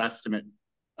reasonable estimate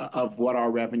of what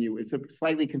our revenue is. A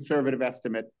slightly conservative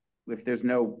estimate if there's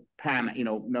no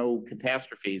no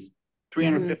catastrophes.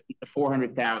 350 to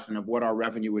 400,000 of what our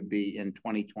revenue would be in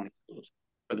 2024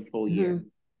 for the full year.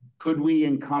 Could we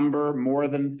encumber more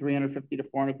than 350 to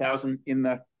 400,000 in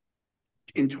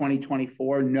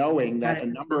 2024, knowing that a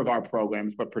number of our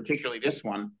programs, but particularly this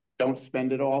one, don't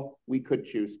spend it all? We could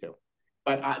choose to.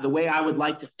 But the way I would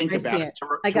like to think about it,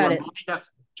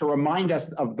 to remind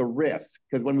us of the risk,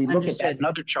 because when we look at that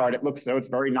another chart, it looks though it's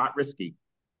very not risky.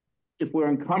 If we're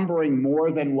encumbering more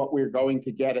than what we're going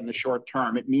to get in the short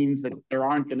term, it means that there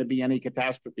aren't going to be any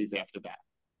catastrophes after that.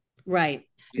 Right.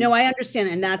 No, I understand.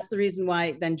 And that's the reason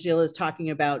why then Jill is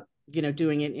talking about,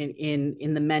 doing it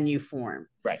in the menu form.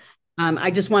 Right.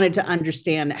 I just wanted to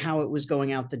understand how it was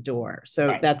going out the door.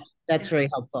 So that's very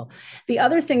helpful. The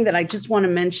other thing that I just want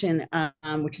to mention,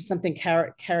 which is something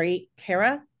Carrie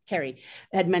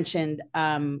had mentioned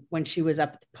when she was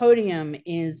up at the podium,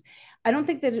 is I don't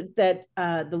think that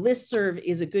the listserv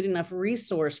is a good enough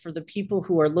resource for the people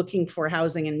who are looking for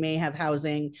housing and may have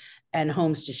housing and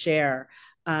homes to share.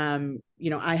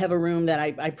 I have a room that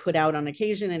I put out on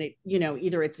occasion, and it,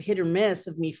 either it's a hit or miss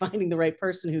of me finding the right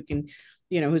person who can,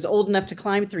 who's old enough to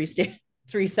climb three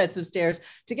three sets of stairs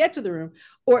to get to the room.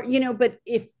 Or, but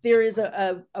if there is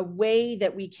a way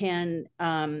that we can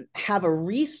have a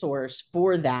resource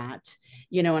for that,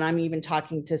 and I'm even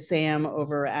talking to Sam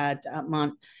over at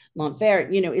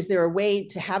Montvert, is there a way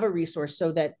to have a resource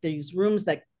so that these rooms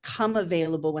that come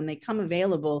available, when they come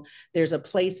available, there's a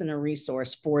place and a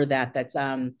resource for that's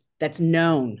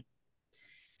known.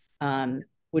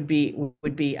 Would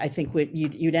be I think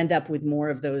you'd end up with more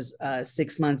of those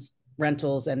 6 months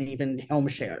rentals and even home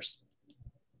shares.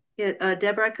 Yeah,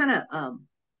 Deborah, I kind of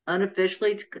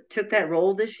unofficially took that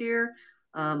role this year.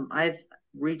 I've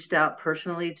reached out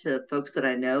personally to folks that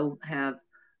I know have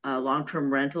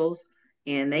long-term rentals,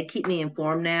 and they keep me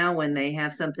informed now when they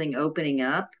have something opening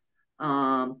up,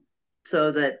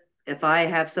 so that if I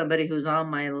have somebody who's on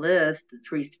my list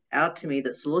that's reached out to me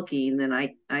that's looking, then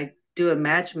I do a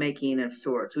matchmaking of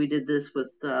sorts. We did this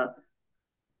with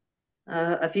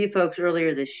a few folks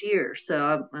earlier this year,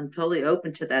 so I'm totally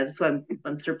open to that. That's why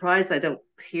I'm surprised I don't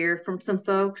hear from some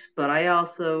folks, but I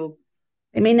also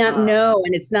they may not know,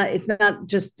 and it's not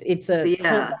just it's a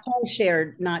home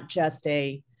shared, not just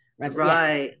a rental.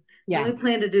 Right. Yeah. We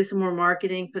plan to do some more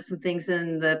marketing, put some things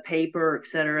in the paper,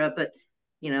 etc. But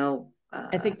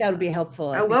I think that would be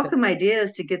helpful. I welcome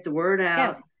ideas to get the word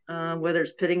out. Yeah. Whether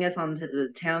it's putting us on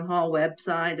the town hall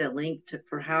website, a link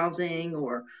for housing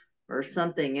or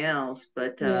something else.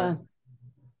 But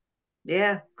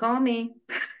yeah, call me,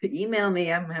 email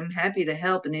me. I'm happy to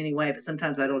help in any way, but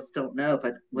sometimes I just don't know.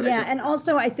 But and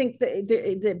also I think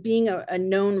that being a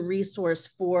known resource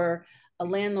for a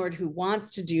landlord who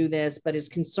wants to do this but is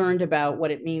concerned about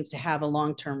what it means to have a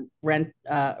long-term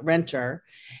renter,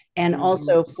 and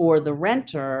also for the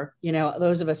renter,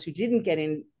 those of us who didn't get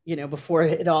in, before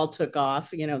it all took off,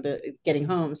 the getting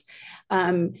homes,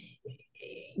 there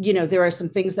are some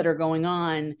things that are going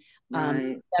on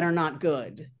that are not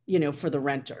good, for the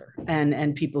renter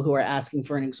and people who are asking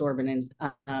for an exorbitant,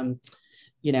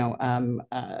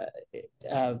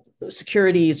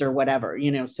 securities or whatever,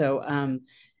 so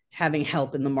having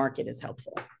help in the market is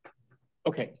helpful.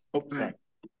 Okay. Oh, sorry. All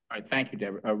right. Thank you,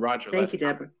 Deborah. Roger. Thank you,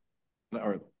 Deborah.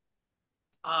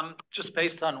 Just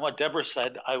based on what Deborah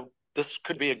said, this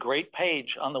could be a great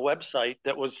page on the website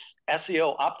that was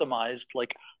SEO optimized,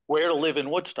 like where to live in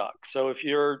Woodstock. So if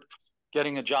you're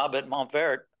getting a job at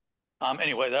Montvert,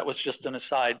 anyway, that was just an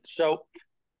aside. So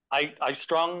I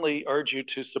strongly urge you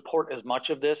to support as much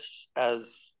of this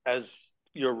as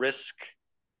your risk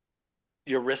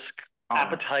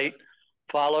appetite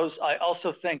follows. I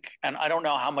also think, and I don't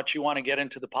know how much you want to get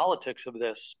into the politics of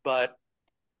this, but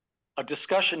a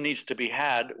discussion needs to be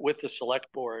had with the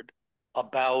select board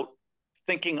about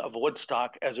thinking of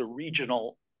Woodstock as a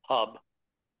regional hub.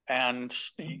 And,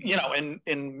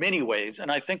 in many ways,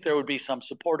 and I think there would be some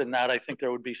support in that. I think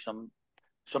there would be some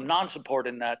non-support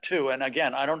in that too. And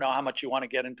again, I don't know how much you want to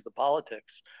get into the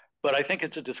politics, but I think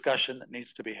it's a discussion that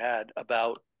needs to be had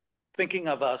about thinking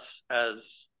of us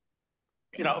as,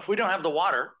 if we don't have the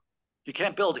water, you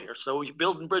can't build here. So you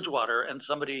build in Bridgewater and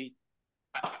somebody.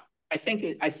 I think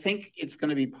it's going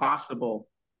to be possible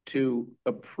to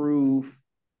approve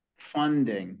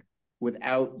funding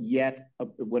without yet,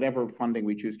 whatever funding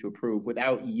we choose to approve,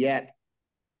 without yet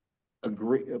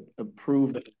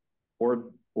approve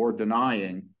or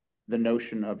denying the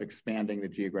notion of expanding the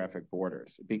geographic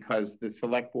borders, because the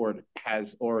select board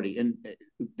has already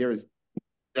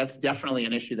that's definitely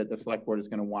an issue that the select board is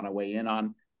going to want to weigh in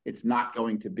on. It's not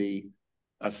going to be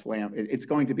a slam. It's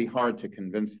going to be hard to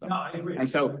convince them. No, I agree. And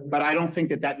so, but I don't think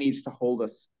that needs to hold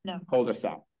us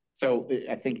up. So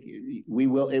I think it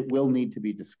will need to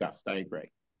be discussed. I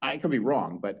agree. I could be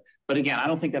wrong, but again, I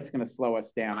don't think that's going to slow us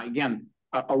down. Again,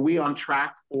 are we on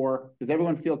track does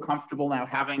everyone feel comfortable now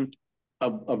having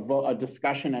a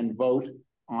discussion and vote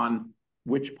on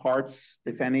which parts,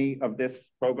 if any, of this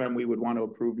program we would want to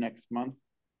approve next month?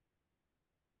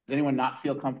 Does anyone not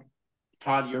feel comfortable?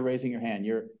 Todd, you're raising your hand.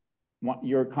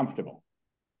 You're comfortable.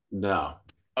 No.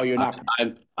 Oh, you're not.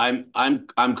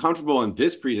 I'm comfortable in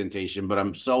this presentation, but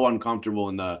I'm so uncomfortable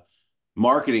in the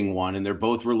marketing one, and they're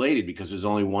both related because there's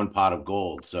only one pot of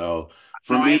gold. So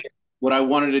for me, what I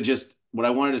wanted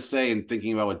to say, and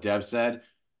thinking about what Deb said,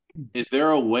 is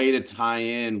there a way to tie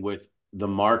in with the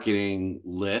marketing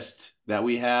list that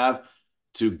we have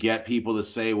to get people to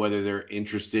say whether they're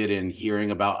interested in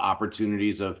hearing about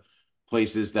opportunities of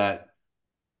places that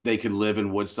they could live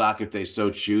in Woodstock if they so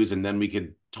choose, and then we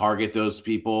could target those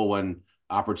people when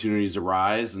opportunities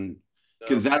arise? And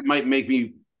because that might make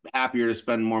me happier to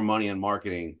spend more money on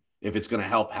marketing if it's going to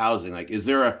help housing. Like, is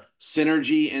there a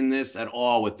synergy in this at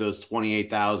all with those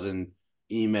 28,000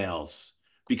 emails?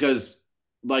 Because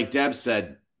like Deb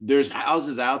said, there's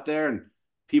houses out there and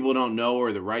people don't know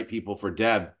or the right people for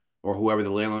Deb or whoever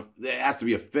the landlord, it has to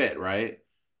be a fit, right?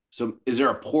 So is there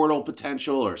a portal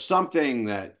potential or something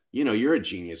that, you know, you're a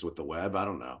genius with the web. I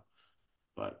don't know,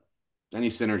 but any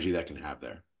synergy that can have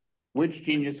there. Which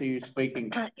genius are you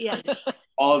speaking? Yeah.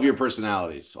 All of your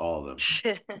personalities, all of them.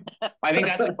 I think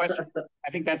that's a question.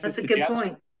 I think that's a good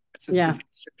point. It's a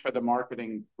suggestion for the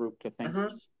marketing group to think.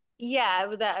 Yeah,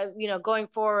 with that, you know, going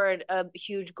forward, a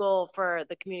huge goal for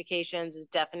the communications is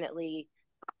definitely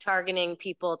targeting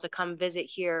people to come visit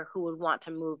here who would want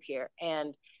to move here,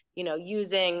 and you know,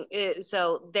 using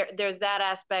so there's that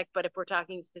aspect. But if we're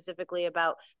talking specifically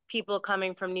about people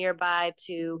coming from nearby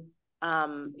to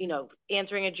you know,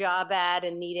 answering a job ad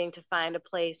and needing to find a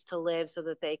place to live so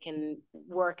that they can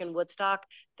work in Woodstock,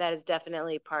 that is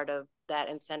definitely part of that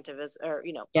incentive, is, or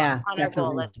you know, on our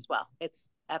goal list as well. It's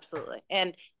absolutely,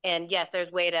 and yes, there's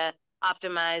a way to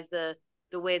optimize the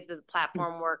ways that the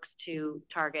platform works to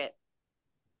target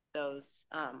those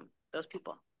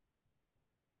people.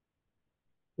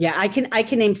 Yeah, I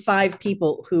can name 5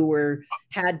 people who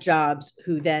had jobs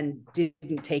who then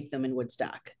didn't take them in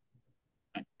Woodstock.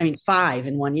 I mean, 5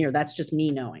 in 1 year. That's just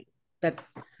me knowing. That's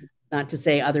not to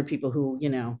say other people who, you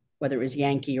know, whether it was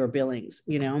Yankee or Billings,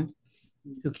 you know,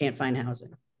 who can't find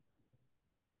housing.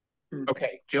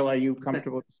 Okay, Jill, are you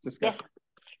comfortable with this discussion? Yes.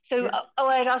 So,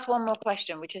 I'd ask one more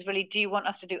question, which is really, do you want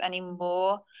us to do any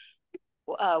more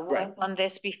work on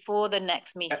this before the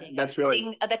next meeting? That's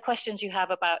really. Are there questions you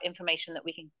have about information that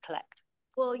we can collect?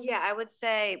 Well, yeah, I would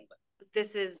say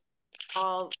this is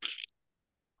all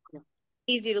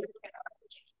easy to look at.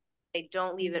 They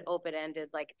don't leave it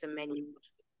open-ended like it's a menu.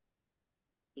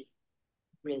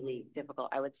 Really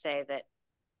difficult. I would say that,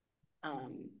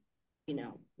 you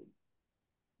know,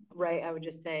 right, I would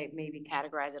just say maybe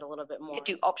categorize it a little bit more. You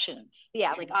could do options.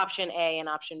 Yeah, like option A and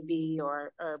option B,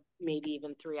 or maybe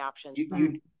even 3 options.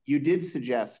 You did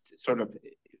suggest, sort of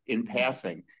in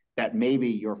passing, that maybe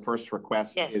your first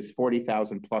request is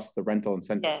 40,000 plus the rental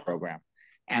incentive program,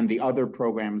 and the other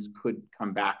programs could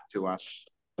come back to us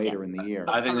later in the year.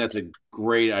 I think that's a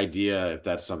great idea if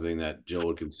that's something that Jill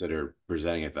would consider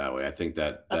presenting it that way. I think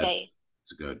that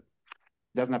that's good.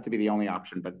 It doesn't have to be the only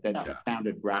option, but that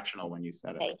sounded rational when you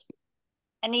said it.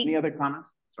 Any other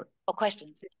comments? Sorry. Or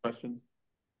questions? Questions?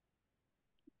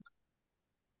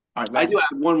 All right, I do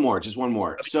have one more, just one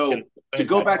more. So to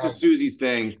go back to Susie's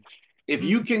thing, if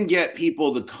you can get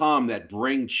people to come that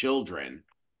bring children,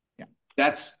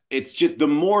 it's just the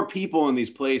more people in these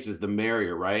places, the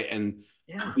merrier, right? And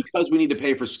because we need to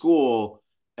pay for school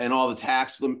and all the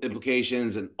tax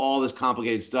implications and all this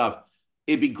complicated stuff,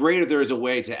 it'd be great if there is a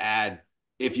way to add,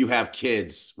 if you have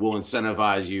kids, we'll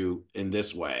incentivize you in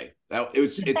this way.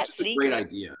 It's just a great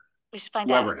idea. We should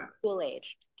find out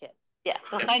school-aged kids. Yeah,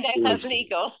 we'll find out that's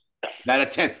legal. That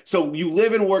attend. So you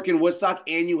live and work in Woodstock,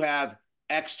 and you have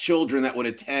X children that would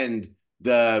attend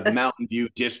the Mountain View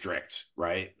district,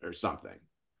 right, or something.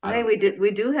 Hey, we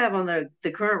do have on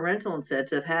the current rental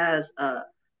incentive has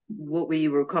what we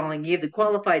were calling, you have the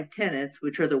qualified tenants,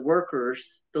 which are the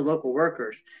workers, the local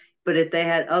workers. But if they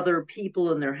had other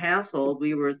people in their household,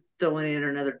 we were throwing in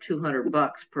another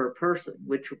 $200 per person,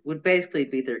 which would basically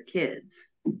be their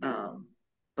kids.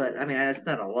 But I mean, that's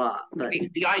not a lot. But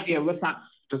the idea, let's not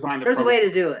design the there's a way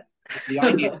to do it. The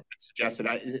idea suggested,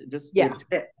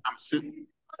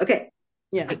 okay.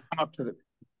 Yeah. Come up to the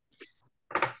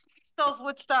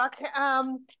Woodstock.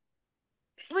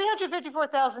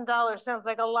 $354,000 sounds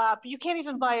like a lot, but you can't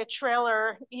even buy a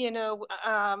trailer, you know,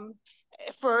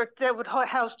 that would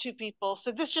house 2 people.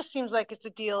 So this just seems like it's a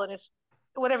deal, and it's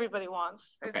what everybody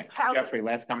wants. Okay, Jeffrey,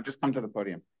 last comment. Just come to the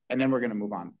podium, and then we're going to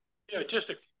move on. Yeah, just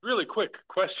a really quick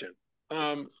question.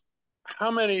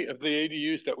 How many of the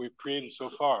ADUs that we've created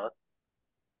so far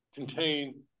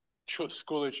contain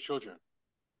school-age children?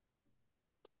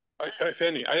 If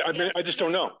any, I mean, I just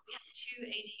don't know. 2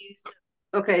 ADUs.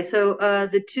 Okay, so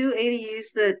the 2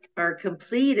 ADUs that are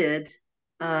completed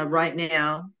right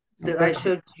now, that I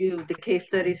showed you the case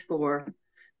studies for,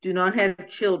 do not have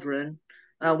children.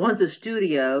 One's a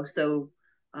studio, so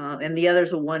and the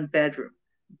other's a 1-bedroom.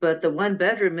 But the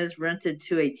 1-bedroom is rented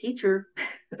to a teacher.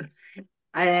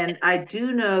 And I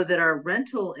do know that our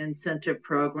rental incentive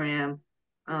program,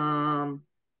 the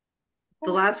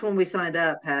last one we signed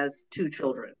up has 2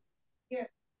 children.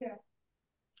 Yeah.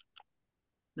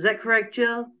 Is that correct,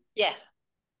 Jill? Yes.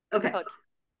 Okay.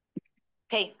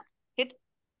 Okay, good.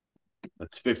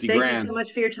 That's 50 grand. Thank you so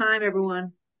much for your time,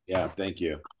 everyone. Yeah, thank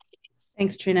you.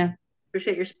 Thanks, Trina.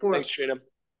 Appreciate your support. Thanks, Trina.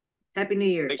 Happy New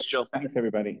Year. Thanks, Jill. Thanks,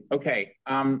 everybody. Okay.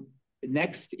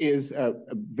 Next is a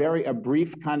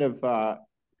brief kind of,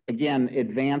 again,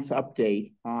 advance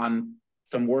update on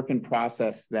some work in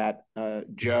process that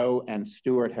Joe and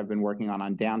Stuart have been working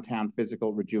on downtown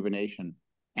physical rejuvenation.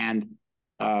 And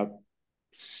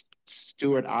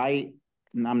Stuart, I'm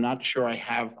not sure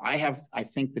I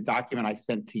think the document I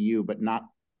sent to you, but not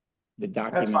the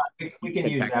document. That's fine. We can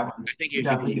use that one. I think you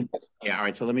can. Yeah, all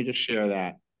right. So let me just share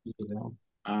that.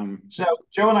 So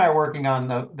Joe and I are working on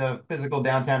the physical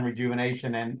downtown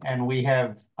rejuvenation, and we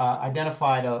have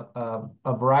identified a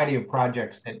variety of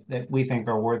projects that we think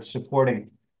are worth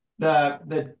supporting.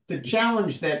 The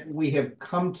challenge that we have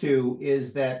come to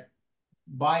is that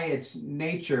by its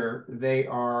nature, they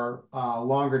are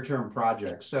longer term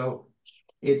projects. So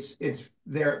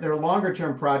they're longer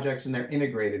term projects and they're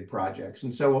integrated projects.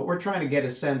 And so what we're trying to get a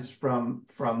sense from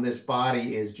this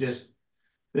body is just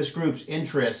this group's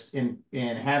interest in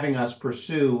having us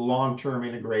pursue long-term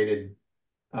integrated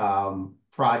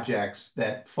projects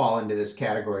that fall into this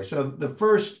category. So the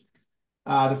first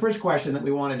question that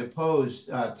we wanted to pose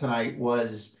tonight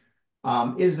was,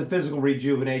 is the physical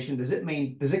rejuvenation, does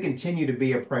it continue to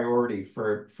be a priority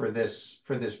for this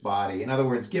body? In other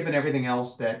words, given everything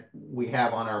else that we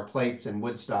have on our plates in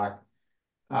Woodstock,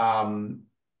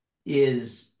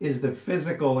 is the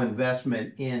physical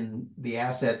investment in the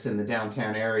assets in the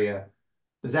downtown area,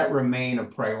 does that remain a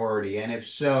priority? And if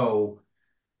so,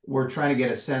 we're trying to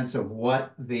get a sense of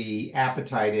what the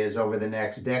appetite is over the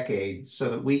next decade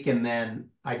so that we can then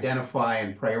identify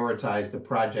and prioritize the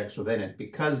projects within it.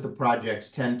 Because the projects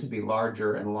tend to be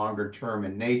larger and longer term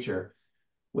in nature,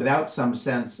 without some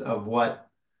sense of what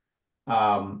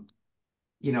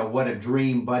what a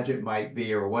dream budget might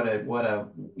be, or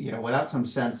without some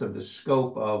sense of the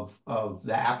scope of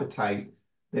the appetite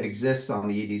that exists on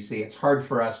the EDC, it's hard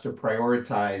for us to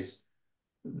prioritize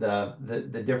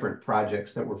the different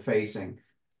projects that we're facing.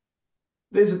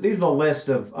 These are the list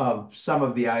of some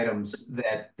of the items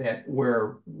that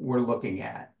we're looking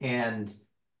at, and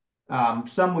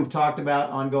some we've talked about: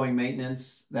 ongoing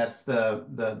maintenance. That's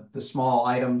the small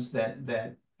items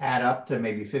that add up to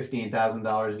maybe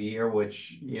 $15,000 a year,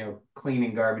 which,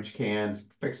 cleaning garbage cans,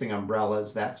 fixing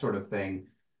umbrellas, that sort of thing.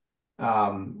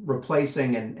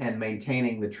 Replacing and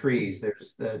maintaining the trees.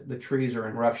 The trees are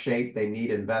in rough shape. They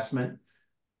need investment.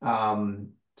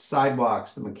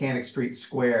 Sidewalks, the Mechanic Street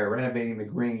Square, renovating the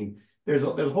green. There's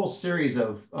a whole series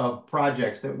of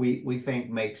projects that we think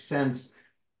make sense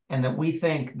and that we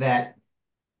think that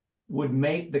would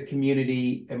make the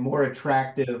community a more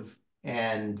attractive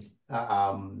and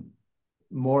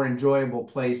more enjoyable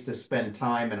place to spend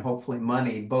time and hopefully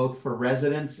money, both for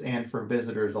residents and for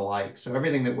visitors alike. So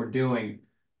everything that we're doing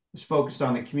is focused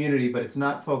on the community, but it's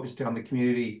not focused on the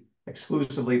community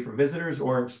exclusively for visitors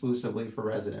or exclusively for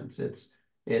residents. It's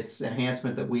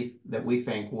enhancement that we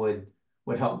think would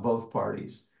help both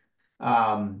parties.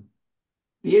 The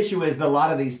issue is that a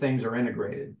lot of these things are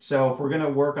integrated. So if we're going to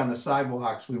work on the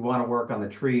sidewalks, we want to work on the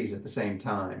trees at the same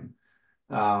time.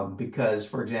 Because,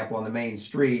 for example, on the main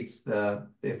streets,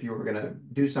 if you were going to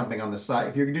do something on the side,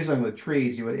 if you're going to do something with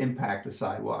trees, you would impact the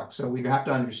sidewalk. So we'd have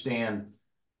to understand,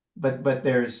 but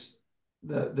there's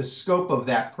the scope of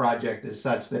that project is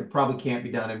such that it probably can't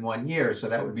be done in 1 year. So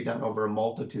that would be done over a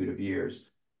multitude of years.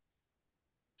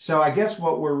 So I guess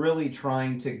what we're really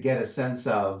trying to get a sense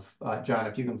of, John,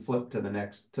 if you can flip to the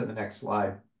next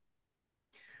slide.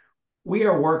 We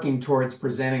are working towards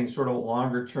presenting sort of a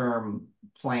longer term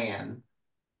plan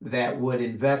that would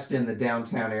invest in the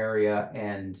downtown area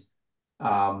and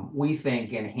we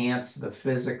think enhance the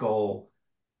physical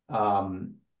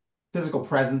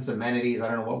presence, amenities. I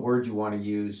don't know what word you want to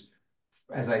use,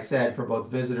 as I said, for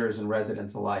both visitors and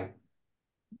residents alike.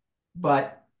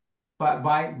 But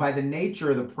by the nature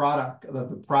of the product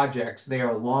of the projects, they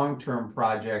are long-term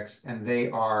projects, and they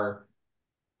are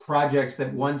projects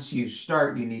that once you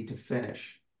start, you need to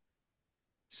finish.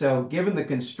 So given the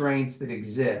constraints that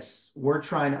exist, we're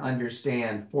trying to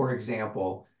understand, for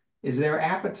example, is there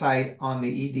appetite on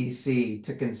the EDC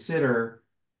to consider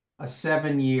a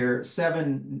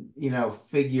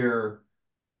seven-figure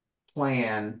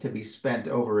plan to be spent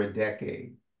over a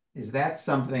decade? Is that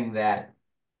something that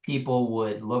people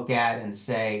would look at and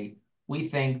say, we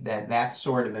think that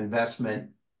sort of investment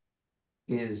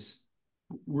is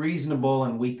reasonable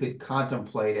and we could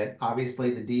contemplate it?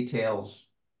 Obviously, the details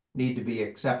need to be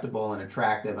acceptable and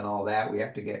attractive and all that. We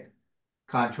have to get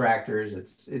contractors.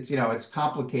 It's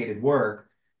complicated work,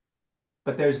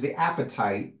 but there's the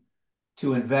appetite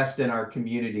to invest in our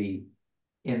community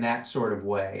in that sort of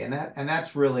way. And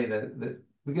that's really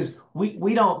because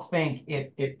we don't think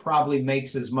it probably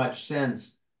makes as much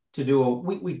sense to do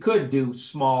we could do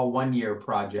small 1-year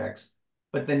projects,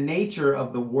 but the nature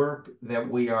of the work that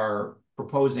we are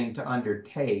proposing to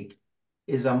undertake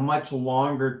is a much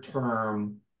longer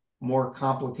term, more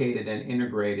complicated and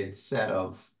integrated set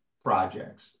of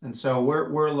projects. And so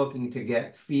we're looking to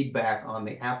get feedback on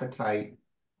the appetite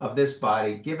of this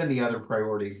body, given the other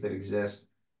priorities that exist,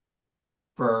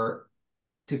 to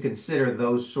consider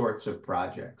those sorts of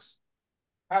projects.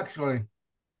 Actually,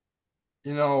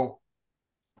 you know,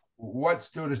 what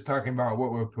Stuart is talking about,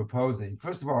 what we're proposing,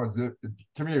 first of all,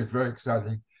 to me, it's very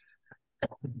exciting.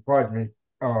 Pardon me.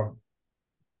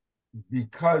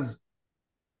 Because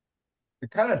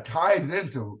it kind of ties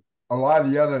into a lot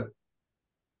of the other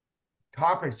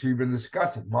topics we've been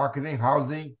discussing: marketing,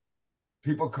 housing,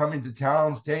 people coming to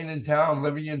town, staying in town,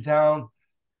 living in town,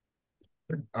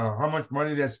 how much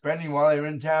money they're spending while they're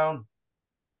in town.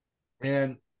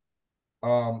 And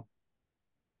I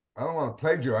don't want to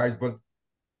plagiarize, but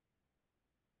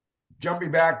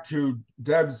jumping back to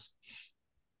Deb's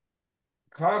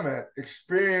comment,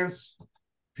 experience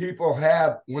people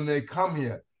have when they come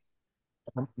here.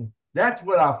 That's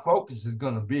what our focus is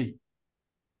going to be.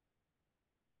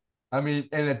 I mean,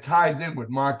 and it ties in with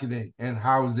marketing and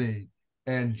housing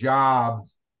and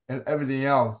jobs and everything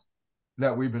else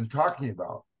that we've been talking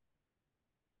about.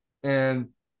 And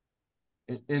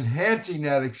enhancing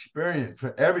that experience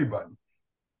for everybody,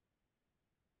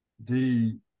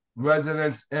 the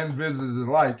residents and visitors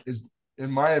alike, is,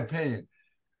 in my opinion,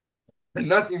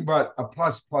 nothing but a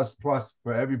plus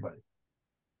for everybody.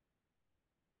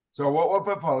 So what we're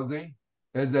proposing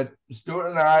is that Stuart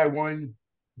and I are willing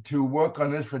to work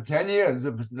on this for 10 years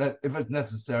if it's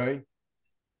necessary,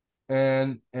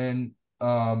 and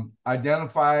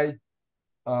identify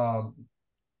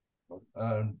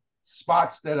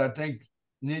spots that I think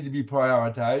need to be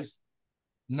prioritized,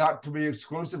 not to be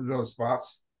exclusive to those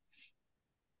spots,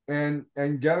 and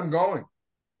get them going,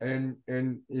 and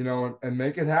you know, and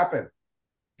make it happen.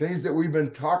 Things that we've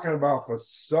been talking about for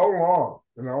so long,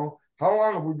 you know. How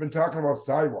long have we been talking about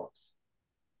sidewalks?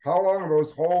 How long are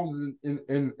those holes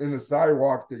in the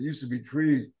sidewalk that used to be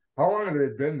trees? How long have they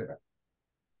been there?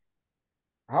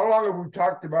 How long have we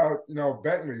talked about, you know,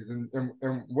 Bentleys and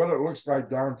what it looks like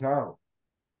downtown?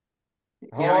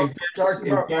 How long have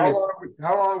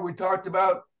we talked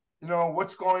about, you know,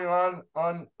 what's going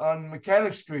on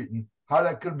Mechanic Street and how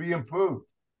that could be improved?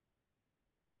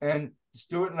 And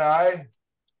Stuart and I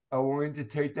are willing to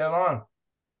take that on.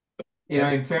 You know,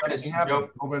 in fairness, Joe,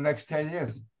 over the next 10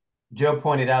 years. Joe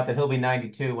pointed out that he'll be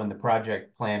 92 when the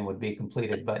project plan would be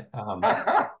completed, but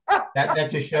that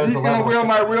just shows He's the level. He's gonna wheel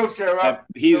my wheelchair up.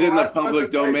 He's in the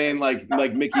public domain like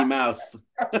Mickey Mouse.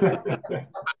 I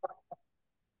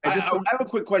have a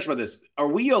quick question about this. Are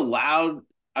we allowed?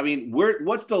 I mean,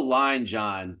 what's the line,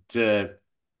 John, to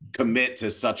commit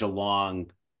to such a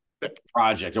long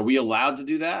project? Are we allowed to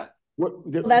do that? Well,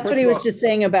 that's what he was just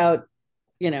saying about,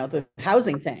 you know, the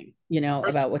housing thing, you know,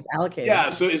 about what's allocated. Yeah.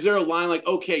 So is there a line like,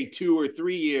 okay, 2 or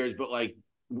 3 years, but like,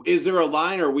 is there a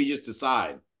line or we just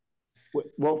decide?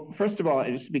 Well, first of all,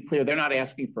 just to be clear, they're not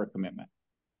asking for a commitment.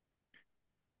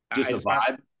 Just a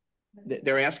vibe?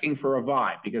 They're asking for a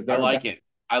vibe because I like it.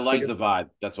 I like the vibe.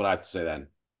 That's what I have to say then.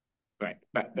 Right.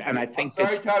 And I think. I'm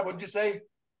sorry, Todd, what'd you say?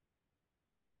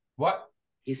 What?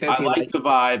 He says I like the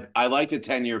vibe. I like the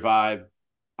 10-year vibe.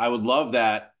 I would love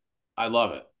that. I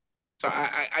love it. So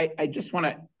I just want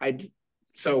to,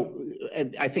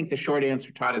 I think the short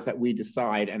answer, Todd, is that we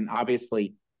decide, and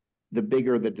obviously the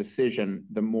bigger the decision,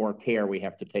 the more care we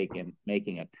have to take in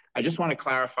making it. I just want to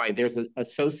clarify, there's an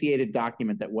associated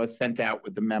document that was sent out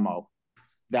with the memo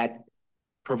that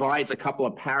provides a couple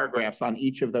of paragraphs on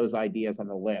each of those ideas on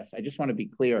the list. I just want to be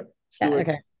clear. Stuart,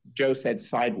 Joe said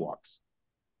sidewalks,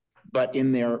 but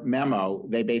in their memo,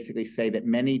 they basically say that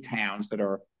many towns that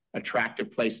are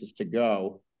attractive places to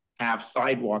go have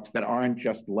sidewalks that aren't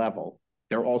just level,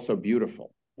 they're also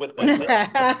beautiful. With bike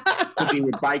lanes. Could be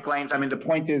with bike lanes. I mean, the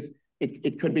point is,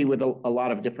 it could be with a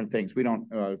lot of different things. We don't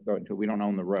go into, we don't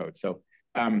own the road. So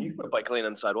you put a bike lane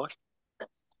on the sidewalk?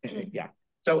 Yeah.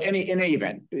 So in any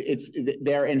event,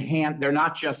 they're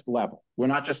not just level. We're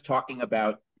not just talking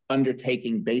about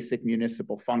undertaking basic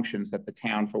municipal functions that the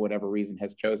town, for whatever reason,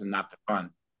 has chosen not to fund.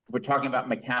 We're talking about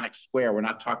Mechanic Square. We're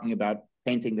not talking about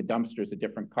painting the dumpsters a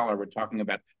different color. We're talking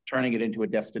about turning it into a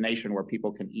destination where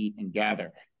people can eat and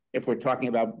gather. If we're talking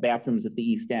about bathrooms at the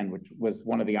East End, which was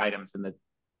one of the items in the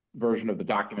version of the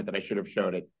document that I should have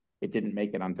showed it, it didn't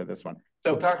make it onto this one.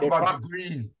 So talk about the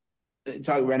green.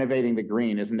 So renovating the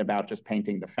green isn't about just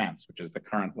painting the fence, which is the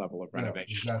current level of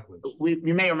renovation. Yeah, exactly.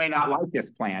 We may or may not like this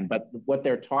plan, but what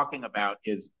they're talking about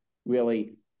is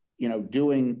really, you know,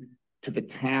 doing to the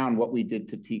town what we did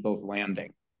to Teagle's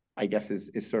Landing, I guess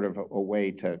is sort of a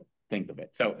way to think of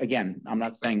it. So again, I'm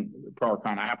not saying pro or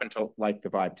con. I happen to like the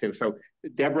vibe too. So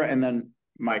Deborah and then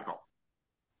Michael.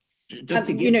 Just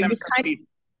to give them some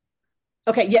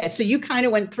Okay, yeah. So you kind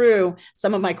of went through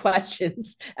some of my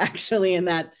questions actually in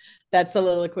that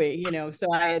soliloquy.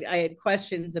 So I had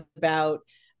questions about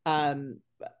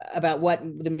what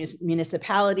the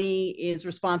municipality is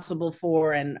responsible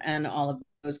for and all of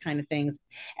those kind of things,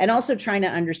 and also trying to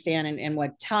understand and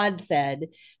what Todd said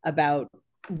about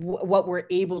what we're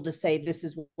able to say, this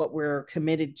is what we're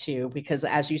committed to, because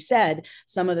as you said,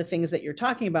 some of the things that you're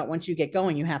talking about, once you get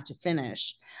going, you have to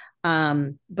finish.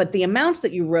 But the amounts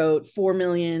that you wrote, 4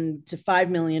 million to 5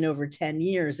 million over 10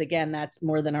 years, again, that's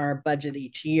more than our budget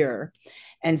each year.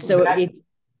 And so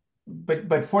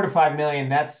but 4 to 5 million,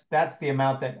 that's the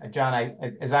amount that, John,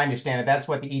 as I understand it, that's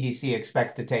what the EDC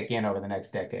expects to take in over the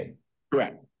next decade.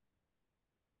 Correct.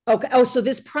 Okay. Oh, so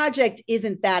this project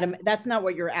isn't that's not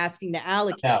what you're asking to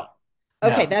allocate. No.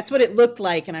 Okay, no. that's what it looked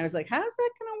like. And I was like, how's that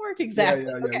going to work exactly?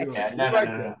 Yeah, okay. You're right.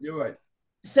 No. You're right.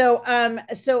 So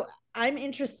I'm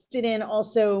interested in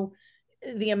also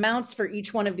the amounts for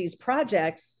each one of these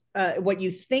projects, what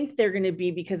you think they're going to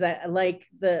be, because I like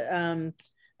the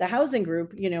housing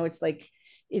group, it's like,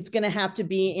 it's going to have to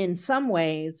be in some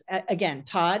ways, again,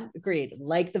 Todd agreed,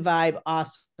 like the vibe,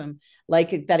 awesome,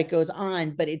 like that it goes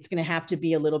on, but it's going to have to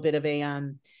be a little bit of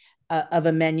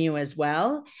a menu as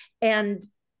well. And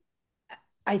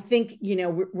I think,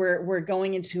 we're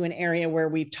going into an area where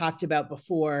we've talked about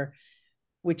before,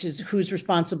 which is who's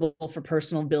responsible for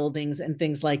personal buildings and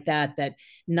things like that, that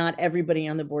not everybody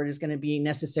on the board is going to be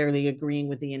necessarily agreeing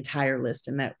with the entire list,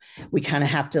 and that we kind of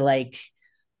have to like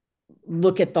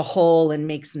look at the whole and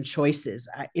make some choices,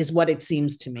 is what it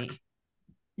seems to me.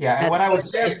 Yeah, and what I would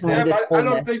say, I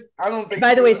don't think.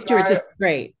 By the way, Stuart, this is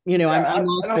great. I'm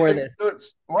all for this.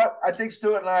 What I think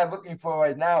Stuart and I are looking for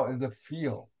right now is a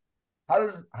feel. How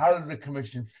does the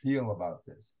commission feel about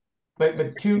this?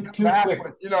 But two quick.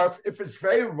 If it's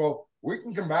favorable, we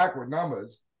can come back with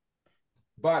numbers.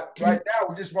 But right now,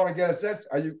 we just want to get a sense.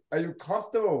 Are you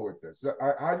comfortable with this?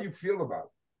 How do you feel about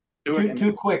it?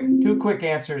 Two quick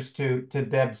answers to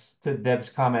Deb's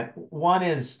comment. One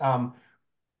is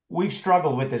we've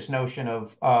struggled with this notion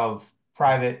of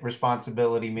private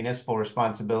responsibility, municipal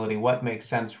responsibility, what makes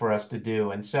sense for us to do.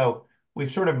 And so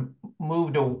we've sort of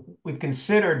we've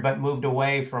considered but moved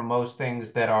away from most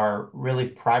things that are really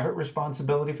private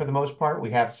responsibility for the most part. We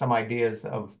have some ideas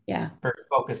of very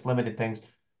focused, limited things.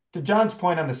 To John's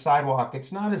point on the sidewalk,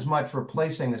 it's not as much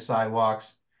replacing the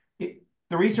sidewalks.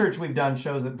 The research we've done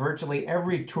shows that virtually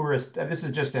every tourist, this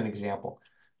is just an example,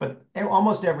 but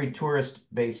almost every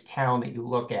tourist-based town that you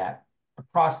look at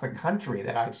across the country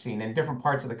that I've seen in different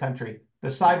parts of the country, the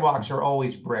sidewalks are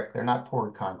always brick. They're not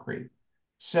poured concrete.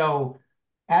 So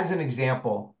as an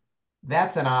example,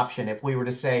 that's an option if we were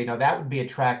to say, that would be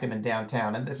attractive in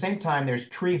downtown. And at the same time, there's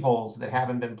tree holes that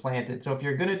haven't been planted. So if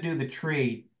you're going to do the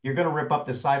tree, you're going to rip up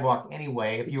the sidewalk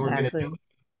anyway if you were going to do it.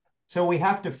 So we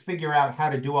have to figure out how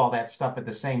to do all that stuff at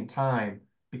the same time,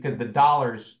 because the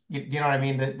dollars, you know what I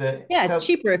mean? It's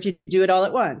cheaper if you do it all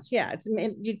at once. Yeah, it's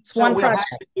one project.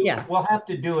 We'll have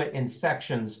to do it in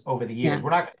sections over the years. Yeah. We're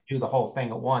not going to do the whole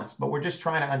thing at once, but we're just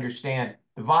trying to understand.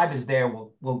 The vibe is there.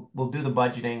 We'll do the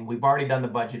budgeting. We've already done the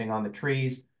budgeting on the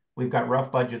trees. We've got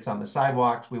rough budgets on the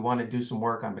sidewalks. We want to do some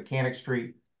work on Mechanic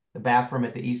Street, the bathroom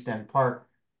at the East End Park.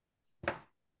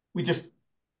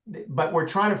 But we're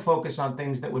trying to focus on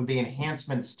things that would be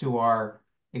enhancements to our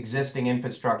existing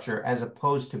infrastructure as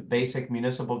opposed to basic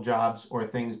municipal jobs or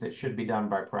things that should be done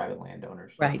by private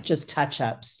landowners. Right, just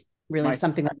touch-ups, really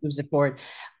something that moves it forward.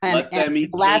 Let them The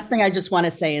last thing I just want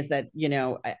to say is that,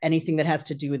 anything that has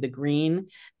to do with the green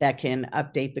that can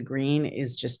update the green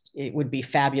it would be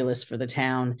fabulous for the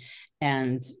town.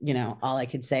 And, all I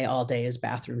could say all day is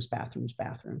bathrooms, bathrooms,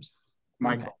 bathrooms.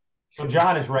 Michael. Okay. So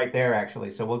John is right there,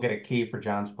 actually. So we'll get a key for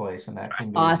John's place, and that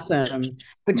can be awesome.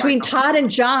 Between Todd and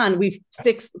John, we've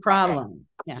fixed the problem.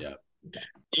 Yeah.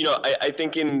 I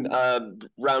think in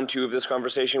round 2 of this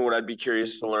conversation, what I'd be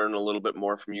curious to learn a little bit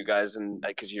more from you guys, and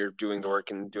because you're doing the work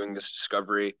and doing this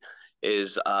discovery,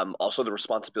 is also the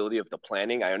responsibility of the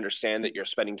planning. I understand that you're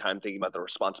spending time thinking about the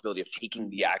responsibility of taking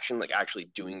the action, like actually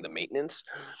doing the maintenance.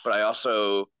 But I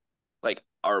also,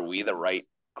 are we the right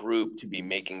group to be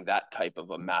making that type of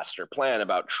a master plan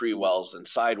about tree wells and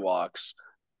sidewalks,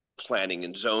 planning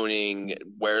and zoning,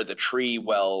 where the tree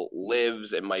well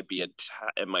lives? It might be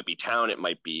it might be town, it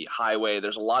might be highway.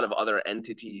 There's a lot of other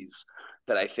entities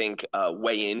that I think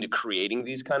weigh into creating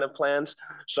these kind of plans.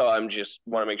 So I'm just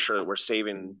want to make sure that we're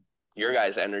saving your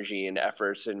guys' energy and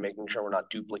efforts and making sure we're not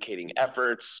duplicating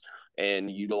efforts and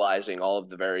utilizing all of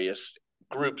the various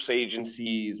groups,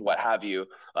 agencies, what have you,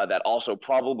 that also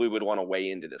probably would want to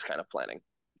weigh into this kind of planning.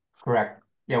 Correct.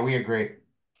 Yeah, we agree.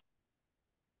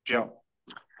 Jill.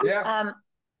 Yeah.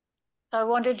 So I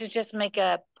wanted to just make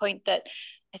a point that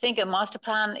I think a master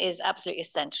plan is absolutely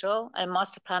essential. A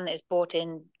master plan is brought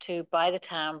into by the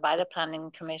town, by the planning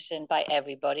commission, by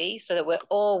everybody, so that we're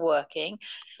all working.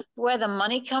 Where the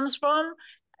money comes from,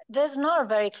 there's not a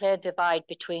very clear divide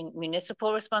between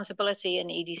municipal responsibility and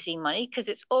EDC money, because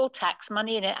it's all tax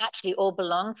money and it actually all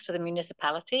belongs to the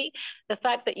municipality. The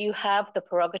fact that you have the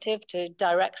prerogative to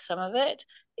direct some of it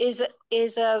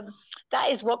that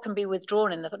is what can be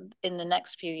withdrawn in the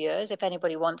next few years if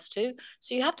anybody wants to.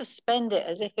 So you have to spend it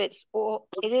as if it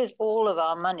is all of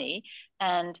our money.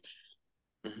 And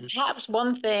perhaps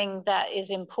one thing that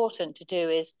is important to do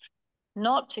is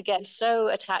not to get so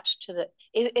attached to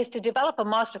is to develop a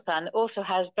master plan that also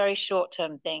has very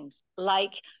short-term things,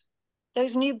 like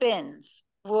those new bins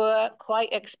were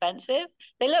quite expensive.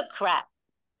 They look crap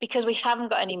because we haven't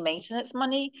got any maintenance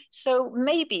money. So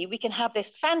maybe we can have this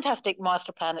fantastic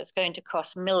master plan that's going to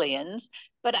cost millions,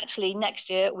 but actually next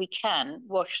year we can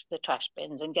wash the trash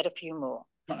bins and get a few more.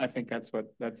 I think that's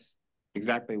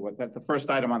exactly the first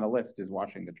item on the list is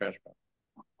washing the trash bin.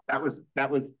 That was the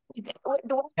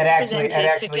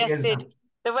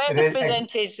way it was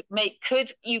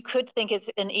presented you could think it's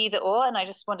an either or, and I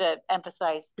just want to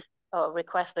emphasize or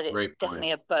request that it's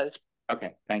definitely a both.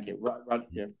 Okay, thank you.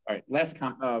 Roger. All right,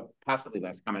 possibly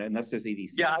last comment, unless there's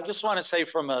EDC. Yeah, I just want to say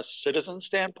from a citizen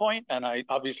standpoint, and I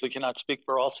obviously cannot speak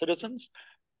for all citizens,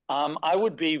 I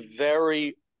would be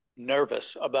very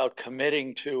nervous about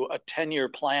committing to a 10-year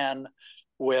plan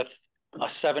with a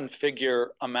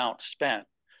 7-figure amount spent.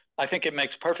 I think it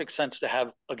makes perfect sense to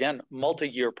have, again,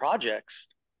 multi-year projects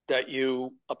that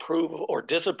you approve or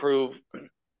disapprove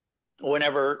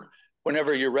whenever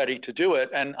you're ready to do it.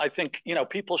 And I think,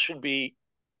 people should be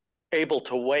able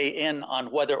to weigh in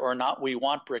on whether or not we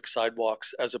want brick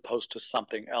sidewalks as opposed to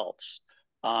something else.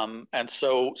 And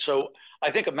so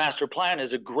I think a master plan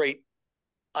is a great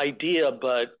idea,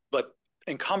 but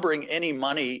encumbering any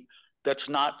money that's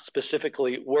not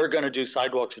specifically, we're going to do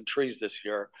sidewalks and trees this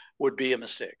year, would be a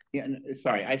mistake. Yeah,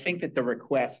 sorry. I think that the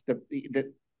request,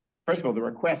 first of all, the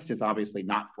request is obviously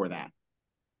not for that.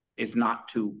 Is not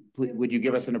to, would you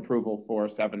give us an approval for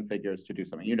 7 figures to do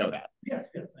something? You know that. Yes.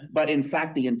 But in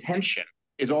fact, the intention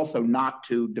is also not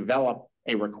to develop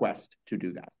a request to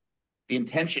do that. The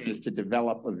intention is to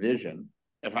develop a vision,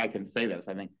 if I can say this,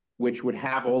 I think, which would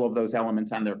have all of those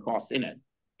elements and their costs in it,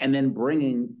 and then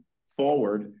bringing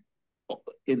forward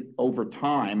over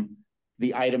time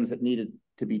the items that needed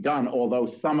to be done, although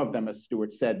some of them, as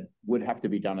Stuart said, would have to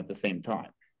be done at the same time.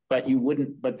 But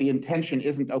the intention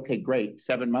isn't, okay, great,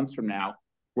 7 months from now,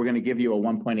 we're going to give you a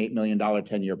 $1.8 million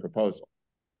 10-year proposal.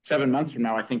 7 months from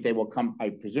now, I think they will come,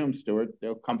 I presume, Stuart,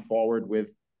 they'll come forward with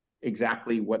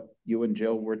exactly what you and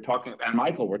Jill were talking about, and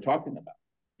Michael were talking about.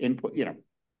 Input,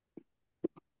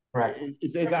 Right. I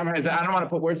don't want to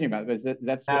put words in your mouth, but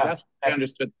that's what I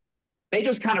understood. They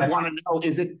just kind of want to know,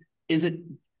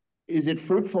 is it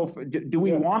fruitful? Do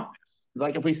we want this?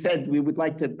 Like if we said we would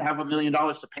like to have $1 million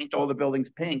to paint all the buildings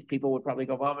pink, people would probably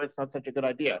go, well, it's not such a good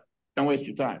idea. Don't waste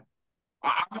your time.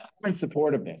 I'm in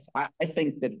support of this. I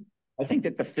think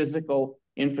that the physical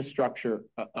infrastructure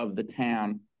of the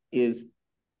town is,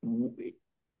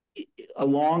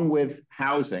 along with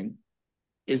housing,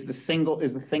 is the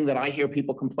thing that I hear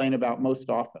people complain about most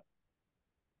often.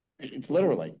 It's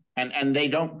literally, and they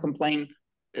don't complain.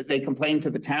 They complain to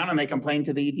the town and they complain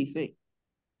to the EDC,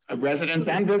 residents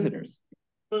and visitors.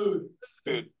 Food.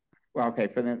 Well, okay,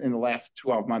 in the last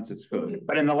 12 months, it's food,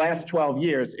 but in the last 12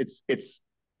 years, it's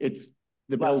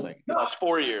the building. The last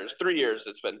 4 years, 3 years,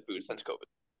 it's been food since COVID.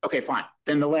 Okay, fine.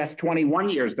 Then the last 21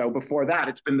 years, though, before that,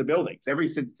 it's been the buildings.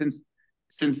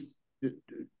 Since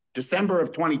December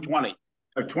of 2020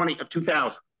 of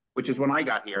 2000, which is when I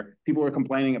got here, people were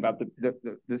complaining about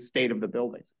the state of the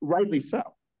buildings, rightly so.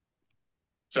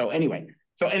 So anyway,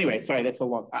 sorry, that's a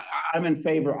long. I'm in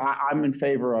favor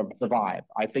of the vibe.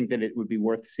 I think that it would be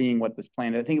worth seeing what this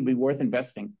plan is. I think it'd be worth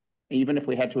investing, even if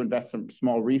we had to invest some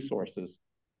small resources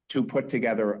to put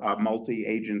together a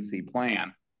multi-agency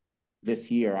plan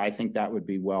this year. I think that would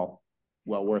be well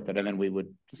worth it, and then we would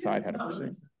decide how to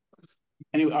proceed.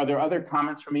 Anyway, are there other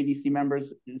comments from EDC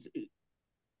members?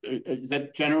 Does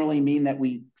that generally mean that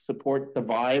we support the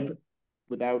vibe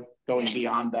without going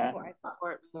beyond that? I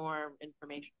support more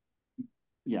information.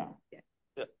 Yeah.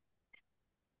 Yeah.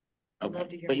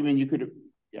 Okay. But you mean you could,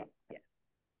 yeah.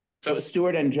 So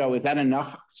Stuart and Joe, is that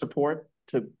enough support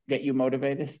to get you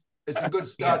motivated? It's a good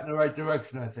start in the right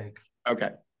direction, I think.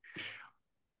 Okay.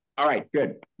 All right,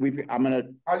 good.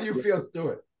 How do you feel through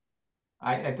it?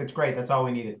 That's great. That's all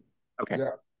we needed. Okay.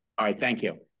 Yeah. All right, thank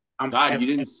you. God, you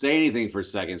didn't say anything for a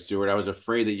second, Stuart. I was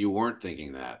afraid that you weren't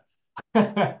thinking that.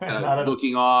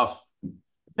 Looking off.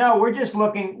 No, we're just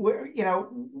looking.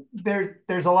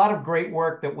 There's a lot of great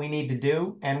work that we need to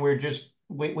do, and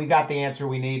we got the answer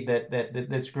we need that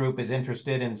this group is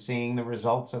interested in seeing the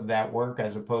results of that work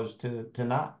as opposed to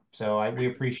not. So we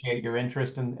appreciate your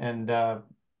interest and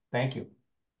thank you.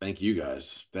 Thank you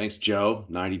guys. Thanks, Joe.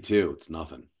 92. It's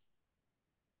nothing.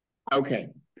 Okay.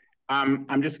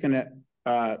 I'm just gonna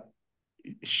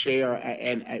share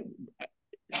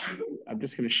I'm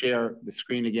just going to share the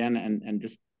screen again and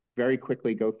just very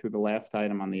quickly go through the last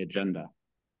item on the agenda.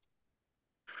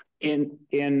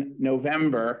 In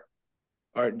November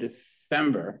or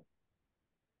December,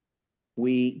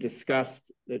 we discussed,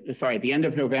 sorry, at the end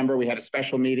of November, we had a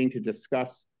special meeting to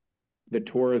discuss the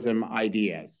tourism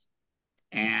ideas.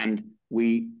 And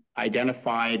we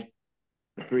identified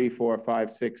 3, 4,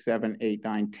 5, 6, 7, 8,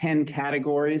 9, 10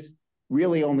 categories.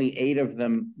 Really only 8 of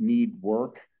them need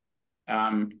work.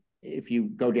 If you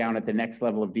go down at the next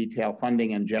level of detail,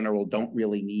 funding in general don't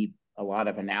really need a lot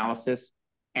of analysis.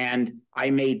 And I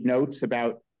made notes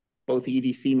about both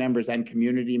EDC members and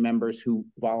community members who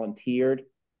volunteered.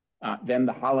 Then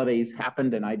the holidays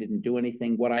happened and I didn't do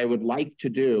anything. What I would like to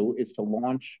do is to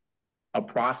launch a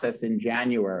process in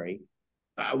January,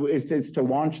 is to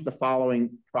launch the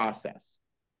following process,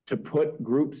 to put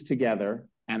groups together.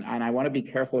 And I want to be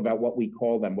careful about what we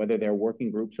call them, whether they're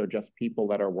working groups or just people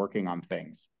that are working on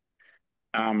things.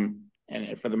 And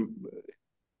for them,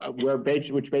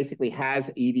 which basically has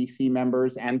EDC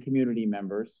members and community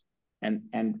members,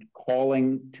 and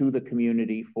calling to the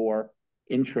community for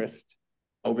interest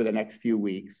over the next few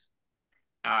weeks.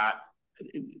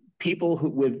 People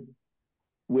who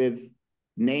with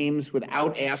names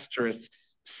without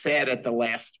asterisks said at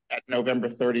November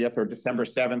 30th or December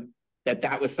 7th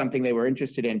that was something they were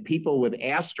interested in. People with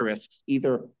asterisks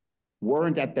either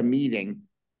weren't at the meeting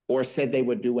or said they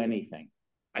would do anything.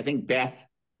 I think Beth,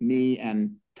 me,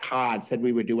 and Todd said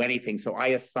we would do anything. So I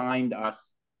assigned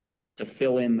us to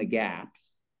fill in the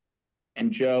gaps.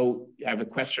 And Joe, I have a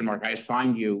question mark. I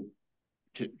assigned you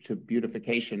to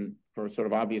beautification for sort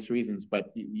of obvious reasons,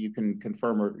 but you can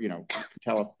confirm or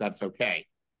tell if that's okay.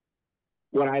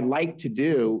 What I'd like to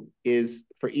do is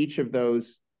for each of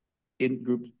those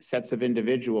in-group sets of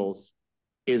individuals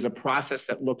is a process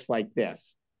that looks like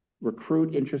this.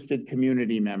 Recruit interested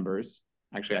community members.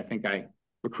 Actually, I think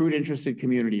recruit interested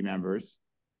community members.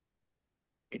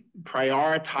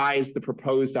 Prioritize the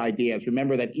proposed ideas.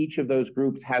 Remember that each of those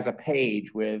groups has a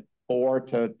page with 4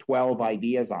 to 12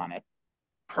 ideas on it.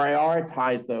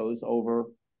 Prioritize those over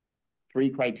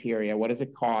 3 criteria. What does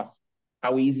it cost?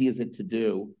 How easy is it to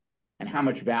do? And how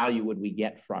much value would we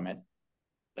get from it?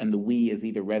 And the we is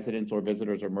either residents or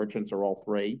visitors or merchants or all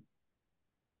 3.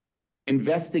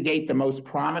 Investigate the most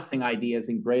promising ideas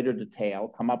in greater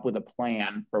detail. Come up with a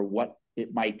plan for what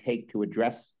it might take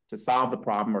to solve the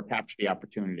problem or capture the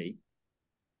opportunity.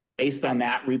 Based on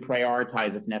that,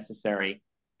 reprioritize if necessary,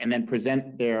 and then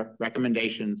present their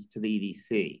recommendations to the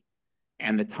EDC.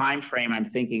 And the time frame I'm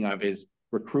thinking of is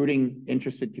recruiting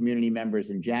interested community members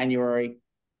in January,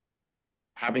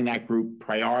 having that group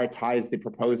prioritize the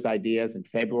proposed ideas in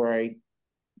February,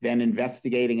 then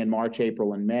investigating in March,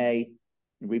 April, and May,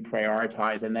 and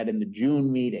reprioritize, and then in the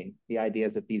June meeting, the idea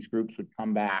is that these groups would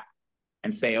come back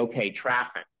and say, okay,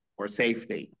 traffic or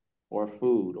safety or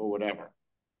food or whatever.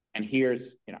 And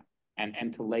here's,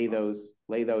 and to lay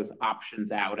those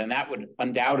options out. And that would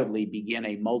undoubtedly begin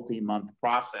a multi-month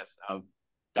process of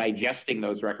digesting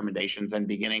those recommendations and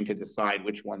beginning to decide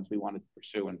which ones we wanted to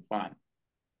pursue and fund.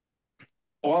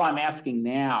 All I'm asking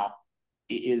now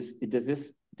is,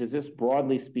 does this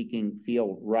broadly speaking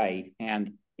feel right?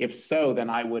 And if so,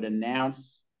 then I would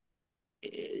announce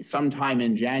sometime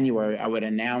in January, I would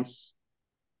announce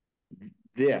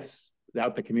this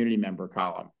without the community member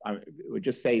column. I would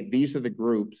just say, these are the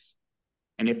groups.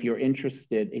 And if you're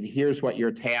interested, and here's what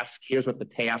the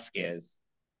task is.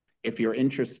 If you're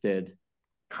interested,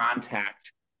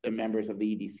 contact the members of the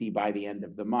EDC by the end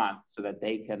of the month so that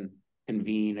they can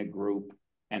convene a group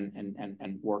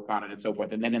and work on it and so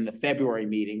forth. And then in the February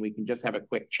meeting, we can just have a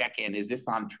quick check-in. Is this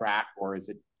on track or is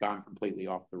it gone completely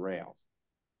off the rails?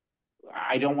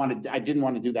 I didn't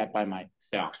want to do that by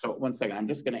myself. So one second, I'm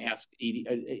just going to ask,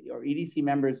 are EDC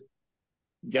members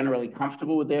generally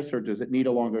comfortable with this, or does it need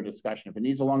a longer discussion? If it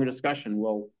needs a longer discussion,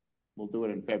 we'll do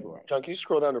it in February. John, can you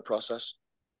scroll down to process?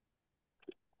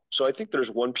 So I think there's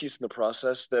one piece in the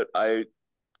process that I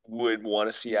would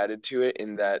want to see added to it,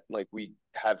 in that like we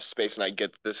have space, and I get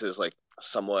this is like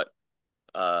somewhat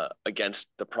against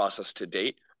the process to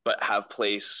date, but have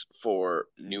place for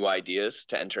new ideas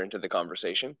to enter into the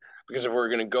conversation. Because if we're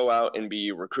going to go out and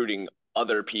be recruiting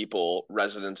other people,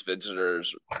 residents,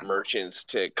 visitors, merchants,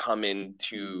 to come in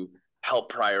to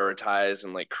help prioritize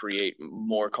and like create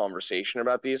more conversation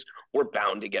about these, we're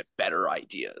bound to get better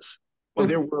ideas. Well,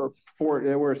 there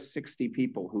were 60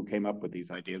 people who came up with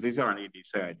these ideas. These aren't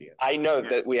EDC ideas. I know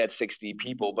that we had 60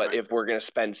 people, but if we're going to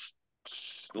spend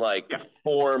like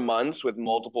 4 months with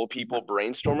multiple people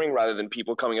brainstorming rather than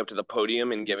people coming up to the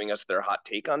podium and giving us their hot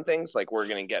take on things, like we're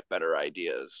going to get better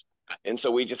ideas. And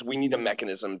so we need a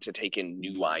mechanism to take in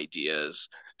new ideas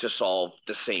to solve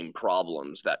the same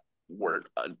problems that we're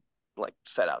like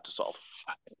set out to solve.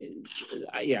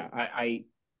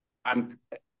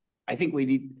 I think we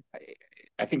need,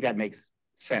 I think that makes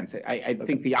sense. I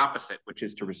think the opposite, which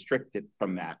is to restrict it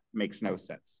from that, makes no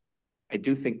sense. I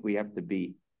do think we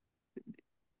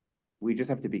just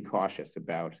have to be cautious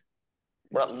about.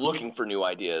 We're not looking for new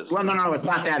ideas. Well, no, it's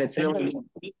not that. It's really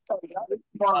the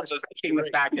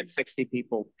fact that 60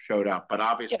 people showed up, but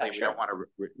obviously we don't want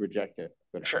to reject it.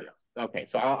 Sure. Okay,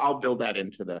 so I'll build that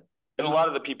into the. And a lot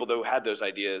of the people that had those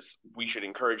ideas, we should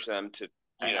encourage them to,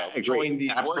 join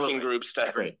these working groups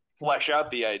to flesh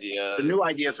out the idea. So new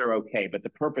ideas are okay, but the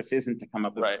purpose isn't to come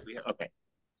up with. Okay.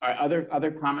 All right.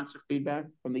 Other comments or feedback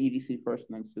from the EDC first,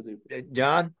 and then Susie.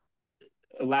 John,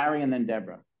 Larry, and then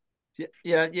Deborah.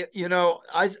 Yeah.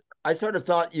 I sort of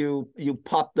thought you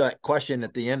popped that question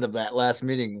at the end of that last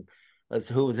meeting as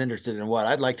to who was interested in what.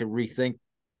 I'd like to rethink,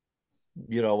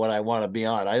 what I want to be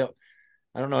on. I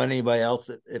don't know anybody else,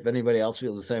 if anybody else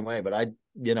feels the same way, but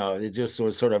it just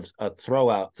was sort of a throw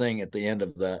out thing at the end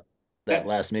of that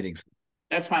last meeting.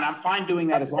 That's fine. I'm fine doing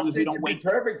that as long as we don't wait.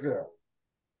 Perfect there.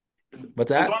 What's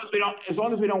that? As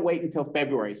long as we don't wait until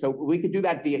February. So we could do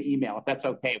that via email if that's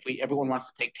okay. If everyone wants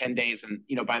to take 10 days and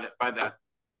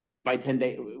by 10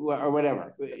 days or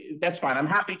whatever, that's fine. I'm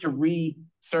happy to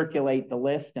recirculate the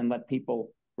list and let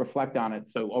people reflect on it.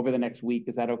 So over the next week,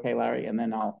 is that okay, Larry? And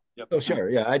then I'll. Oh, sure.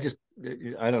 Yeah.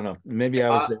 I don't know. Maybe I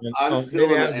was. I'm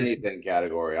still in the anything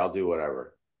category. I'll do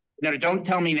whatever. No, don't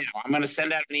tell me now. I'm going to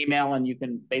send out an email and you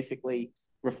can basically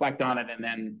reflect on it and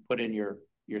then put in your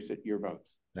votes.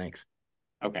 Thanks.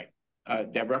 Okay.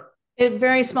 Deborah? A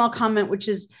very small comment, which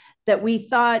is that we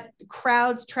thought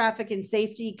crowds, traffic, and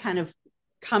safety kind of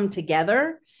come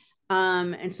together.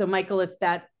 And so, Michael, if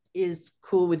that is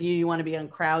cool with you, you want to be on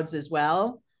crowds as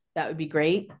well, that would be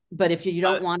great. But if you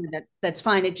don't want it, that's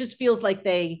fine. It just feels like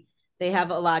they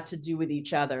have a lot to do with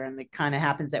each other and it kind of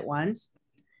happens at once.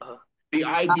 The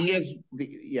ideas,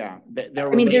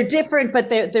 they're different, but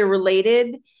they're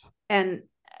related. And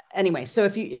anyway, so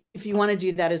if you want to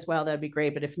do that as well, that'd be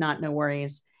great. But if not, no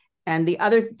worries. And the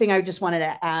other thing I just wanted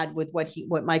to add with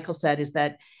what Michael said is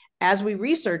that as we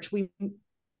research,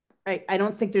 I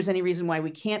don't think there's any reason why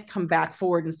we can't come back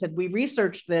forward and said, we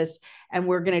researched this and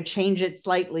we're going to change it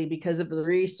slightly because of the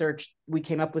research. We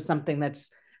came up with something that's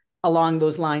along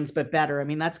those lines, but better. I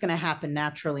mean, that's going to happen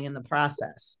naturally in the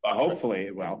process. Hopefully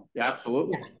it will. Yeah,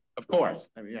 absolutely. Yeah. Of course.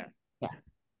 I mean, yeah.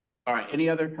 All right. Any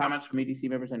other comments from EDC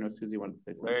members? I know Susie wanted to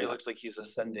say something. Larry looks like he's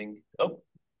ascending. Oh.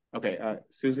 Okay,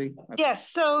 Susie?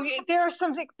 Yes, so there are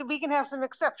something that we can have some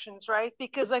exceptions, right?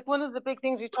 Because like one of the big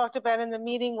things we talked about in the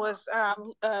meeting was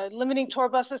limiting tour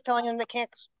buses, telling them they can't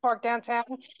park downtown.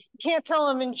 You can't tell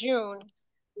them in June,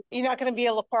 you're not going to be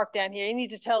able to park down here. You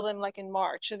need to tell them like in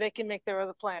March so they can make their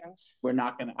other plans. We're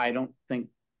not going to, I don't think,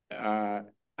 I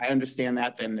understand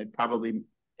that, then it probably,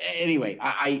 anyway,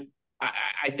 I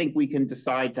think we can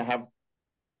decide to have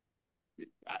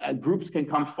groups can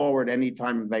come forward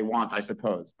anytime they want, I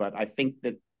suppose. But I think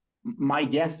that my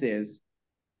guess is,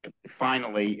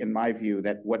 finally, in my view,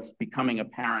 that what's becoming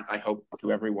apparent, I hope,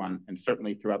 to everyone, and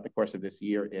certainly throughout the course of this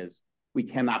year, is we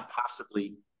cannot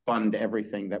possibly fund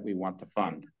everything that we want to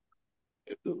fund.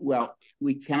 Well,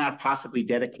 we cannot possibly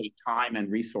dedicate time and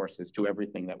resources to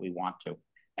everything that we want to.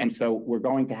 And so we're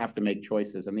going to have to make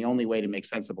choices. And the only way to make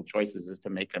sensible choices is to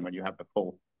make them when you have the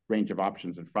full range of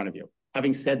options in front of you.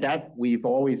 Having said that, we've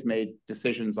always made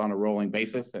decisions on a rolling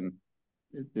basis, and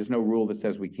there's no rule that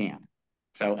says we can't.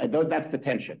 So that's the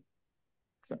tension.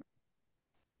 So.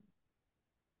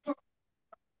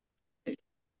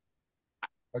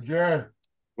 Adjourn.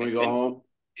 Can we go home?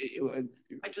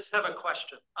 I just have a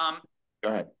question. Go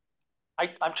ahead.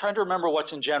 I'm trying to remember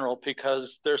what's in general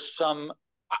because there's some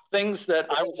things that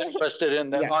I was interested in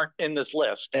that aren't in this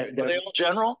list. Are they all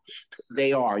general?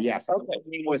 They are, yes. Okay. The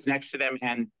name was next to them,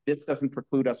 and this doesn't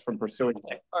preclude us from pursuing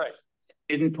it. All right.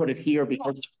 Didn't put it here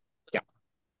because, yeah.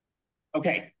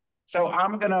 Okay. So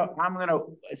I'm gonna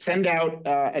send out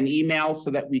an email so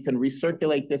that we can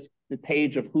recirculate the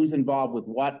page of who's involved with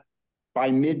what. By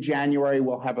mid-January,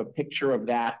 we'll have a picture of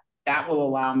that. That will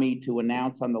allow me to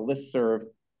announce on the listserv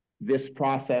this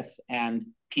process and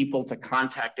people to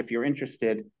contact if you're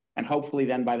interested. And hopefully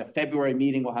then by the February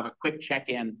meeting, we'll have a quick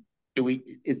check-in.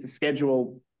 Is the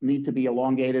schedule need to be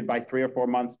elongated by 3 or 4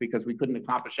 months because we couldn't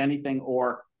accomplish anything,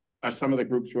 or are some of the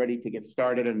groups ready to get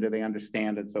started and do they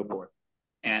understand and so forth?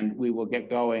 And we will get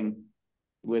going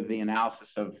with the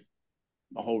analysis of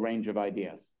a whole range of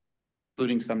ideas,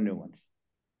 including some new ones,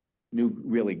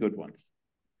 really good ones.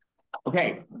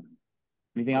 Okay.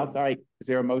 Anything else? All right. Is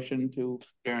there a motion to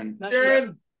adjourn? Adjourn.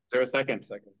 Is there a second?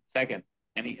 Second.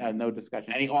 Any no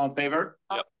discussion? Any all in favor?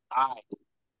 Yep. Aye.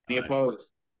 Any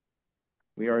opposed?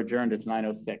 We are adjourned. It's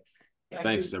 9:06.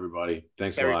 Thanks, everybody.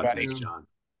 Thanks a lot. Thanks, John.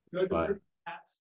 Bye.